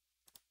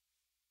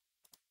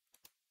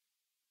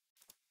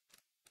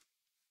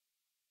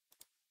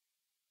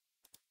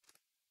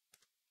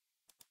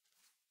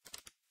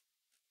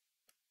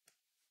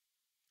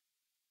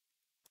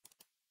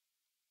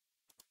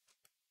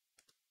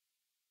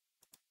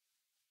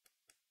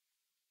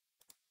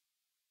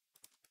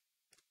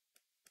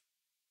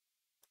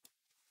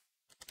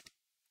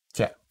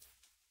 Okay.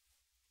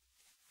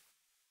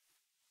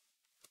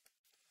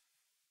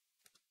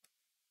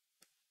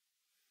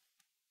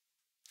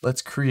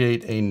 Let's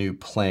create a new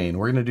plane.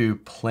 We're going to do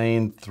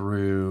plane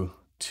through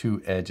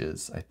 2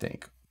 edges, I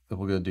think.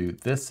 We're going to do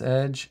this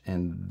edge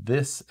and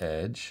this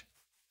edge.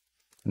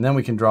 And then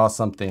we can draw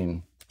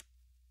something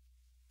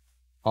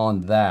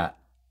on that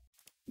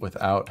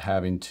without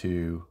having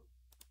to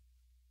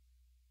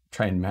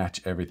try and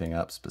match everything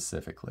up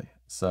specifically.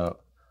 So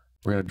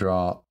we're going to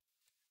draw,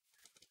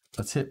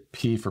 let's hit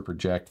P for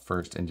project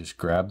first and just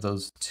grab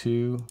those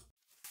two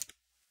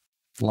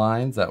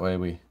lines. That way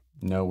we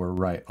know we're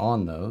right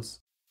on those.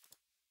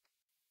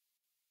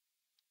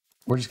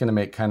 We're just going to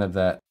make kind of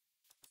that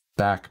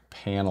back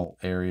panel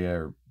area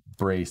or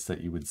brace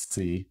that you would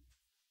see.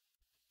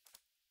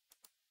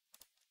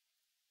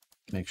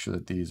 Make sure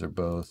that these are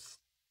both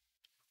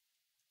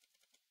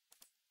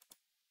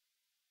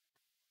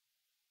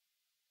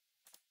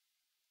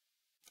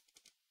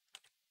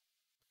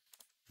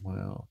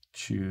we'll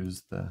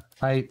choose the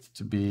height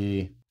to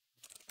be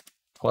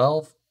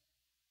 12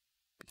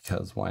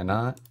 because why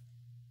not?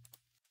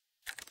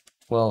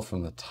 12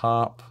 from the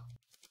top.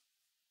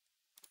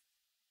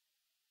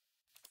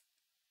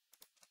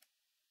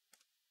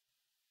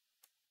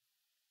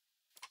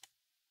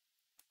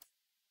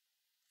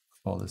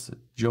 Call this a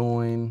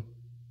join.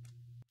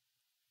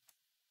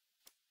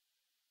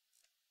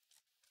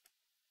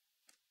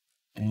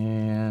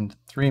 And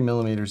 3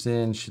 millimeters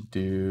in should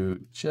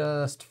do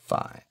just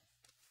fine.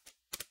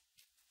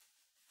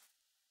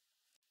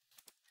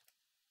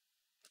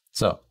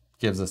 So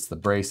gives us the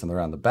brace and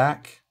around the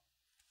back.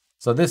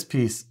 So this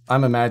piece,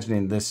 I'm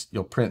imagining this,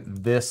 you'll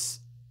print this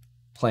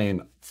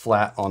plane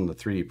flat on the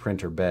 3D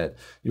printer bed.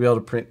 You'll be able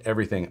to print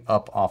everything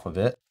up off of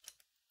it.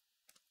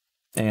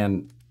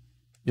 And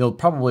you'll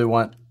probably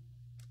want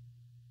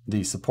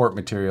the support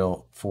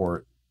material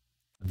for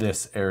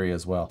this area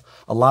as well.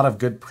 A lot of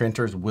good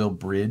printers will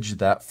bridge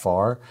that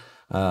far.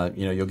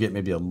 You'll get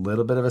maybe a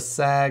little bit of a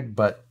sag,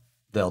 but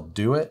they'll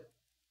do it.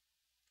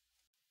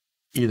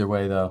 Either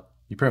way though,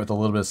 you print with a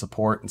little bit of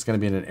support. It's going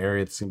to be in an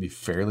area that's going to be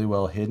fairly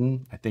well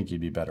hidden. I think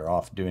you'd be better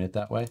off doing it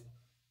that way.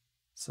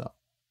 So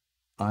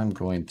I'm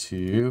going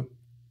to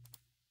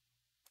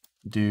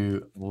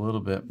do a little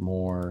bit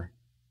more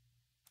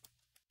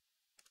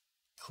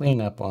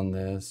clean up on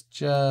this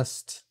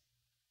just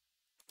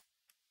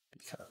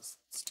because.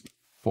 Let's do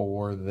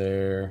 4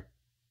 there.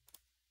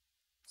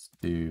 Let's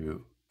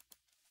do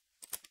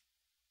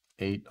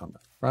 8 on the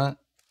front.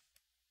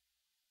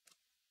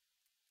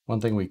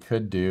 One thing we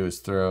could do is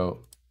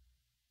throw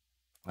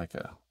like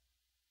a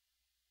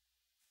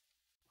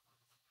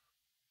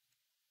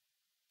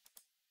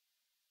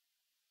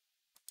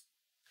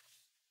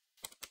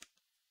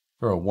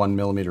throw a 1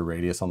 millimeter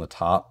radius on the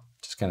top.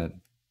 Just kind of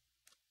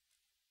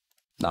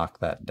knock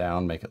that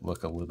down, make it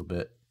look a little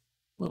bit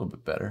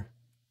better.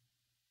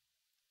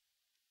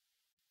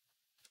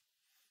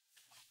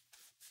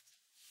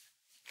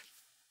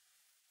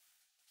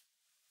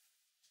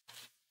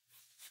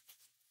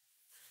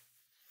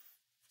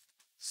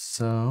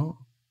 So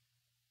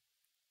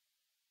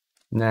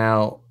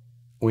now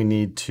we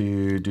need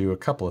to do a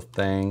couple of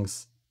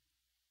things.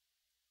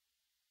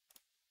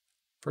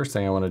 First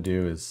thing I want to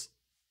do is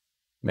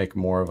make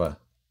more of a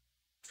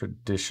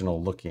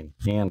traditional looking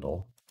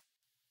handle.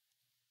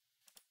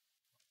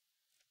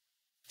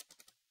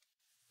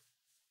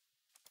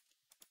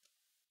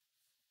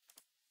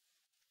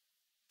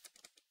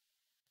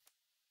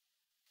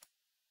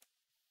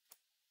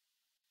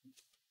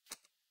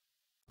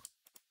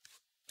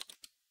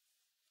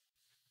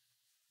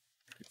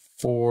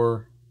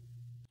 For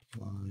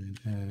line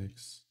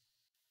X.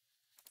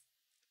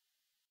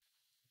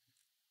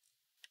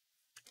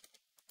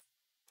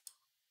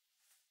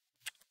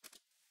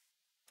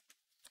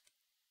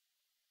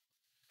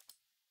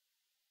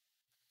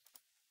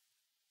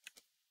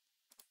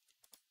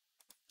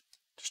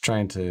 Just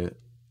trying to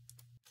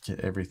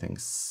get everything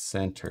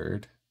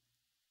centered.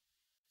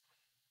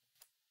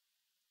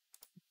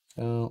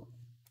 So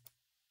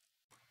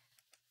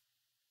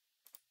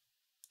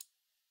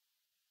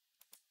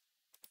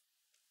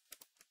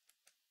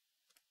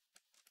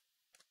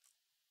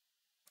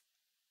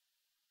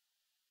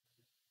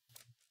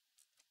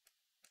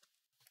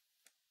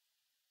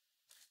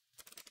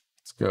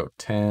let's go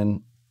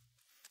 10,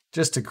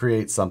 just to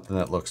create something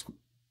that looks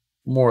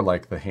more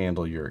like the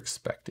handle you're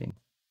expecting.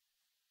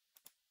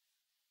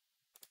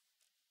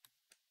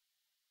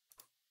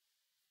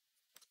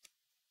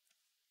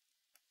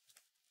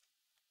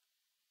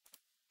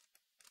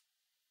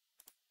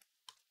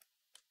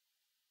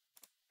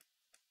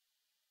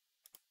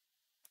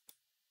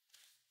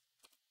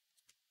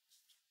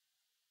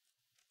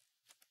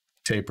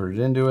 Taper it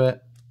into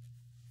it.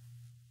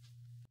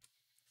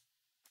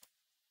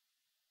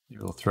 You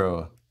will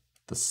throw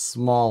the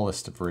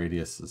smallest of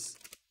radii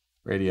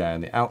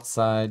on the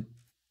outside.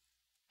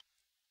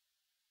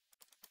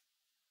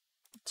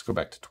 Let's go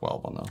back to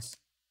 12 on those.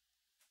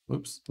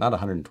 Oops, not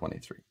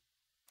 123.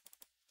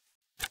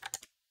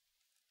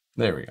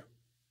 There we go.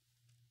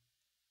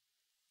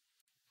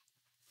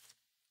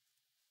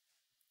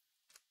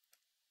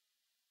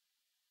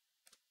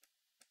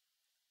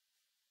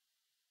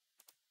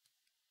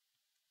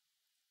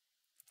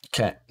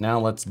 Okay, now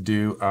let's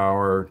do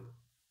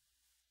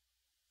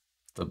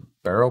the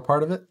barrow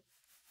part of it.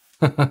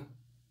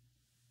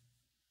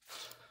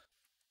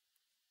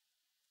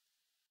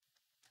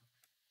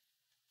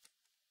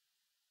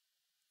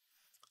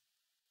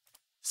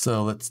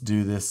 So let's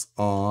do this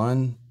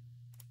on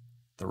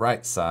the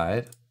right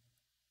side.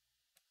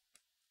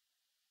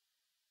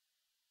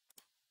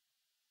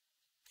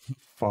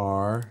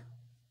 Far,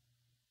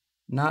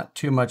 not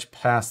too much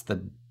past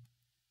the,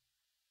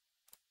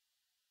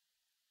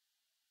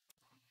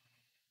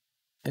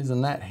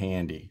 isn't that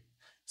handy?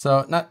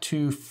 So not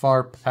too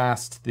far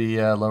past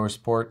the lower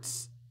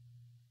supports,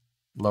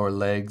 lower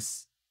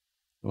legs.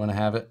 You want to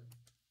have it.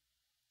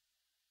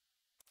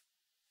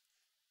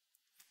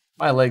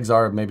 My legs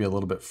are maybe a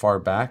little bit far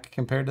back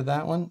compared to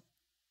that one.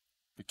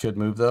 We could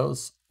move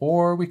those,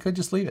 or we could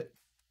just leave it.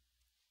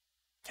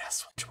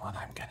 Guess which one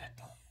I'm gonna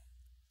do.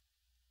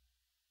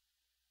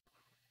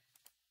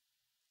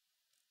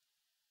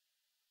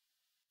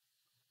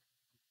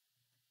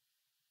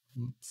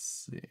 Let's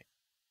see.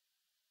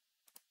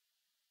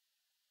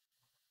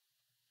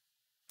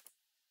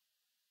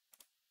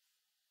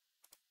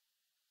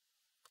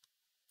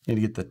 Need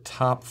to get the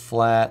top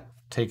flat,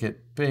 take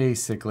it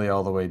basically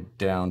all the way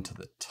down to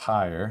the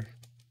tire.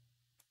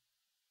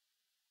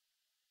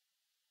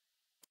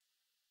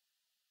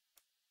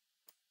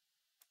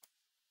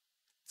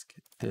 Let's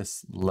get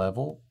this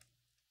level.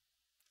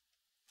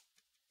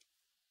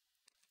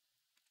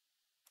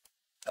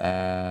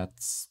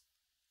 That's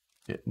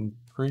getting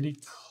pretty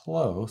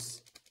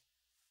close.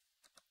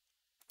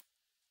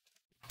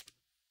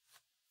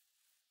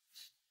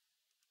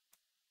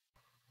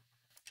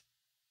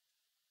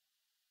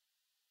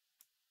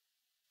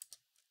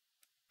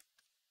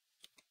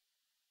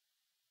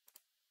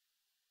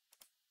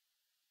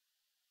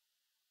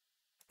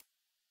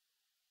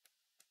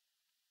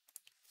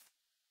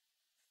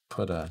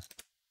 Put a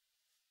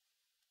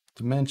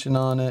dimension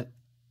on it.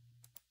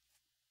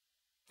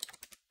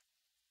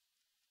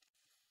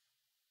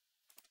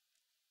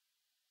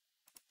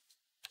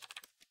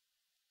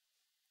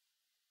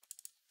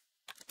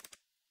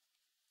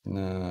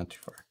 No, not too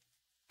far.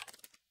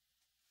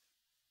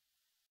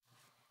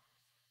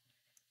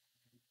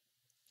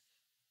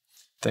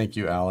 Thank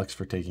you, Alex,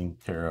 for taking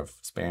care of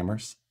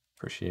spammers.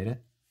 Appreciate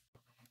it.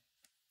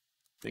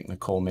 I think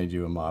Nicole made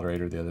you a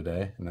moderator the other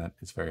day, and that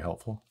is very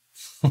helpful.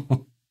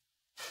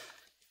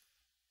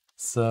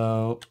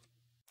 So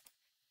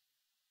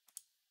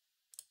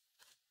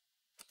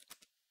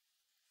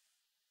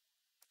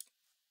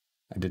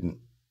I didn't.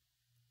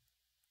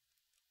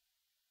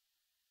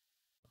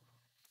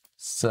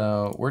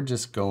 So we're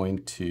just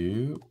going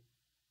to,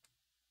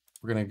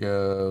 we're going to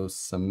go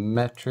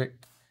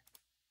symmetric,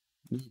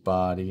 new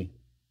body.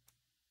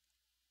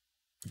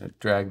 I'm going to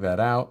drag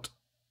that out.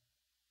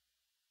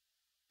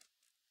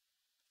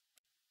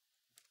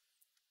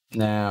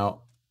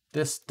 Now,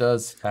 this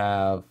does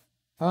have,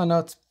 oh no,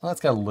 it's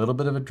got a little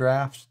bit of a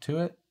draft to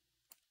it.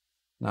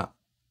 Not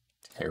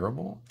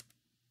terrible,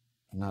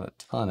 not a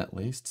ton at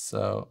least.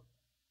 So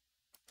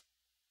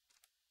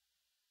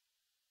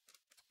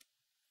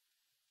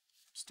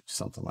let's do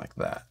something like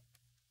that.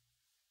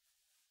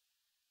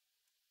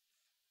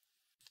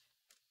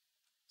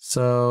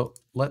 So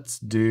let's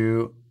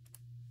do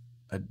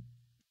a,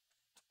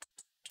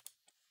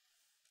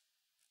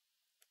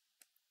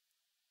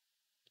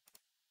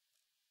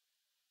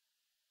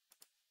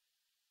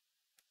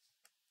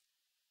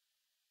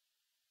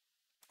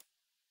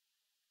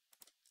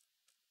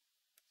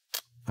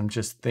 I'm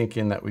just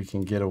thinking that we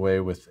can get away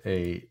with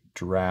a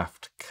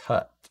draft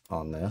cut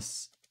on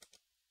this.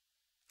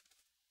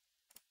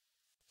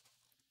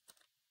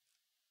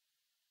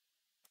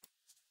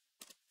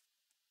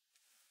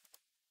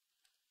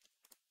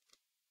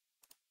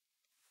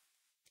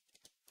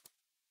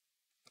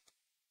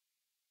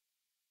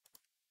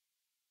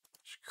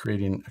 Just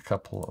creating a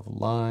couple of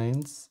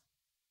lines.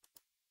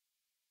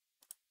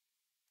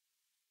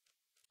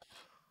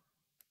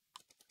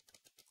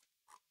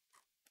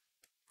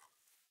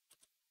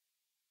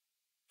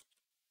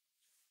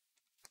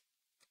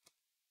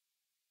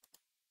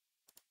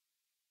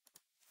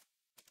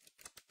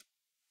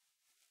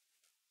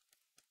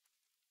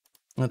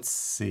 Let's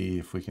see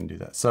if we can do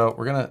that. So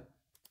we're gonna,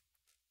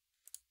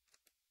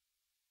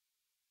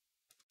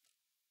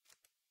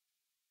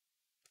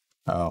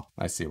 oh,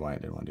 I see why I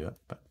didn't want to do it,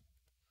 but.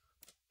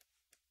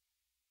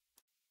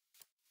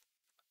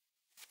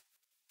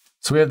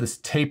 So we have this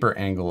taper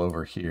angle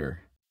over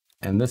here,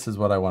 and this is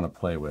what I want to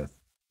play with.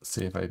 Let's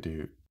see if I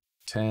do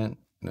 10,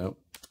 nope.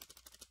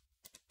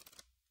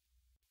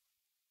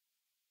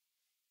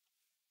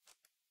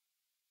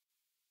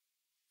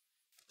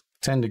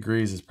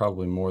 $10 is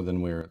probably more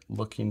than we're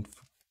looking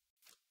for.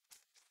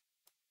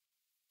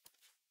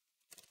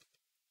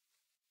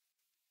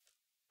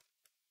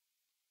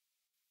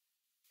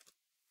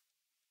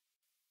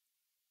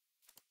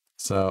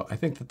 So I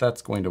think that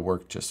that's going to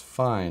work just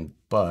fine,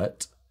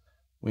 but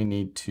we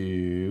need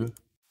to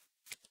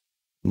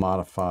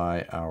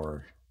modify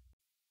our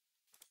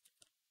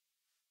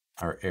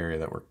area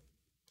that we're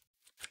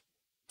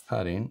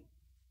cutting.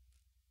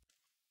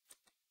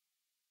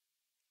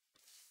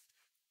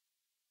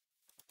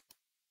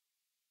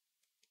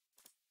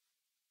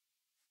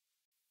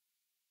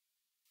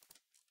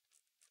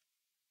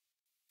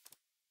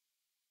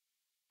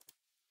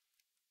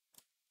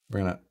 We're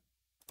gonna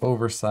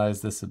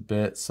oversize this a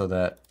bit so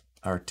that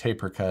our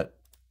taper cut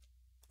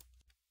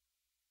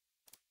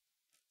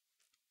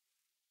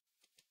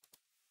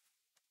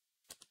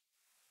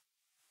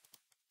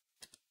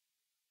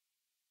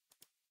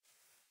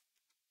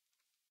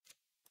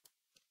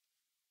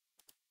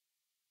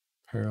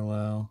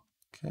parallel.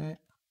 Okay.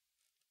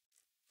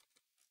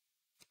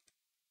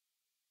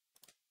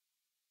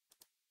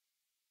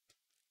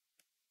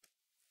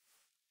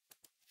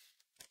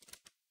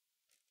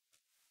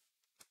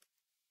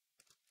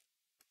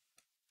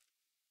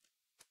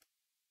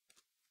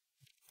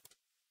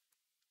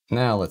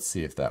 Now let's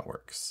see if that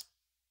works.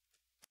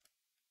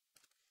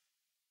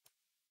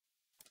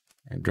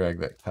 And drag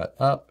that cut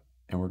up,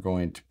 and we're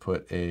going to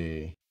put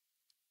a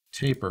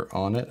taper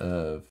on it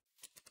of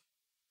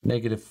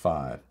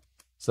 -5.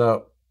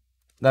 So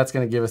that's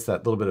going to give us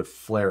that little bit of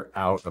flare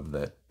out of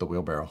the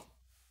wheelbarrow.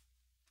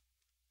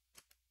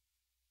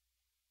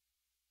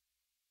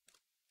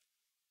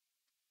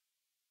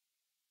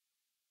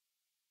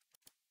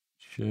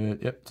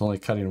 Yep, it's only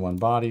cutting one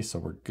body, so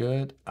we're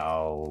good.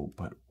 Oh,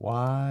 but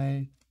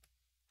why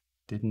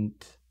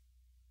didn't...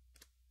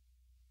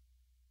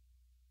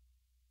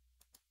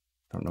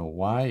 Don't know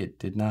why it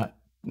did not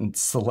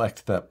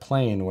select that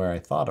plane where I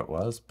thought it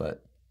was,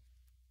 but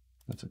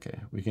that's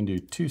okay. We can do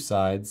 2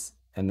 sides,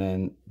 and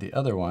then the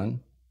other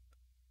one,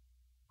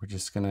 we're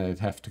just gonna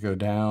have to go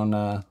down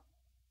a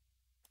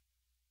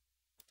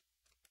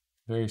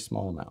very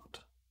small amount.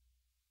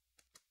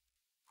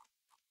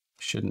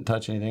 Shouldn't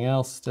touch anything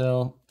else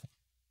still.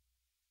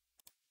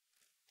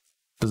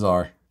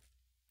 Bizarre,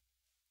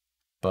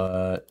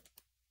 but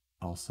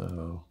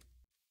also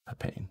a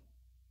pain.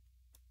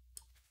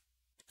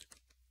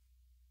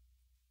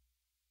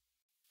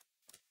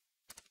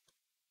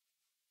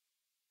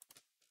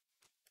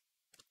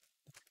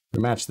 We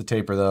match the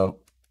taper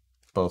though,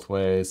 both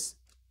ways.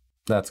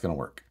 That's gonna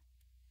work.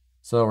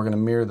 So we're gonna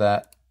mirror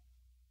that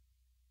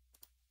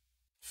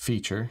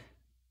feature.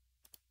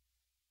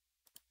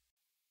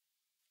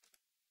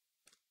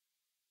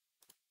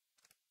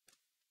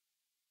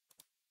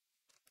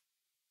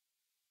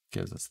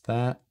 Gives us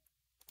that.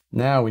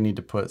 Now we need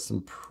to put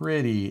some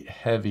pretty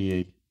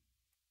heavy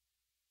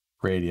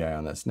radii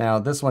on this. Now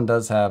this one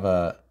does have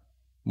a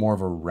more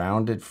of a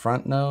rounded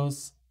front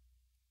nose,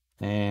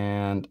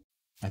 and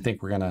I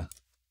think we want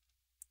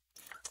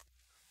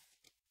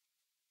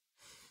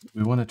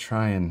to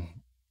try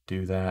and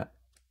do that.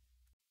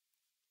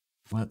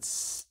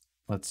 Let's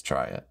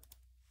try it.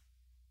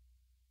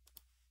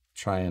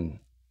 Try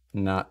and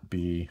not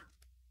be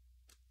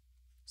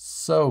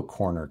so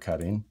corner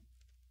cutting.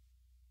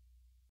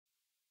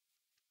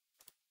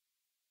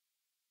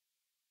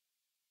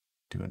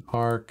 Do an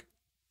arc,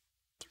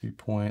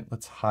 3-point.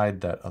 Let's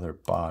hide that other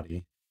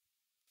body.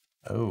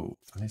 Oh,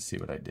 I see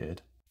what I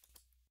did.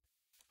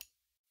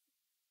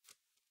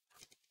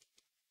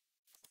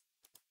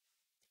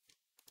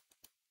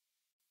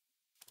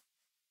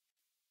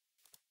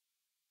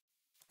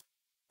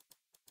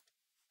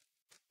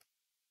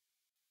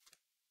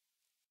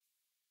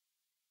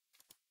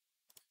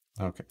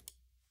 Okay.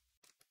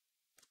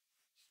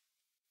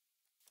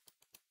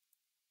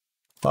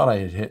 Thought I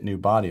had hit new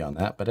body on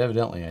that, but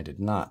evidently I did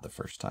not the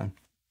first time.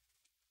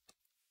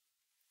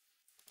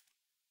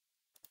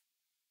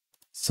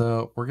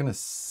 So we're gonna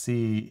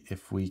see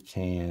if we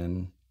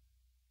can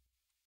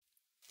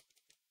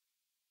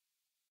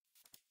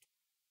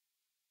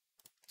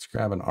let's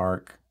grab an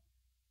arc,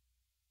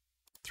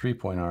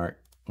 3-point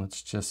arc.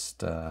 Let's just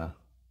do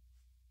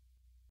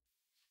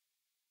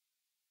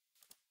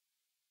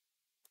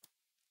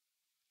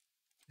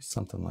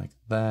something like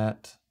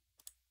that.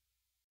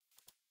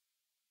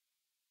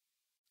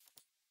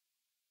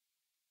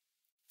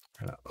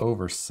 We're gonna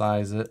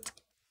oversize it.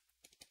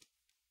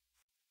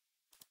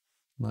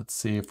 Let's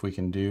see if we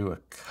can do a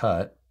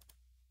cut.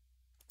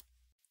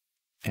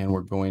 And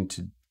we're going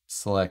to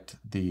select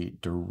the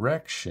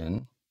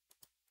direction.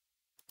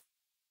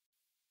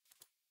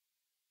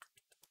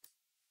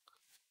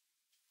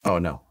 Oh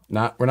no,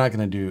 we're not going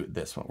to do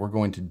this one. We're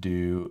going to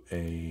do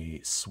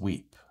a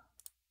sweep.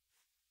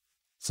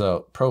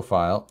 So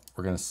profile,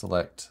 we're going to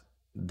select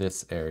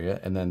this area,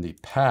 and then the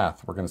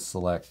path, we're going to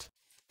select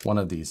one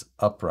of these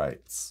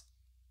uprights.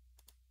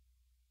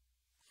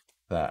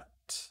 That.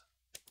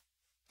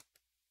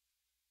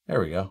 There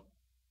we go.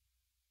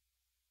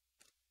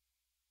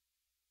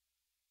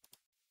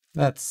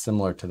 That's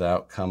similar to the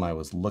outcome I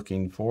was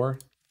looking for.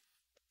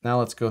 Now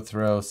let's go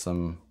throw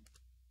some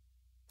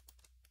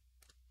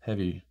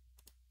heavy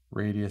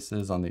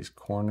radiuses on these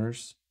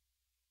corners.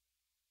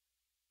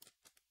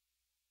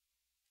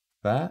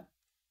 That.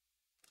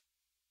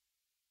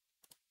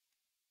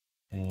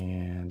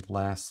 And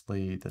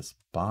lastly, this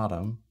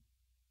bottom.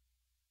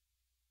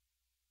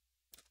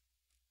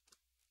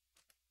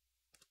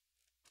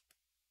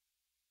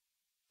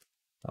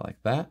 I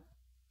like that.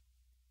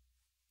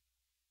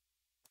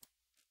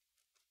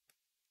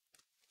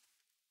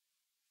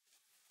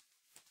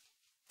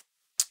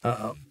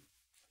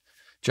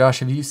 Josh,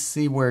 have you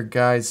seen where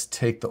guys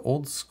take the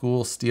old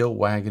school steel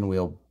wagon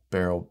wheel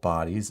barrel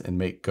bodies and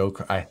make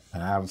go-kart? I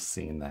have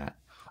seen that.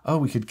 Oh,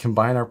 we could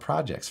combine our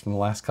projects from the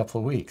last couple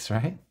of weeks,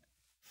 right?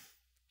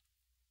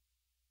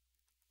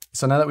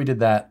 So now that we did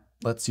that,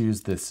 let's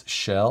use this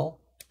shell.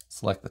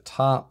 Select the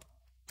top,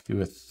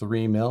 do a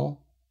 3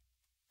 mil.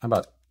 How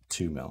about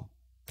 2 mil?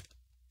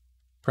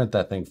 Print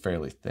that thing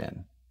fairly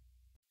thin.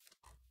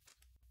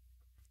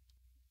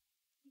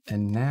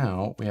 And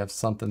now we have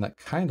something that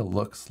kind of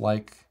looks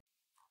like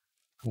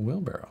a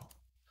wheelbarrow.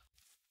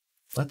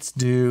 Let's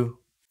do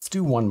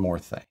one more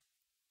thing.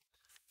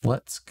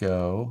 Let's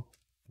go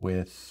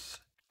with,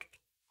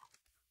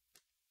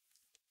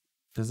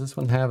 does this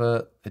one have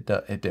a, it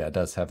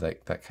does have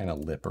that kind of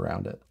lip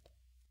around it.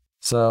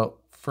 So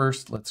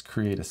first let's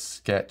create a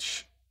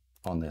sketch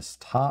on this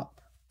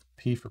top.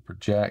 P for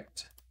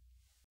project.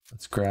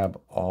 Let's grab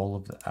all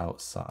of the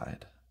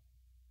outside.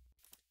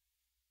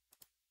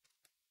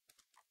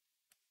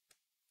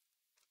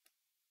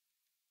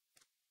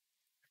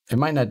 It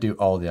might not do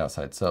all the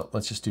outside, so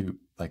let's just do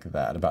like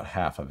that, about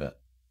half of it.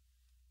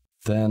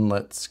 Then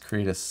let's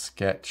create a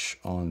sketch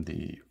on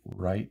the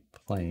right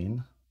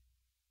plane.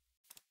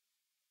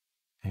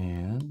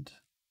 And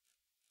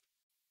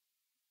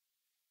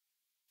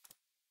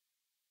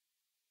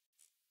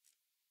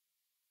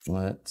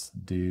let's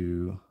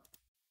do,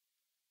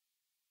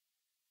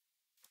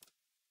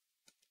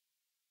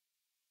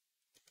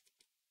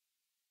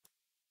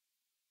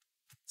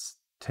 let's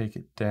take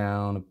it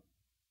down.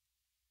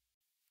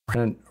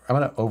 I'm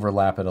going to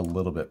overlap it a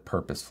little bit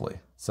purposefully.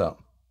 So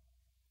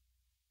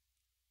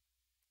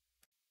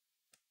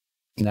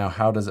now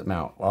how does it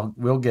mount? Well,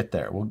 we'll get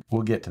there.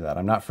 We'll get to that.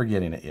 I'm not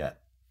forgetting it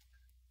yet.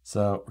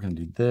 So we're going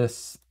to do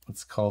this.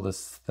 Let's call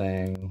this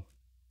thing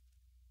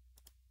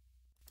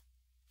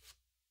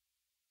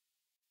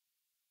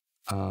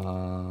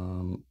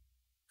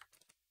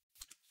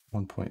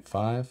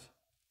 1.5.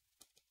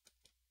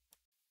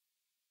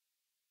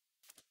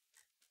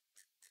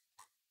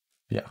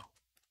 Yeah,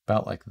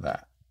 about like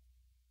that.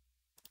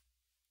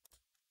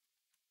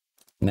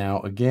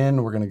 Now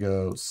again, we're going to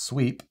go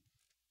sweep.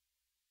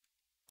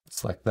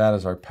 Select that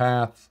as our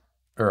path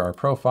or our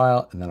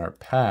profile, and then our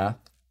path.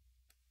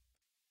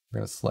 We're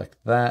going to select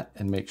that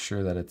and make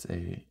sure that it's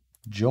a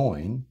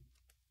join.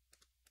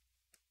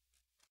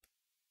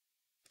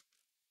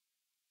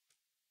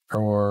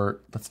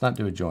 Or let's not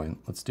do a join.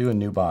 Let's do a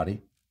new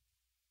body.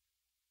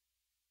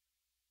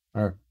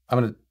 Or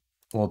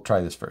we'll try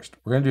this first.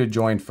 We're going to do a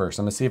join first.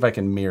 I'm going to see if I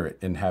can mirror it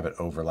and have it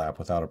overlap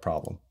without a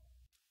problem.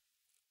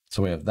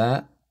 So we have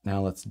that.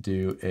 Now let's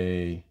do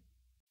a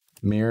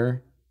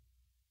mirror.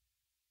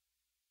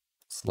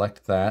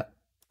 Select that.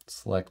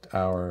 Select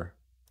our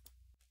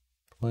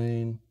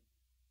plane.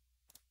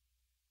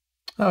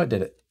 Oh, I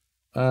did it.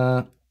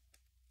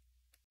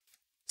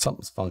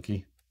 Something's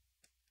funky.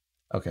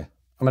 Okay,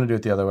 I'm going to do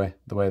it the other way,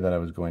 the way that I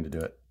was going to do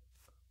it.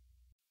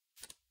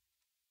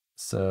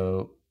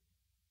 So,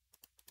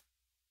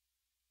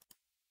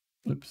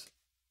 oops.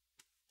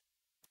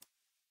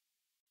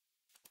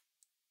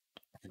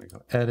 I'm going to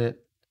go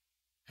edit,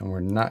 and we're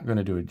not going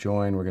to do a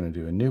join. We're going to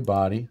do a new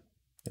body.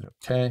 Hit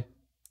OK.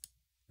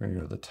 We're going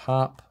to go to the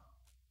top.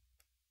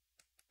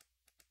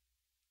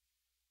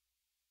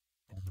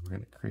 And we're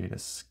going to create a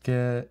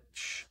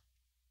sketch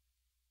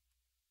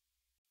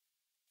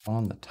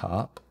on the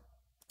top.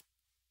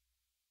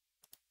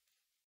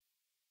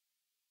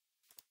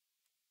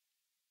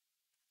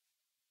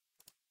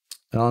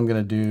 And all I'm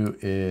going to do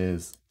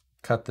is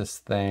cut this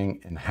thing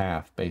in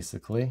half,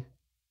 basically.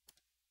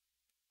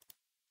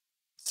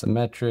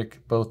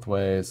 Symmetric both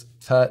ways,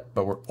 cut,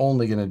 but we're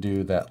only going to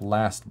do that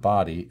last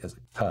body as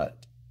a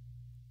cut.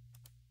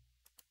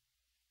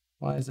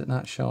 Why is it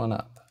not showing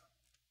up?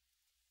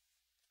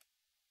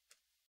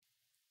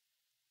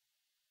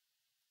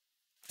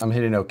 I'm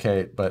hitting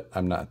OK, but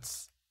I'm not.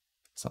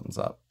 Something's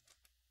up.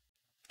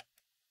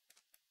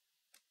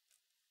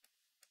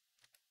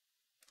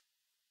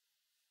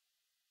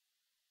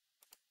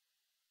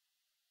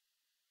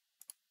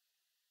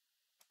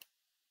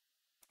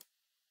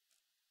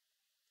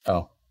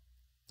 Oh,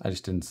 I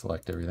just didn't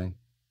select everything.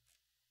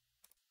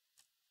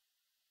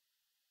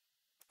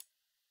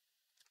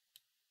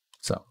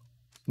 So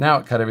now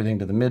it cut everything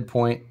to the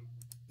midpoint.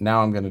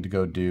 Now I'm going to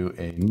go do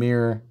a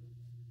mirror.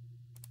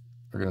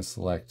 We're going to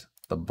select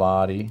the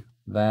body,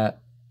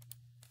 that,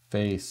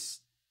 face,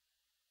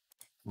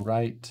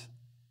 right.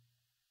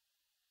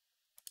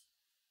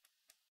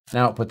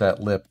 Now it put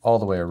that lip all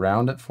the way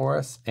around it for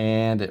us,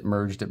 and it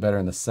merged it better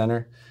in the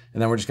center.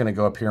 And then we're just going to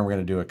go up here and we're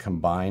going to do a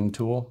combine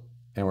tool,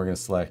 and we're going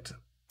to select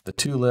the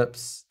two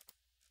lips,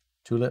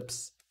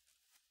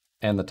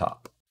 and the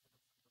top.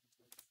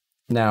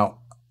 Now,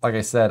 like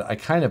I said, I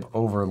kind of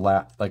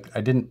overlap, like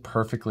I didn't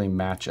perfectly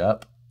match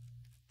up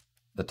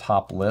the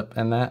top lip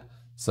and that.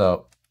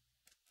 So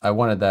I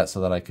wanted that so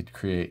that I could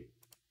create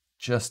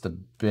just a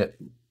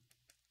bit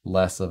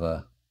less of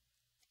a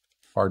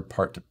hard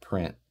part to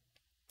print.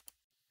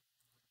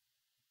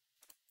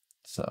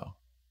 So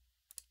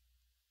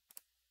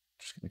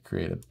just going to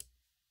create a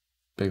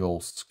big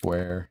old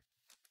square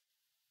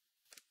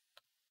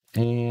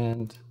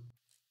and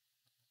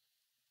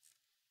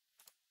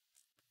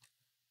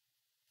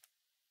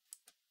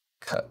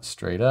cut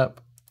straight up.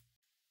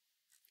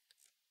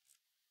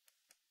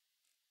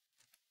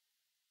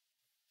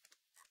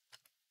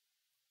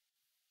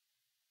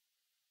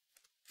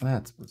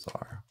 That's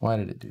bizarre. Why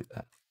did it do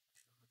that?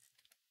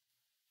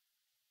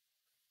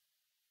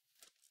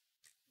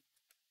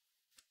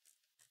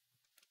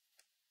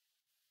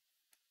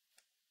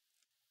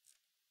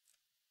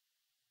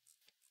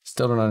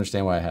 Still don't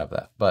understand why I have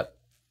that, but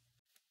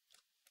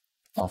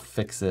I'll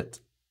fix it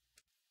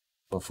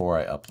before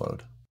I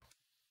upload.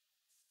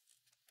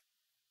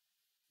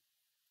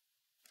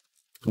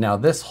 Now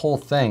this whole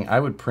thing I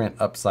would print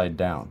upside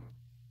down,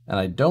 and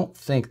I don't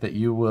think that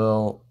you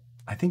will.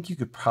 I think you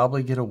could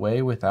probably get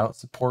away without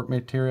support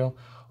material,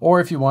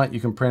 or if you want, you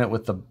can print it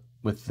with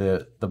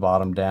the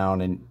bottom down,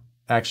 and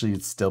actually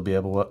you'd still be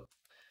able to.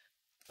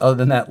 Other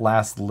than that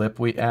last lip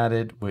we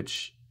added,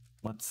 which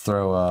let's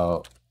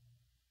throw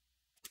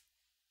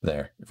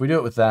there. If we do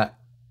it with that,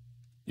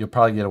 you'll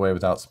probably get away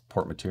without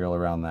support material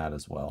around that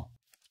as well.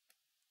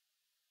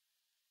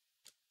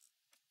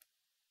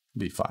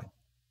 Be fine.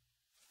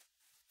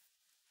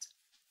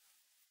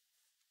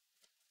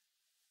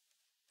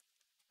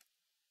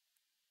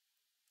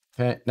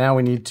 Okay, now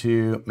we need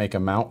to make a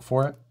mount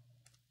for it.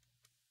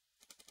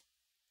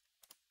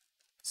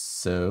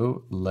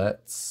 So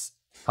let's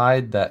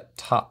hide that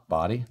top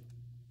body.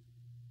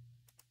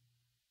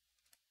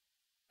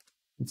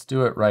 Let's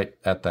do it right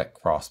at that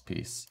cross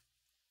piece.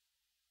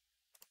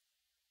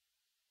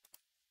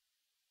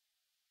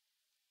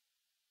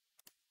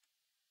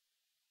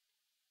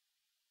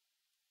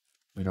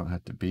 We don't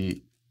have to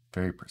be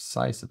very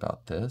precise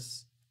about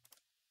this.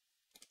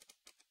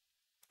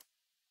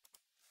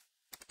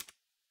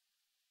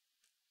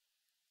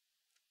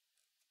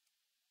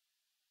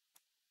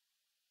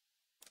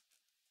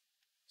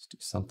 Let's do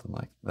something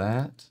like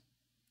that.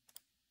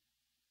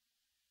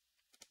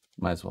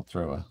 Might as well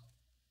throw a,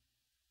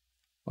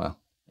 well,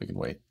 we can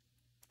wait.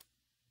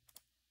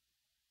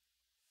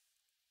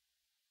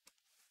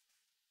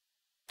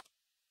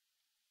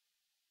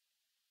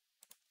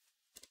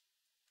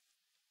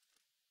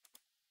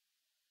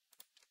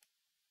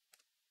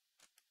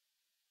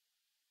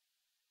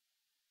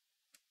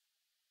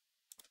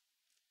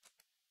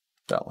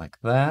 About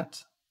like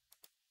that.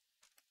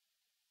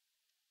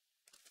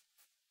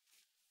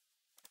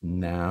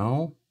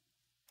 Now,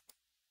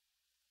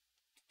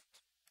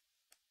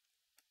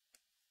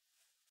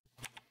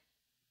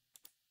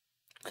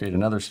 create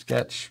another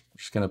sketch. We're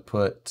just going to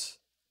put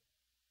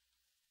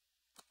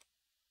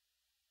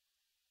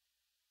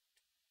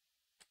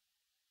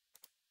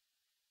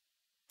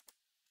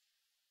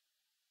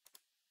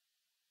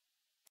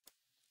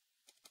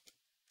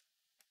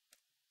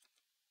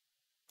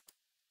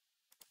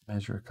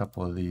measure a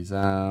couple of these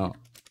out.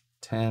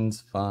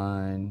 10's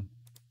fine.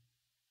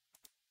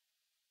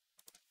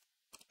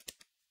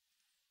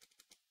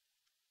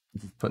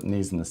 Putting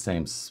these in the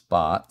same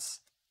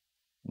spots.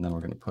 And then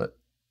we're going to put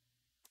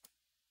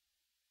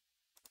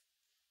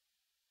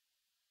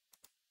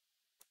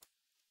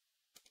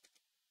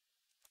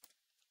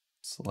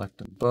select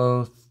them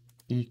both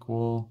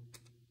equal.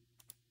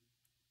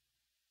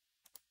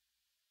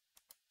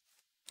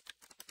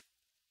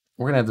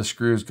 We're going to have the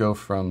screws go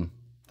from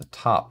the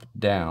top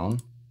down.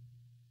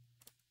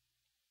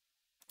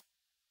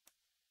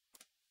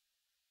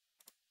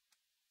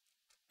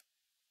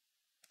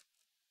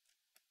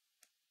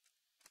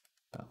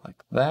 About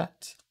like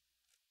that.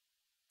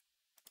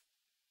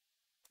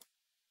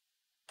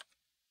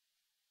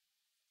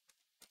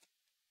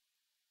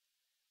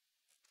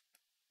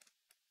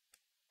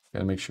 Got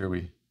to make sure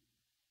we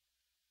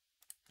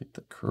get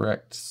the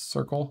correct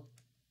circle.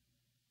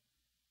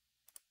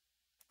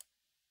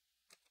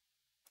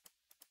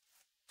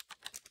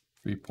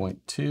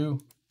 .2.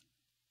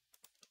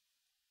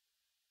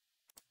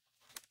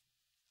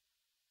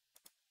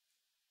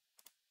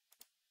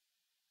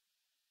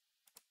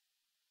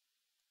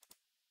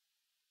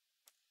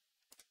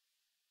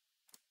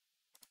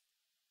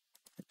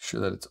 Make sure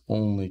that it's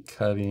only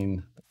cutting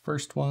the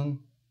first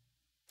one.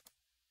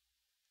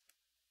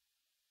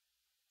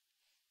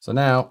 So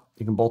now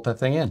you can bolt that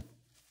thing in.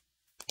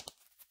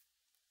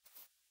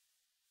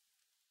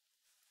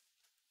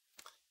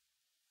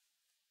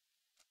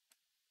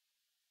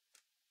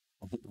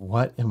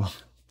 What am I?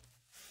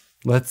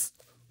 Let's,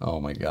 oh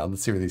my God,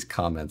 let's see where these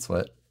comments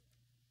went.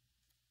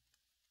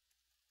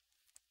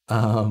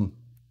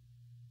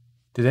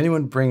 Did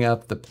anyone bring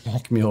up the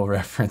pack mule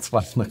reference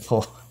while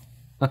Nicole?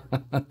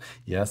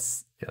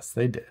 Yes,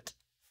 they did.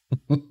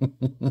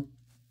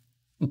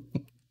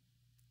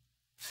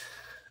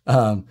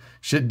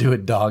 Should do a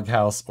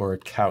doghouse or a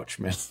couch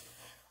myth.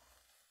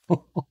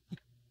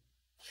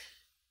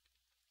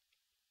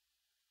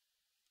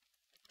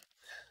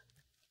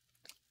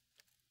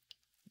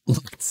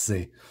 Let's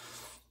see.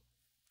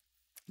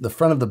 The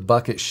front of the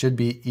bucket should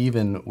be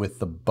even with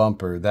the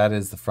bumper. That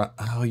is the front.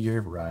 Oh,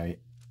 you're right.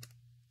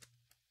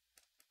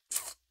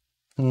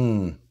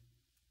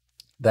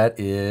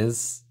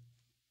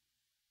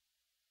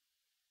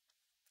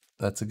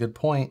 That's a good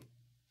point.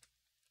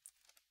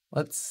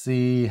 Let's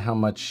see how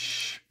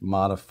much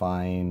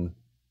modifying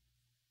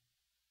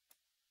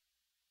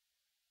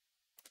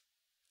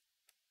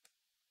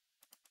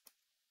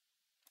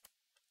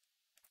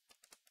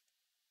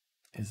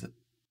is it?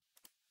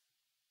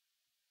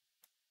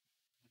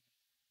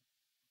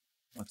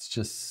 Let's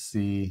just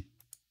see.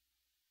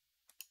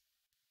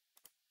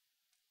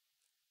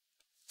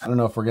 I don't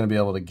know if we're going to be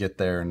able to get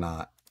there or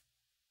not.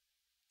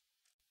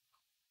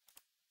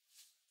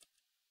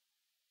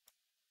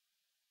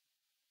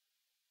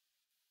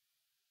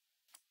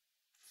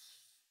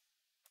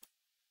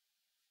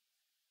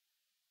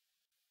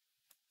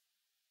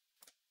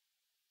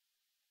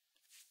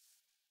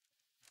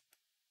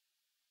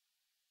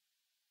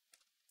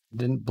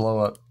 Didn't blow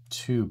up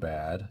too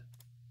bad.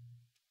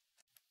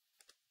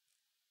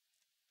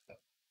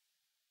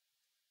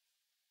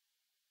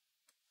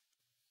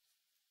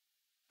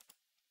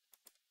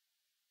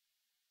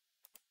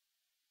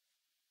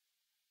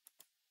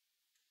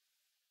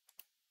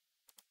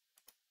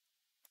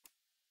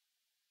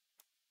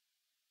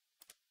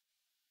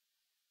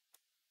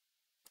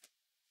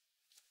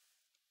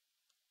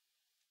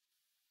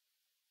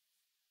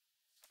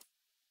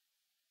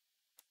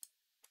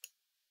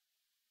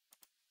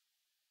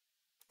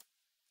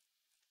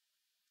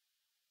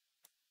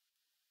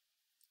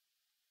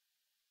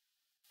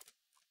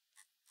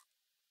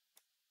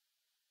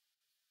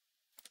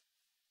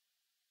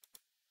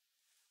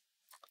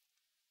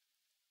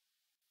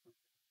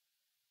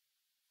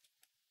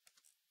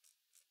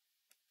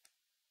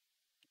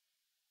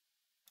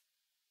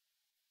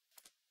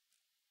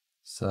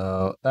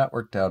 So that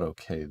worked out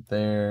okay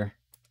there.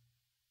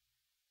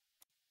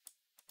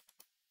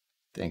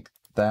 I think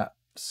that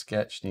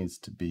sketch needs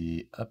to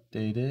be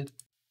updated.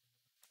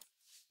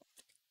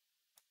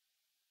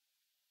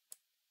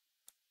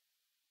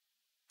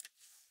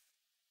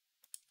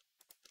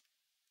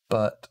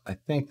 But I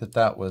think that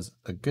that was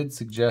a good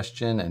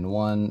suggestion and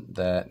one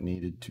that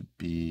needed to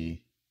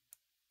be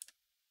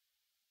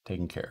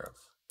taken care of.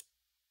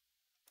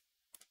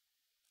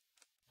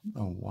 I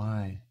don't know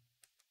why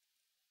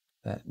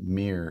that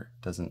mirror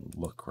doesn't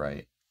look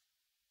right.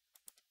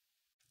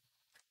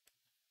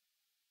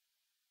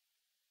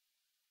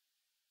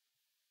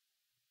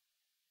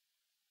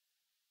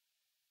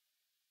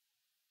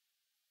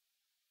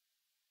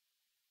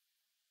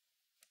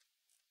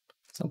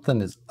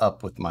 Something is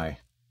up with my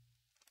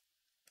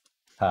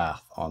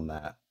path on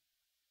that.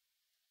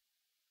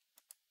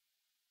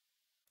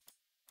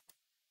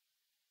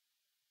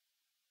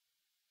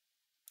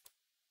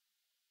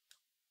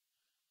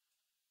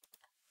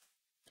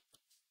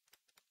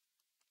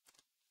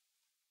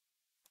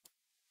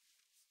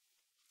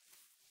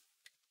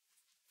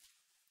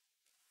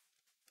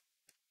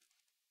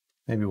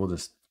 Maybe we'll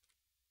just,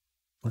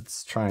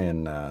 let's try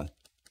and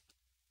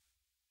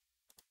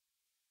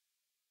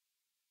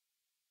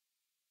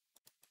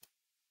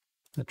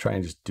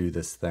just do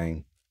this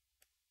thing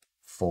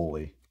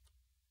fully.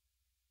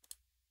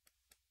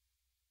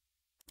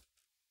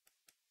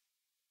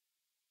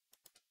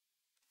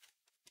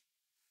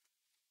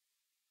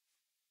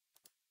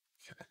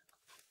 Okay.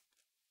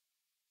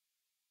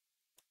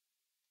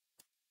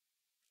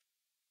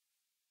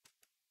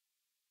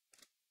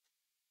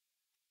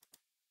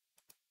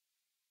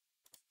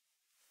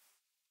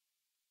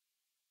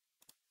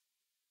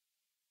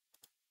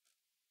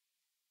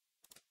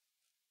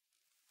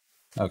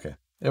 Okay,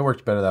 it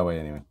worked better that way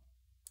anyway.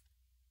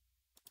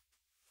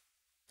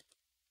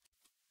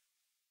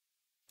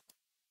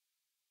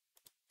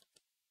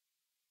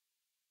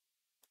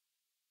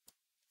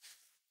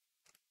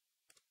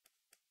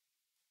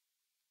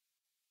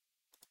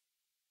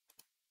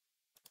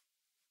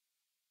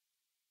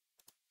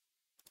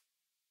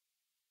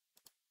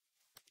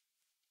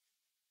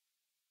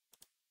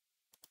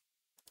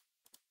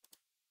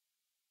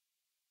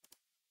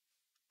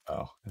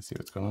 Oh, let's see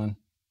what's going on.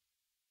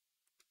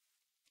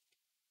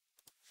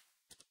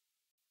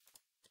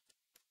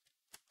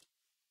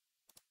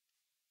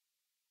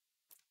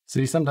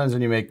 See, sometimes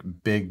when you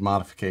make big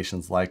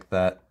modifications like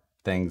that,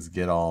 things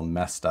get all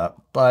messed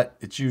up, but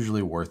it's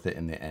usually worth it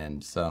in the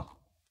end, so.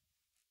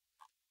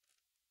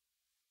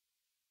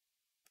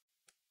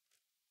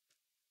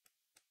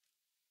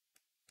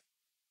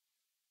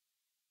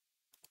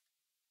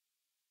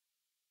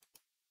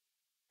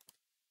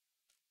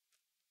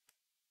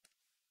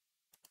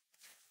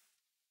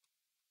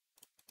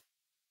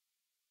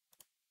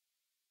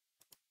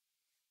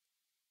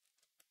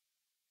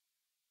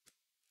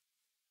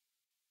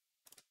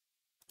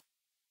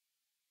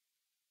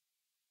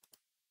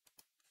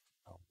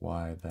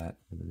 Why that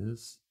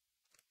is.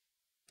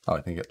 Oh,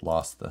 I think it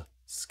lost the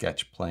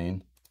sketch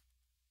plane.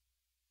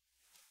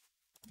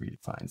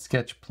 Redefine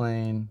sketch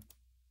plane.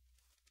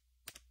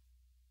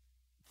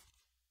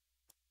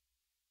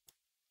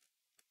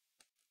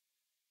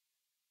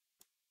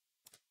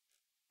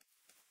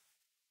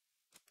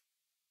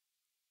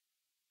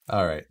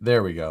 All right,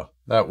 there we go.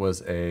 That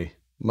was a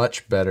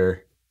much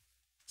better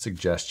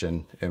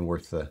suggestion and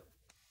worth the.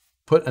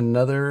 Put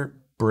another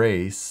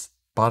brace,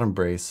 bottom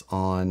brace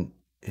on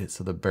it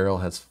so the barrel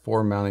has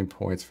 4 mounting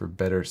points for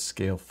better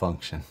scale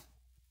function.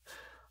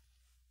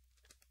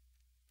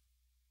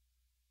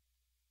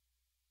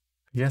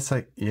 I guess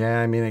I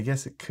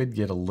guess it could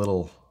get a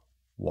little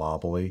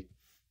wobbly.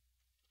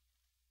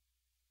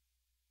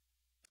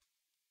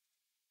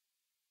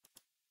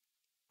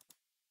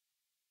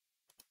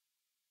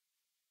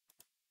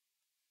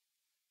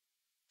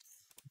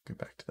 get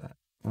back to that.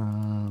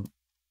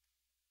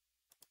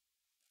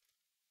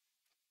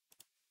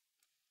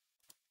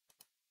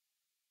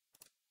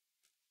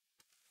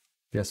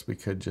 Guess we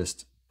could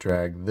just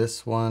drag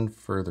this one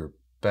further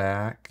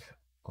back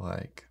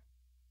like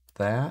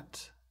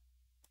that.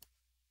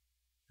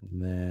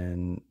 And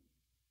then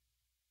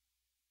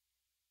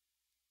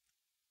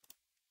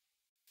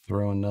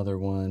throw another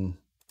one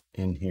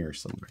in here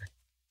somewhere.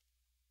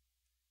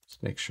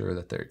 Just make sure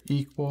that they're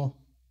equal.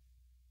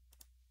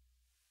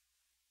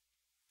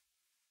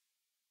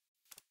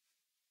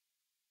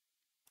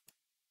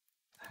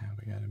 Now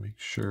we got to make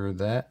sure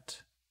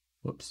that,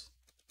 whoops.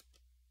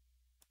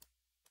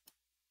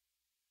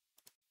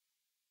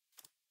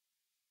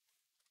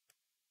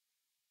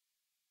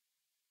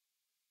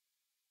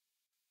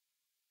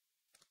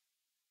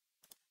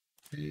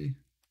 Okay.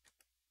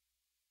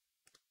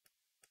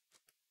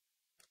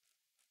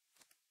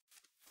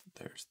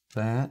 There's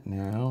that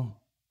now.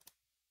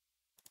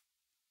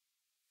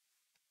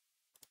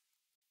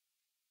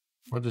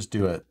 We'll just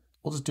do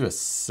a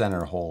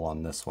center hole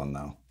on this one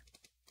though.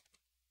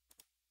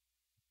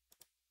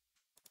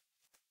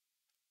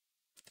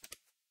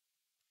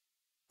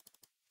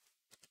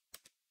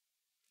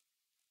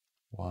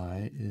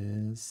 Why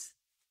is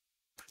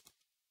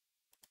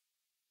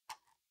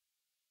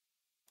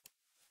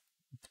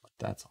what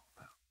that's all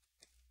about?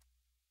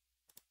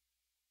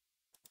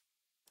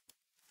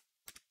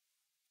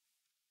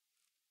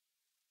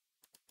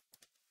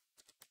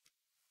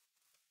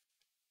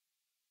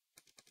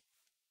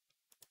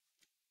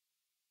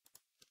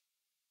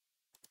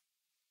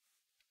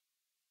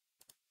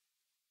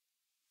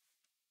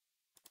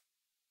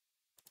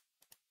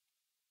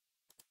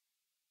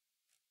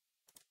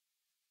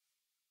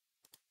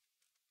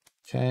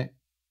 Okay,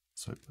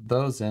 so we put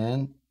those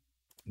in.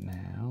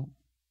 Now,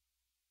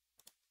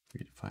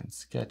 redefine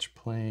sketch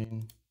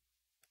plane.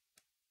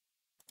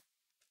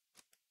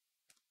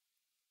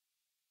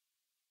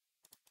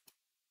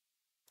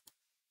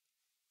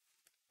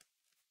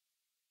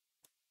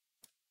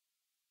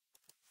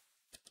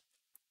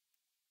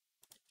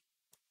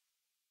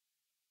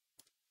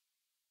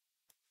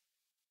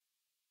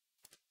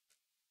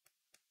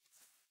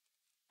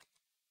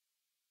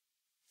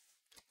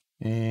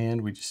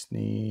 And we just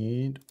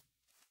need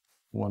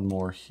one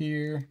more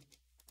here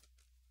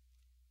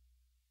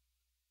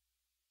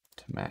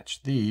to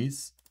match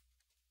these.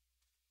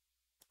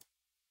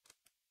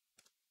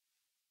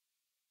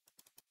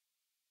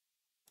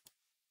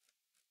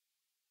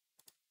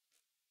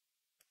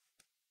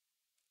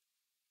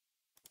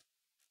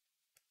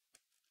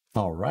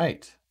 All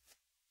right.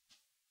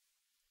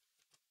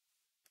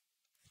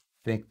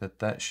 Think that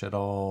that should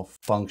all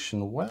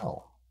function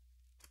well.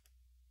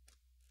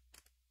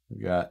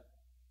 We got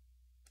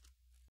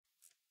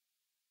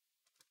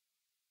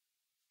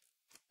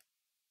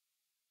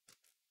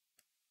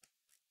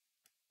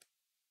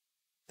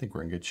I think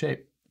we're in good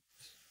shape.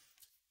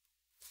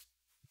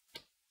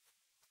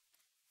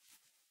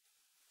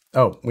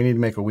 Oh, we need to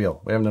make a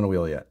wheel. We haven't done a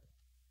wheel yet.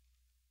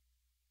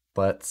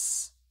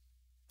 Let's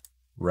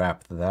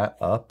wrap that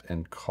up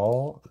and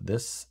call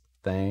this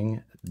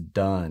thing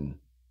done.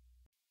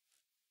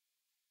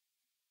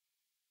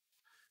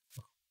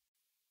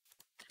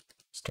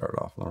 Started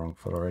off on the wrong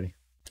foot already.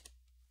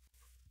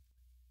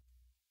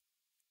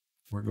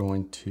 We're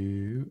going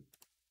to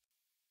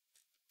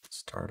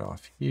start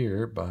off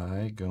here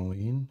by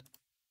going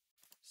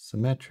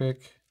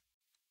symmetric.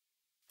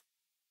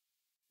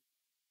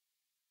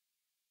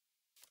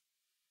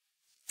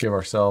 Give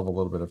ourselves a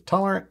little bit of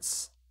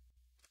tolerance.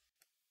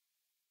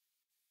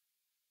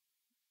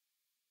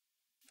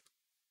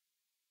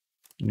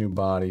 New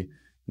body.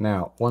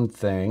 Now, one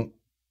thing,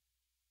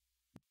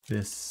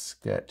 this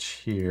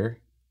sketch here,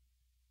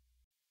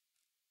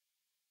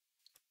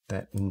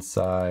 that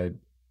inside,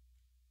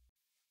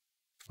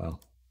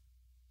 well,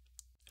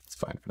 it's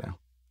fine for now.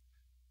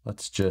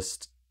 Let's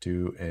just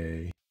do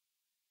a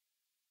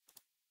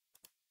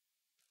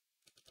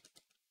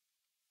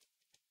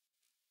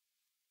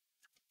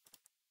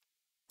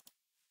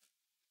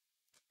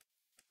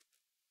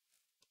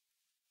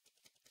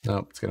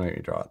nope, it's gonna make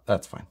me draw it.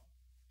 That's fine.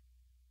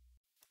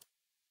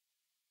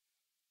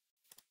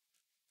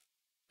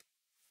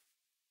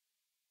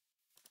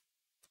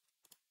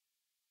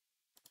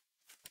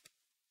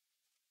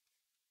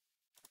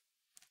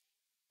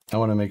 I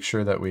want to make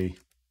sure that we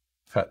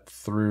cut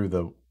through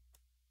the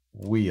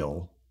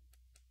wheel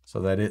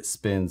so that it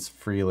spins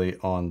freely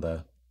on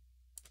the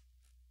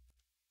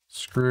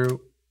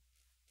screw.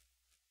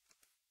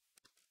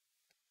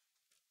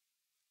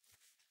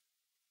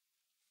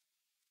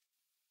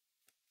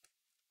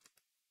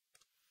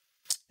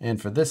 And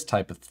for this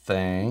type of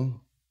thing,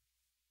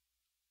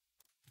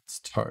 let's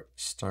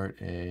start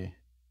a,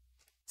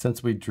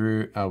 since we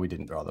drew, oh, we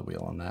didn't draw the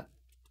wheel on that.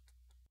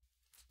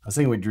 I was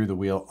thinking we drew the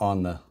wheel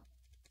on the,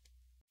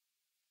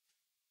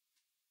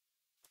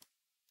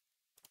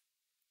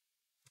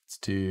 let's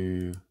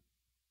do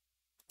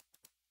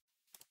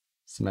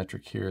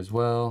symmetric here as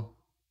well.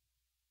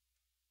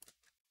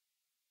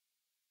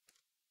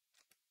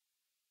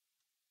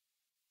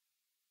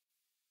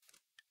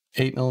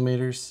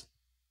 8mm.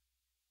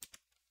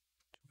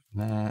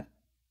 That.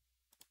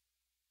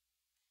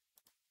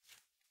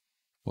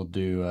 We'll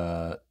do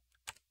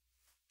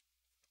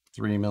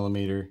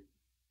 3mm.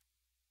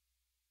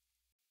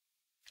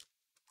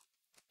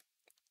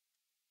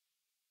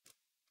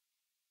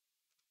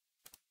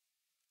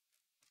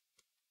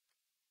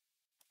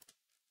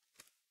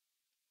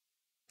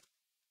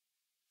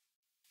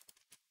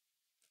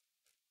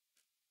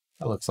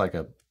 That looks like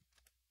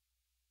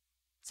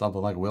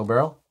something like a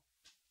wheelbarrow.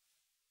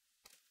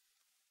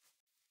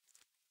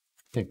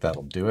 I think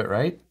that'll do it,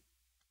 right?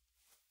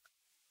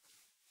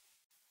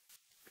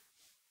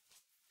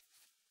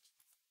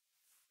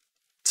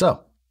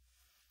 So,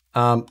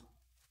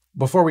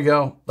 before we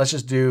go, let's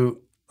just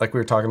do like we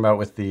were talking about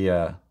with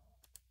the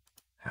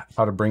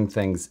how to bring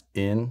things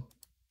in.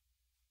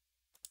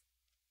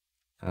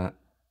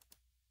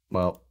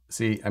 Well,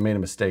 see, I made a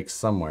mistake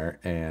somewhere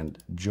and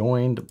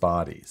joined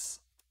bodies.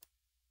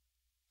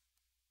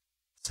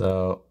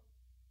 So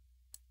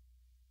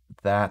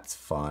that's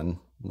fun.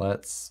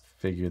 Let's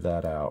figure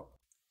that out.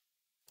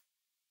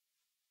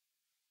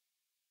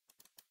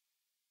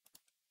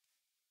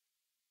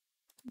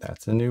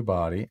 That's a new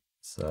body.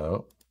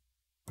 So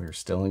we're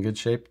still in good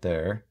shape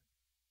there.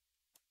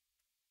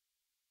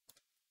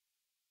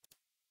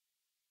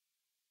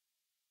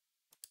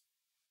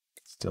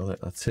 Still there.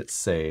 Let's hit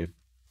save.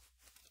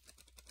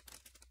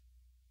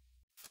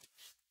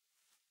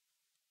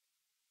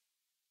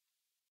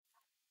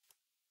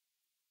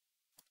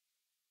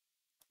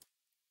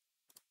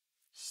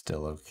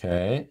 Still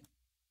okay.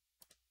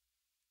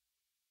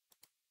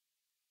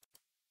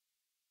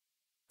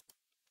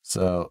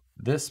 So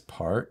this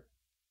part,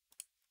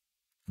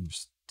 I'm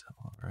still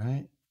all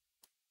right.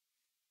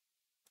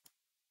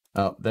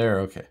 Oh, there,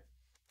 okay.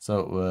 So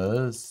it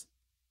was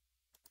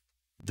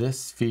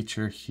this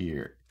feature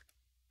here.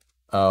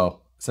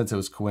 Oh, since it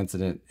was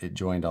coincident, it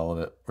joined all of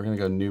it. We're gonna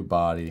go new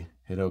body,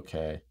 hit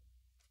okay.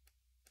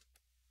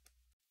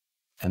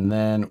 And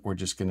then we're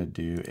just gonna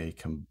do a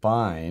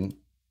combine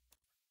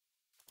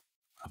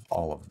of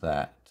all of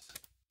that.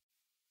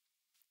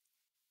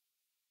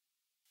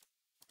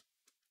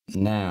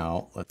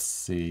 Now, let's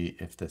see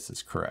if this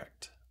is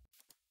correct.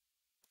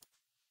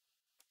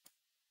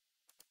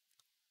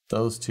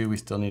 Those two we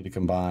still need to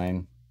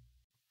combine,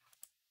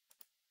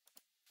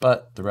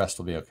 but the rest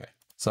will be okay.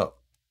 So,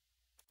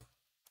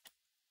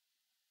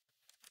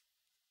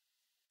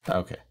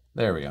 okay,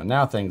 there we go.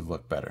 Now things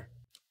look better.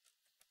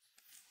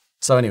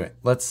 So anyway,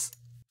 let's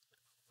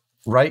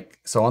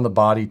so on the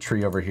body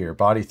tree over here,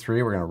 body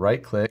 3, we're gonna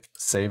right click,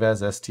 save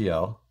as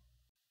STL,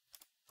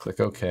 click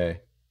OK.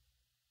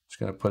 Just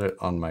gonna put it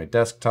on my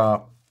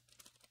desktop.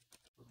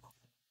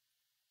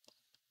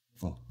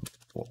 Well,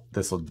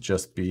 this will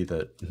just be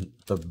the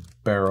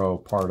Barrow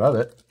part of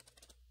it.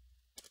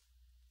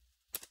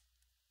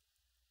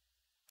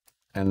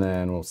 And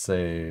then we'll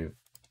save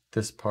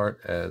this part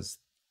as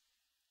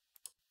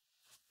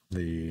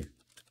the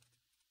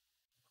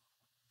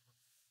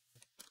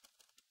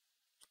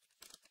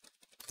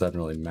doesn't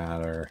really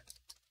matter.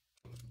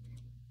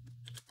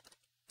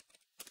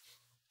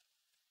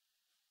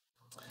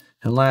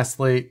 And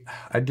lastly,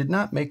 I did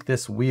not make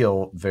this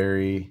wheel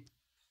very.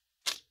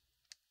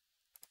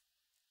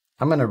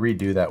 I'm going to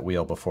redo that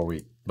wheel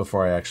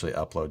before I actually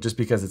upload, just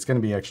because it's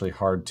going to be actually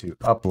hard to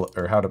upload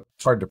or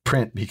hard to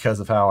print because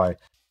of how I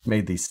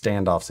made these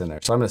standoffs in there.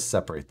 So I'm going to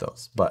separate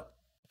those, but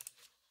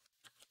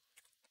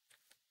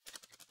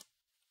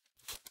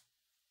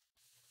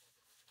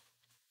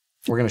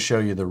we're going to show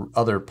you the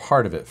other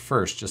part of it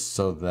first, just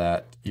so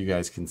that you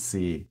guys can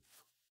see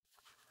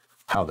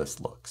how this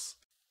looks.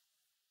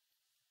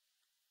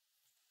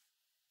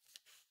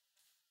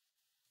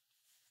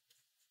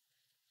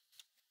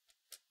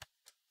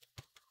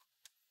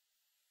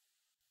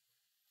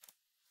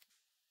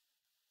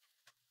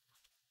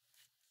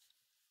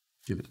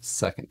 Give it a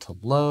second to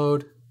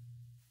load.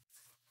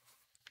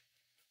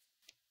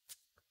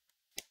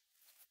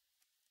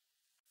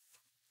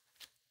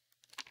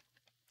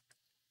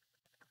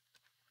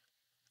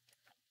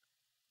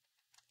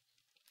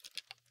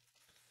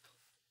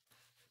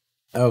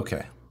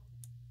 Okay.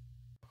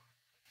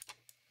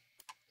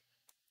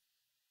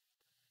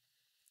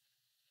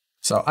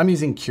 So I'm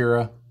using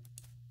Cura.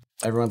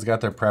 Everyone's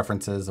got their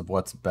preferences of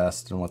what's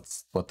best and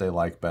what they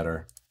like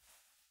better.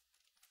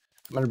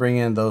 I'm going to bring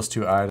in those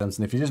two items.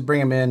 And if you just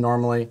bring them in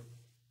normally,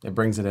 it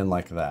brings it in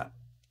like that.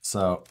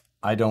 So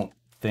I don't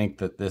think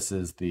that this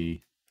is the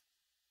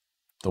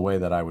way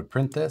that I would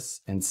print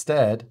this.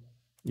 Instead,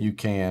 you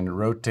can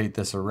rotate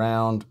this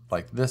around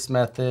like this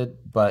method,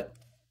 but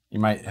you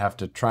might have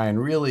to try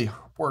and really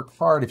work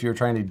hard if you're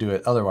trying to do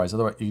it otherwise.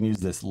 Otherwise, you can use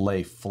this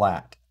lay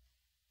flat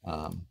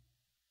and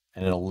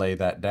it'll lay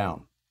that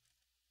down.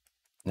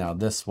 Now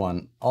this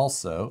one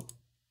also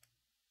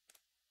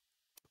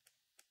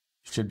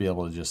should be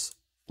able to just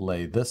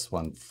lay this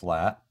one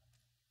flat.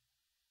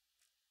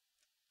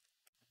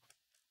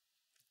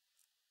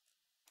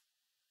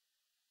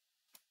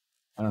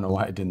 I don't know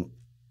why I didn't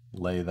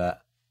lay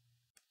that.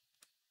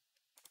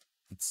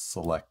 Let's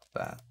select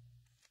that.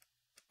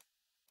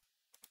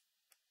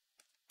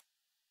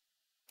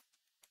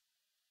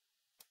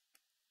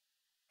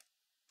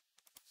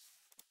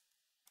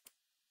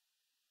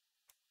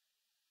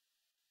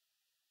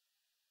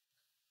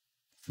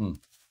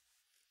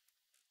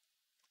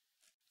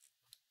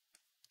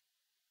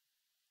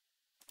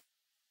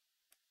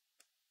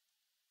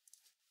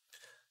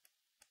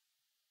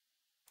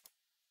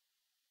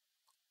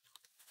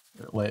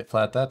 Lay it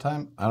flat that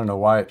time. I don't know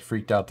why it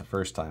freaked out the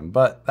first time,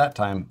 but that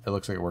time it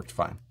looks like it worked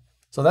fine.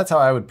 So that's how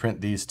I would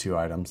print these two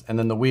items. And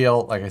then the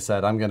wheel, like I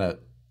said, I'm gonna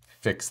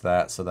fix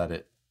that so that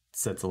it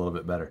sits a little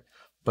bit better.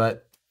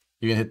 But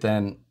you can hit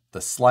then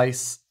the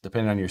slice,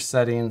 depending on your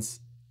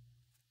settings.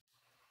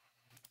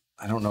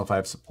 I don't know if I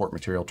have support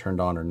material turned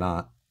on or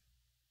not.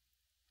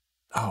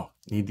 Oh,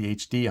 need the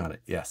HD on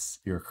it. Yes,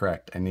 you're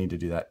correct. I need to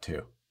do that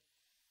too.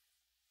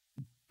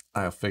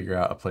 I'll figure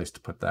out a place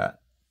to put that.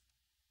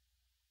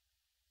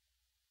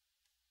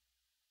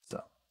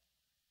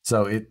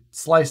 So it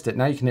sliced it.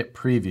 Now you can hit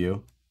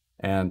preview,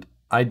 and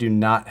I do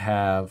not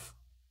have,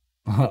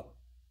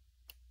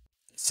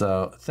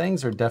 so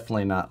things are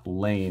definitely not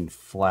laying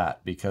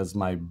flat because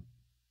my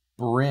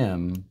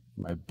brim,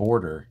 my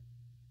border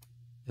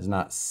is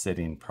not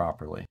sitting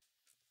properly.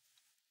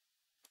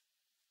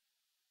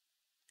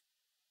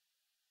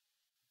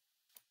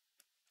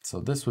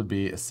 So this would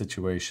be a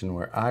situation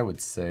where I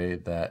would say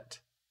that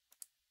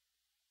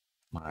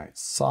my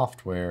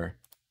software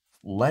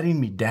letting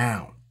me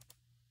down.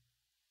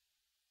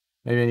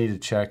 Maybe I need to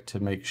check to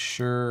make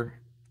sure.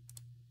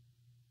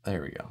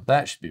 There we go.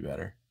 That should be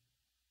better.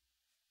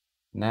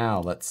 Now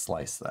let's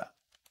slice that.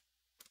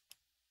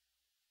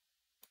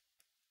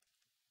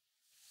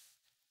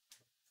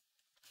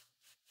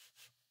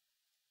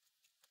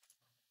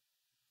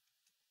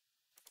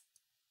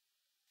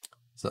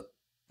 So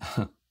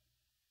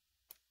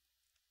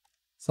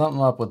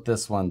something up with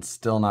this one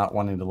still not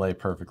wanting to lay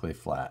perfectly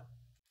flat.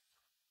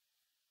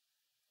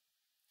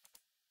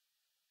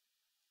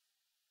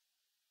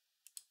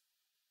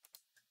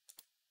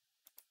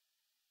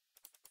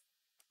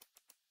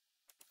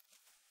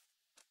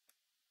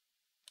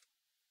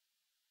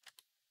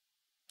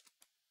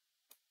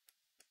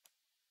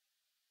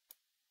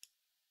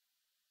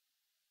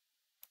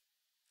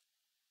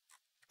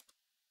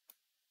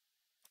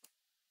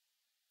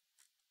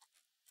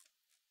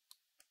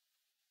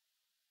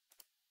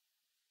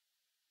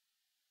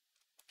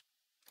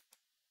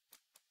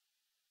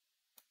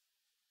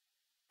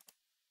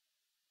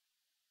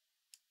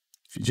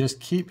 If you just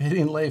keep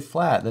hitting lay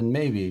flat, then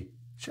maybe,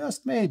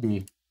 just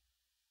maybe,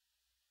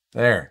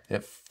 there,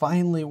 it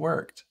finally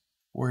worked.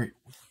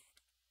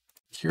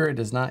 Cura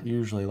does not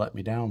usually let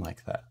me down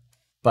like that.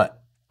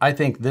 But I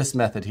think this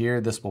method here,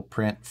 this will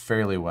print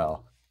fairly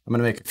well. I'm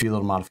gonna make a few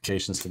little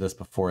modifications to this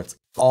before it's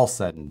all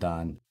said and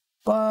done,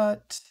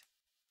 but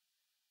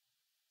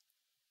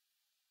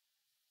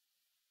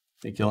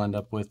I think you'll end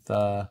up with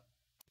a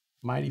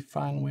mighty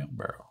fine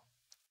wheelbarrow.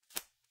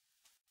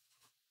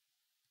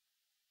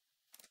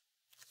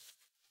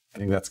 I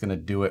think that's gonna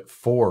do it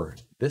for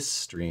this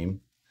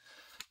stream.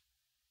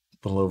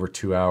 A little over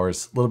 2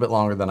 hours, a little bit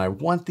longer than I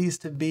want these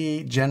to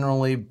be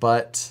generally,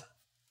 but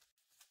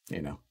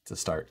you know, it's a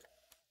start.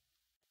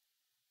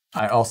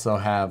 I also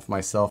have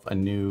myself a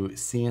new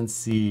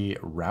CNC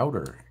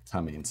router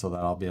coming so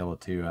that I'll be able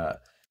to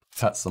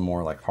cut some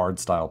more like hard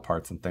style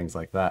parts and things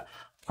like that.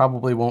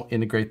 Probably won't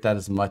integrate that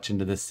as much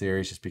into this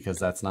series just because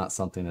that's not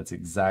something that's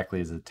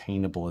exactly as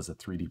attainable as a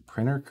 3D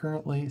printer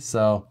currently.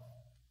 So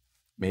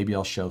maybe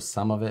I'll show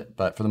some of it,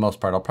 but for the most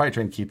part, I'll probably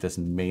try and keep this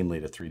mainly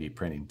to 3D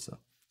printing. So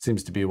it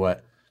seems to be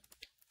what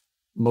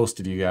most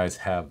of you guys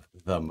have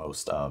the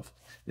most of.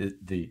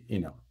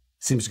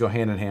 Seems to go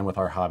hand in hand with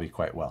our hobby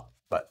quite well.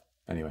 But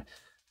anyway,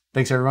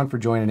 thanks everyone for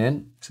joining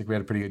in. Looks like we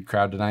had a pretty good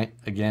crowd tonight.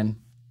 Again,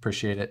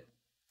 appreciate it.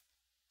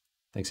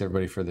 Thanks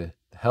everybody for the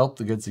help,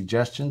 the good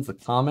suggestions, the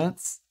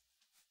comments.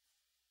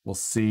 We'll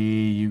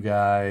see you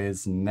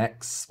guys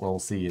next. Well, we'll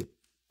see you.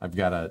 I've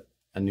got a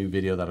new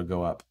video that'll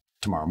go up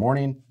tomorrow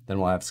morning. Then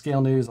we'll have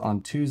scale news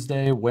on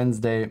Tuesday.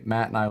 Wednesday,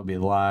 Matt and I will be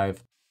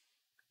live.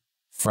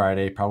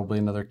 Friday, probably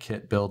another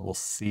kit build. We'll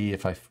see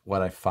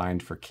what I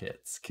find for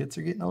kits. Kits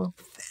are getting a little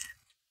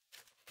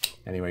thin.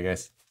 Anyway,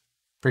 guys,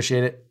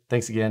 appreciate it.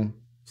 Thanks again.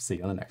 See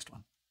you on the next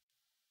one.